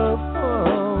wonderful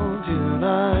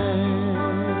tonight.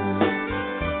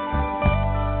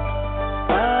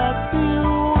 I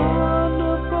feel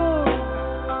wonderful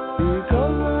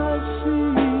because I see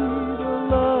the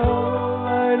love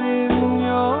light in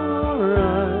your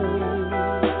eyes,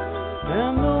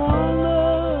 and the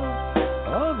wonder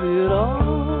of it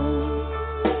all,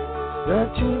 that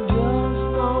you just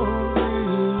don't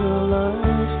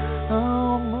realize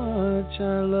how much I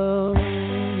love you.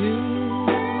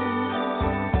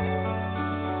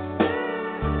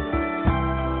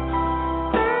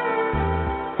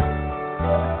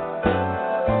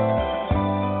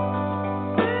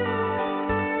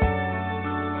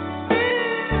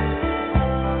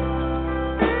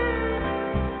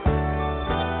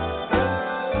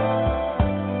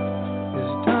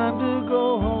 It's time to go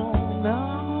home now,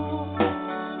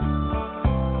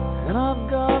 and I've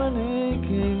got an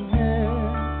aching head.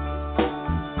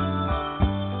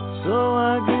 So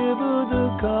I give her the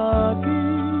car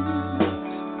keys,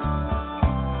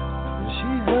 and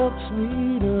she helps me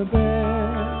to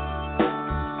bed.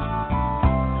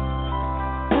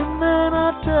 And then I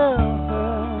tell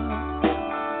her,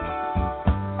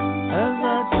 as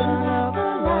I turn out the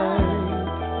light,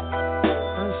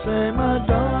 I say, my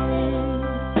darling,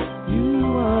 you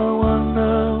are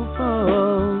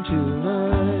wonderful tonight.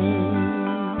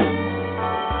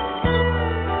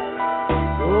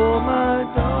 Oh, my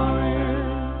darling,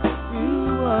 you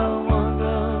are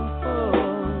wonderful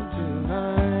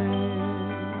tonight.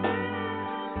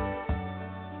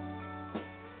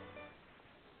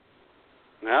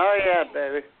 Oh, yeah,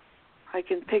 baby. I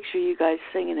can picture you guys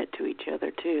singing it to each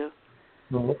other, too.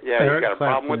 Well, Yeah, you Eric got a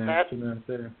problem with that? Clapton out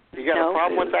there. You got a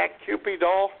problem with that, Cupid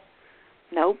doll?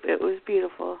 Nope, it was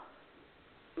beautiful.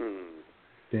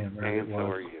 Damn right And it so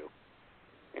was. are you.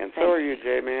 And so are you,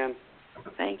 J-Man.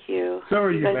 Thank you. So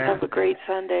are you, guys Matt. have a great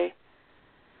Sunday.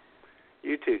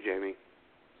 You too, Jamie.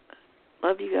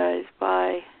 Love you guys.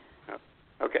 Bye.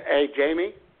 Okay. Hey,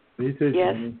 Jamie. You too,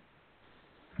 Yes. Jamie.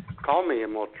 Call me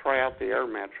and we'll try out the air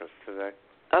mattress today.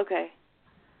 Okay.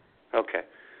 Okay.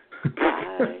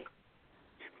 Bye.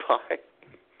 Bye.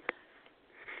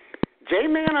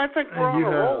 J-Man, I think we're on you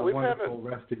a have roll. a We've had wonderful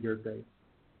rest of your day.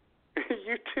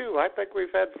 You too. I think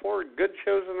we've had 4 good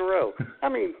shows in a row. I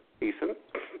mean, decent.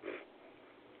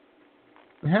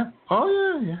 Yeah.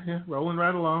 Oh, yeah. Rolling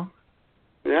right along.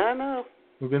 Yeah, I know.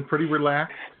 We've been pretty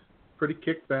relaxed, pretty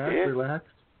kicked back, Yeah. relaxed.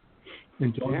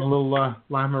 Enjoying a little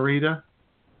limerita,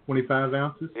 25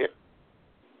 ounces.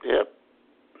 Yep.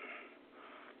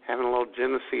 Having a little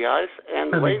Genesee ice.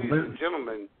 And ladies and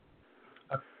gentlemen.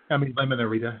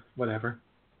 Limonarita, whatever.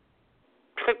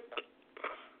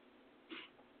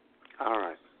 All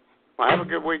right. Well, have a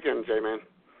good weekend, J-Man.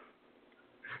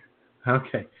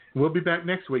 Okay. We'll be back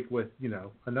next week with,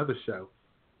 another show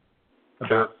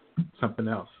about something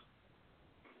else.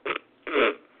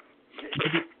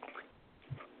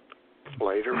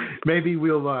 Later. Maybe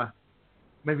we'll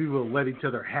let each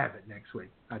other have it next week.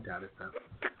 I doubt it though.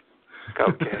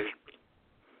 Okay.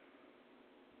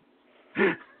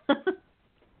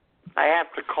 I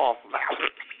have to cough now.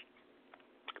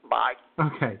 Bye.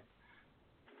 Okay.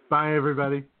 Bye,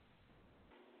 everybody.